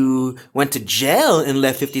say you went to jail and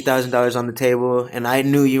left $50,000 on the table, and I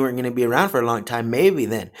knew you weren't going to be around for a long time, maybe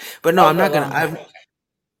then. But no, I'm not gonna.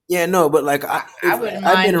 Yeah, no, but like I wouldn't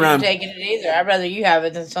mind you taking it either. I'd rather you have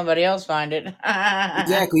it than somebody else find it.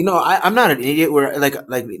 Exactly. No, I'm not an idiot. Where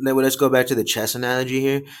let's go back to the chess analogy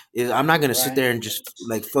here. Is I'm not gonna sit there and just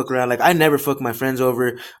like fuck around. Like I never fuck my friends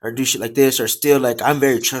over or do shit like this or steal. Like I'm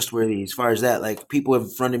very trustworthy as far as that. Like people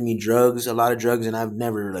have fronted me a lot of drugs, and I've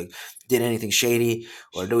never like did anything shady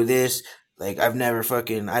or do this. Like I've never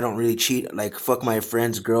I don't really cheat, like fuck my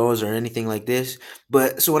friends' girls or anything like this.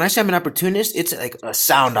 But so when I say I'm an opportunist, it's like a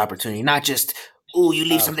sound opportunity, not just, oh, you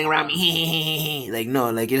leave something around me. Like no,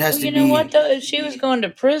 like it has to be. You know what though? If she was going to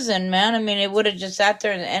prison, man, I mean, it would have just sat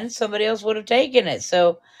there and somebody else would have taken it.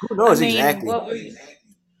 So who knows exactly? What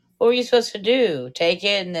were you supposed to do? Take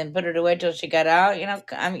it and then put it away till she got out? You know,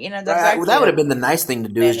 I mean, that's that would have been the nice thing to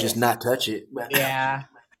do is just not touch it. Yeah.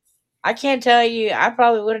 I can't tell you. I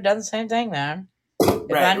probably would have done the same thing, man.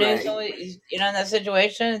 If I knew somebody, in that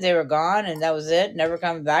situation, they were gone and that was it, never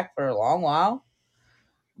coming back for a long while.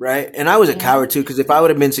 Right, and I was a coward too because if I would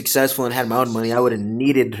have been successful and had my own money, I would have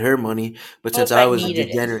needed her money. But since I was a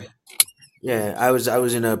degenerate, I was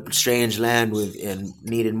in a strange land and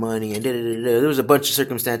needed money and there was a bunch of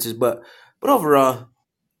circumstances, but overall,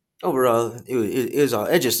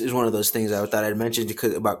 it just is one of those things I thought I'd mention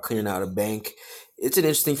about clearing out a bank. It's an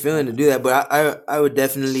interesting feeling to do that, but I would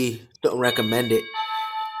definitely don't recommend it.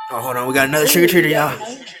 Oh, hold on, we got another trick or treater, y'all.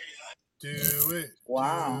 Do it.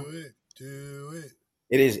 Wow. Do it.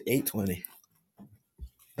 It is 8:20.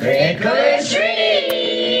 Trick or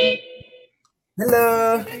treat!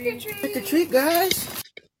 Hello. Trick or treat, guys.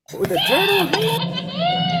 With a turtle. Thank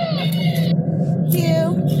you.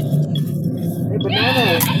 Hey,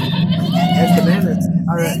 banana. That's bananas.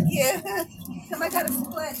 All right. Thank you. Somebody got a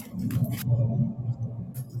split.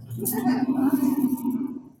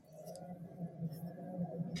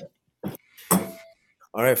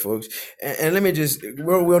 All right, folks, and let me just,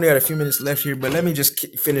 we only got a few minutes left here, but let me just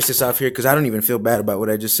finish this off here because I don't even feel bad about what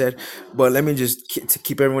I just said. But let me just to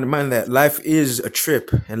keep everyone in mind that life is a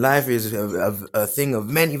trip, and life is a thing of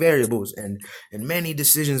many variables and many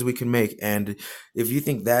decisions we can make. And if you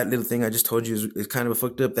think that little thing I just told you is kind of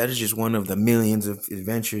fucked up, that is just one of the millions of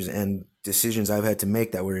adventures and decisions I've had to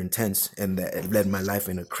make that were intense and that led my life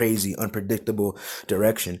in a crazy, unpredictable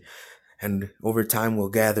direction. And over time we'll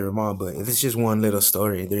gather them all. But if it's just one little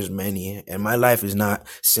story, there's many. And my life is not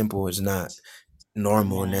simple. It's not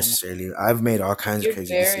normal No, necessarily. I've made all kinds of you're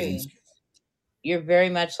crazy decisions. very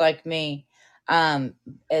much like me.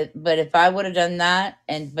 But if I would have done that,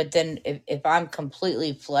 but then if I'm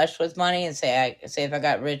completely flush with money, and say if I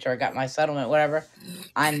got rich or I got my settlement, whatever,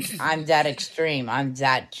 I'm that extreme. I'm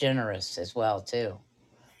that generous as well too.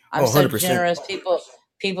 I'm Oh, so 100%. generous.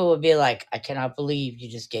 People would be like, I cannot believe you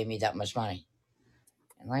just gave me that much money.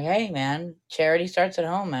 I'm like, hey man, charity starts at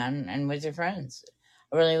home, man, and with your friends.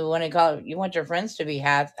 I really want to call it. You want your friends to be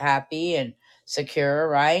happy and secure,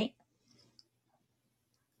 right?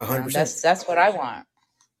 100%. That's what I want.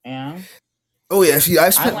 You know. Oh yeah, see, I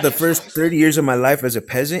I spent want the first 30 years of my life as a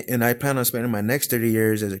peasant, and I plan on spending my next 30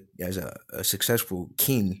 years as a successful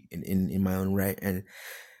king in my own right. And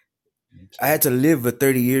I had to live the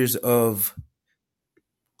 30 years of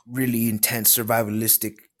really intense,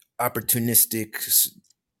 survivalistic, opportunistic,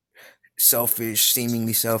 selfish,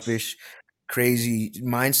 seemingly selfish, crazy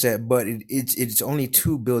mindset. But it's only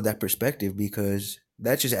to build that perspective because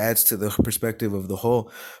that just adds to the perspective of the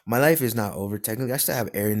whole. My life is not over. Technically, I still have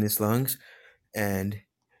air in its lungs, and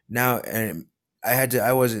now and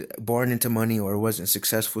I wasn't born into money or wasn't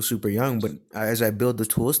successful super young, but as I build the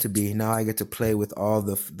tools to be, now I get to play with all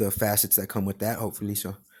the facets that come with that. Hopefully,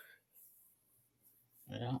 so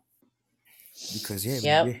Yeah. because yeah,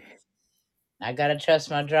 Yep. baby. I gotta trust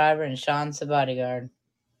my driver, and Sean's the bodyguard.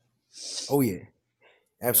 Oh yeah,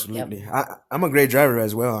 absolutely. I'm a great driver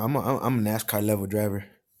as well. I'm a NASCAR level driver.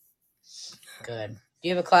 Good. Do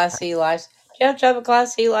you have a Class C license? Do you have to have a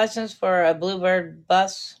Class C license for a Bluebird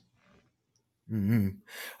bus?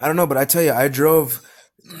 I don't know, but I tell you, I drove.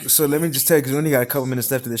 So let me just tell you, because we only got a couple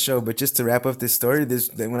minutes left of the show. But just to wrap up this story,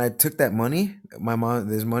 when I took that money,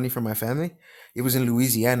 there's money from my family. It was in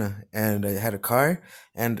Louisiana, and I had a car.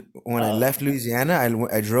 And when I left Louisiana,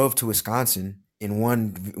 I drove to Wisconsin in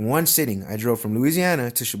one sitting. I drove from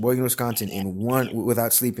Louisiana to Sheboygan, Wisconsin in one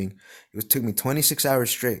without sleeping. Took me 26 hours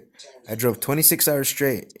straight. I drove 26 hours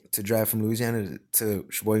straight to drive from Louisiana to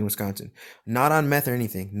Sheboygan, Wisconsin. Not on meth or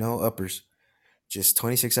anything. No uppers. Just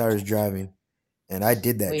 26 hours driving. And I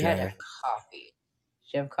did that We had a drive. coffee.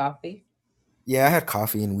 Did you have coffee? Yeah, I had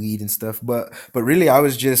coffee and weed and stuff, but really, I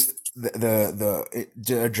was just the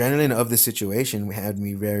adrenaline of the situation had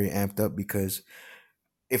me very amped up because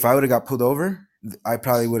if I would have got pulled over, I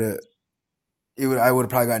probably would have. I would have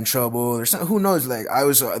probably got in trouble or something. Who knows? Like I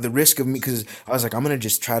was the risk of me because I was like, I'm gonna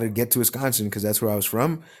just try to get to Wisconsin because that's where I was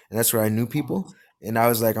from and that's where I knew people. And I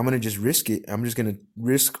was like, I'm gonna just risk it. I'm just gonna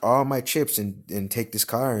risk all my chips and take this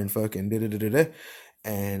car and fucking da da da da da.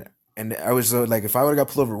 And I was like, if I would have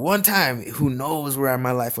got pulled over one time, who knows where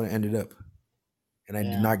my life would have ended up. And I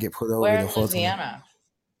did not get pulled over Where the in whole time. Louisiana?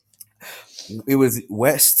 It was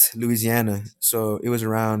West Louisiana, so it was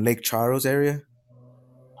around Lake Charles area.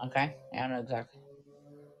 Okay, yeah, I know exactly.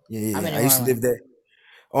 Yeah, I'm in I New used to live Orleans. there.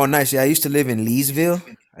 Oh, nice. Yeah, I used to live in Leesville.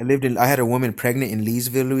 I had a woman pregnant in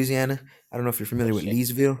Leesville, Louisiana. I don't know if you're familiar with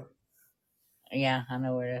Leesville. Yeah, I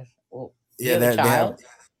know where it is. Well, do Yeah, you have a that they have. child?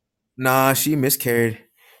 Nah, she miscarried,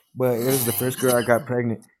 but it was the first girl I got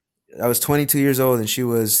pregnant. I was 22 years old and she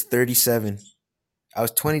was 37. I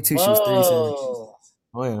was 22, she was 37. Whoa.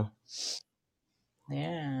 Oh yeah,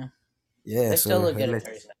 Yeah. yeah. They still So look good at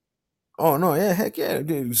 37. oh no, yeah, heck yeah,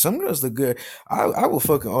 dude. Some girls look good. I will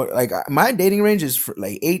fucking like my dating range is for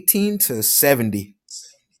like 18 to 70.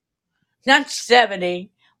 Not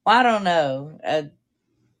 70. Well, I don't know.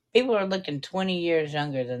 People are looking 20 years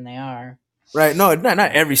younger than they are. Right? No, not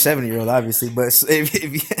every 70-year-old, obviously, but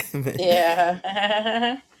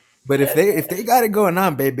Yeah. but if they got it going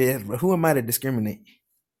on, baby, who am I to discriminate?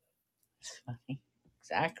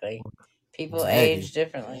 Exactly. People Exactly. age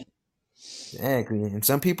differently. Exactly. And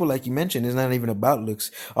some people, like you mentioned, it's not even about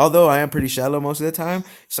looks. Although I am pretty shallow most of the time,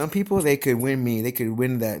 some people they could win me. They could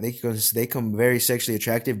win that. They come very sexually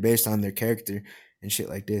attractive based on their character and shit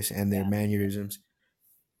like this and their mannerisms.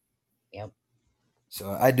 Yep.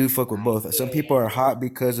 So I do fuck with both. Some people are hot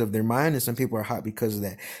because of their mind, and some people are hot because of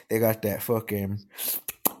that. They got that fucking.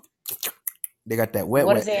 They got that wet.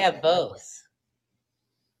 What if they have both?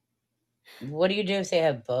 What do you do if they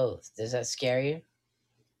have both? Does that scare you?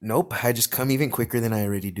 Nope. I just come even quicker than I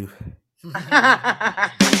already do. Chris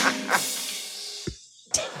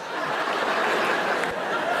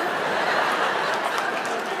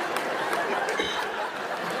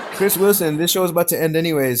Wilson, this show is about to end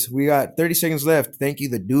anyways. We got 30 seconds left. Thank you,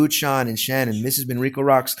 the dude, Sean and Shannon. This has been Rico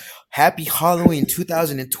Rocks. Happy Halloween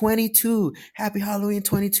 2022. Happy Halloween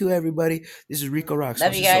 22, everybody. This is Rico Rocks.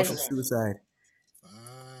 Love This you is guys. Social Suicide.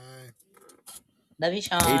 Love you,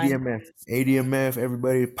 Sean. ADMF,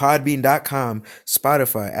 everybody. Podbean.com,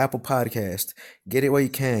 Spotify, Apple Podcast. Get it while you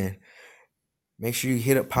can. Make sure you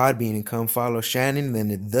hit up Podbean and come follow Shannon,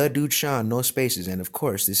 then the dude Sean, no spaces. And of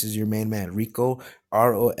course, this is your main man, Rico,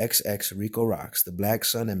 ROXX, Rico Rocks, the Black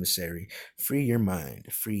Sun Emissary. Free your mind.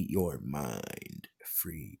 Free your mind.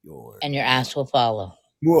 Free your And your ass will follow.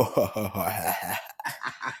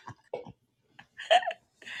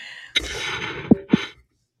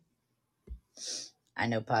 I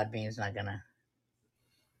know Podbean's not gonna.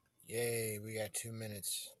 Yay, we got 2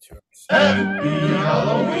 minutes to Happy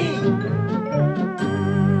Halloween.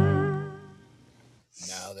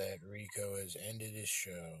 Now that Rico has ended his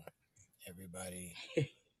show, everybody.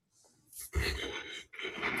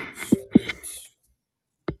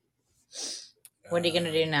 What are you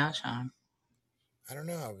gonna do now, Sean? I don't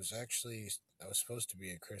know. I was supposed to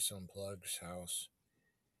be at Chris Unplugged's house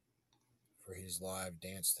for his live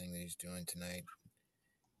dance thing that he's doing tonight.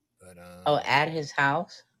 But Oh, at his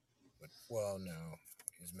house? well, no,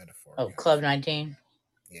 his metaphor. Oh, Club 19?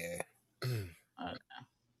 Yeah. Okay.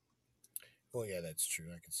 Well, yeah, that's true.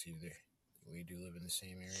 I can see that we do live in the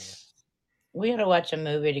same area. We gotta watch a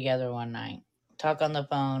movie together one night. Talk on the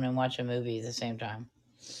phone and watch a movie at the same time.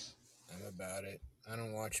 I'm about it. I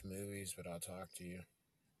don't watch movies, but I'll talk to you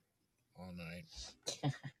all night.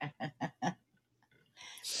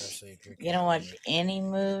 Especially if you're You don't watch any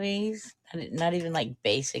movies? Not even like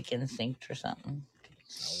Basic Instinct or something?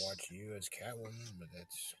 I'll watch you as Catwoman, but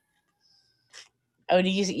that's... Oh, do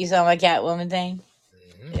you saw my Catwoman thing?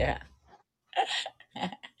 Mm-hmm. Yeah.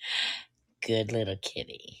 Good little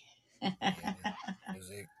kitty.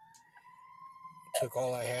 It took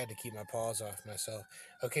all I had to keep my paws off myself.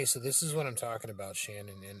 Okay, so this is what I'm talking about,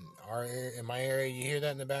 Shannon. In my area, you hear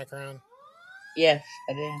that in the background? Yes,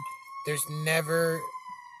 I do. There's never...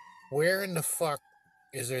 Where in the fuck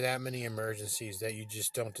is there that many emergencies that you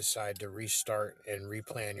just don't decide to restart and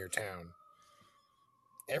replan your town?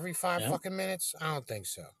 Every 5 fucking minutes? I don't think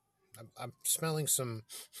so. I'm smelling some...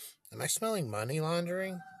 Am I smelling money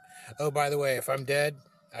laundering? Oh, by the way, if I'm dead,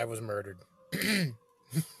 I was murdered.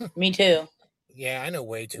 Me too. Yeah, I know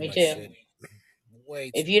way too Me much too. shit.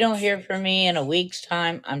 Way too If you don't much hear shit. from me in a week's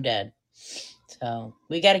time, I'm dead. So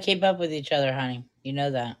we got to keep up with each other, honey. You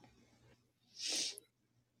know that.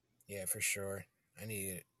 Yeah, for sure. I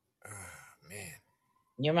need it. Oh, man.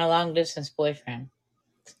 You're my long distance boyfriend.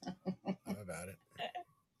 I'm about it.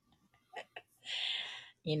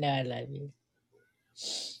 You know I love you.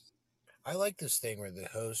 I like this thing where the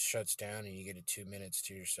host shuts down and you get 2 minutes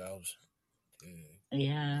to yourselves. Dude,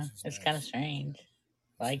 Yeah, this is it's nice. kind of strange.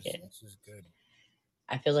 Like it. This is good.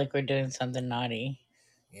 I feel like we're doing something naughty.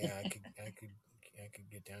 Yeah, I could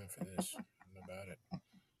get down for this. I'm about it.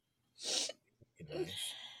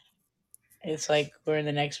 Nice. It's like we're in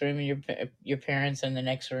the next room and your parents are in the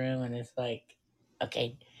next room, and it's like,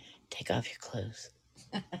 okay, take off your clothes.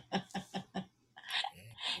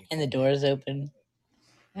 And the door's open.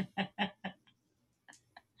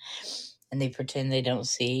 And they pretend they don't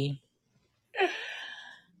see.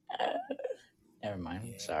 Never mind.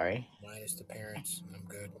 Yeah, Sorry. minus the parents. I'm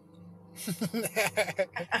good.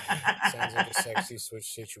 Sounds like a sexy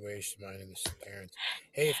switch situation, minus the parents.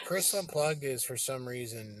 Hey, if Chris Unplugged is for some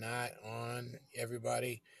reason not on,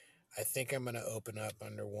 everybody, I think I'm going to open up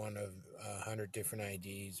under one of 100 different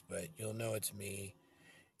IDs, but you'll know it's me.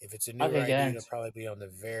 If it's a new Okay, ID, good. it'll probably be on the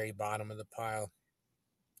very bottom of the pile.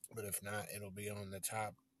 But if not, it'll be on the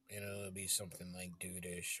top, and it'll be something like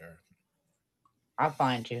Dude-ish or... I'll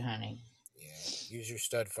find you, honey. Yeah, use your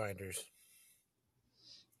stud finders.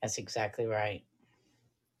 That's exactly right.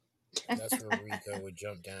 That's where Rico would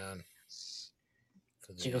jump down.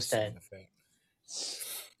 For the Jiggle sound stud. effect.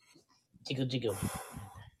 Jiggle, jiggle.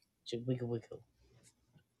 Jiggle, wiggle, wiggle.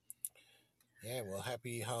 Yeah, well,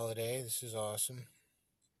 happy holiday. This is awesome.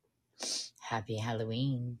 Happy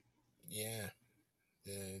Halloween. Yeah.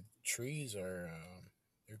 The trees are,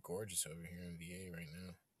 they're gorgeous over here in VA right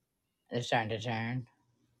now. They're starting to turn.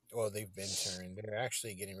 Well, they've been turned. They're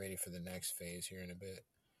actually getting ready for the next phase here in a bit,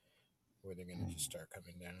 where they're going to just start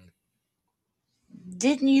coming down.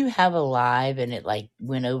 Didn't you have a live and it like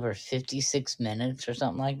went over 56 minutes or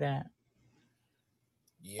something like that?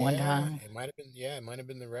 Yeah, One time? it might have been. Yeah, it might have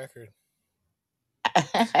been the record.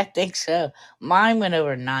 I think so. Mine went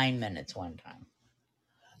over 9 minutes one time.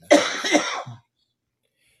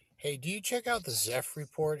 Hey, do you check out the Zeph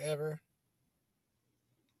report ever?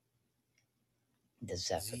 The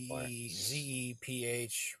Zeph report.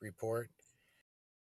 ZEPH report.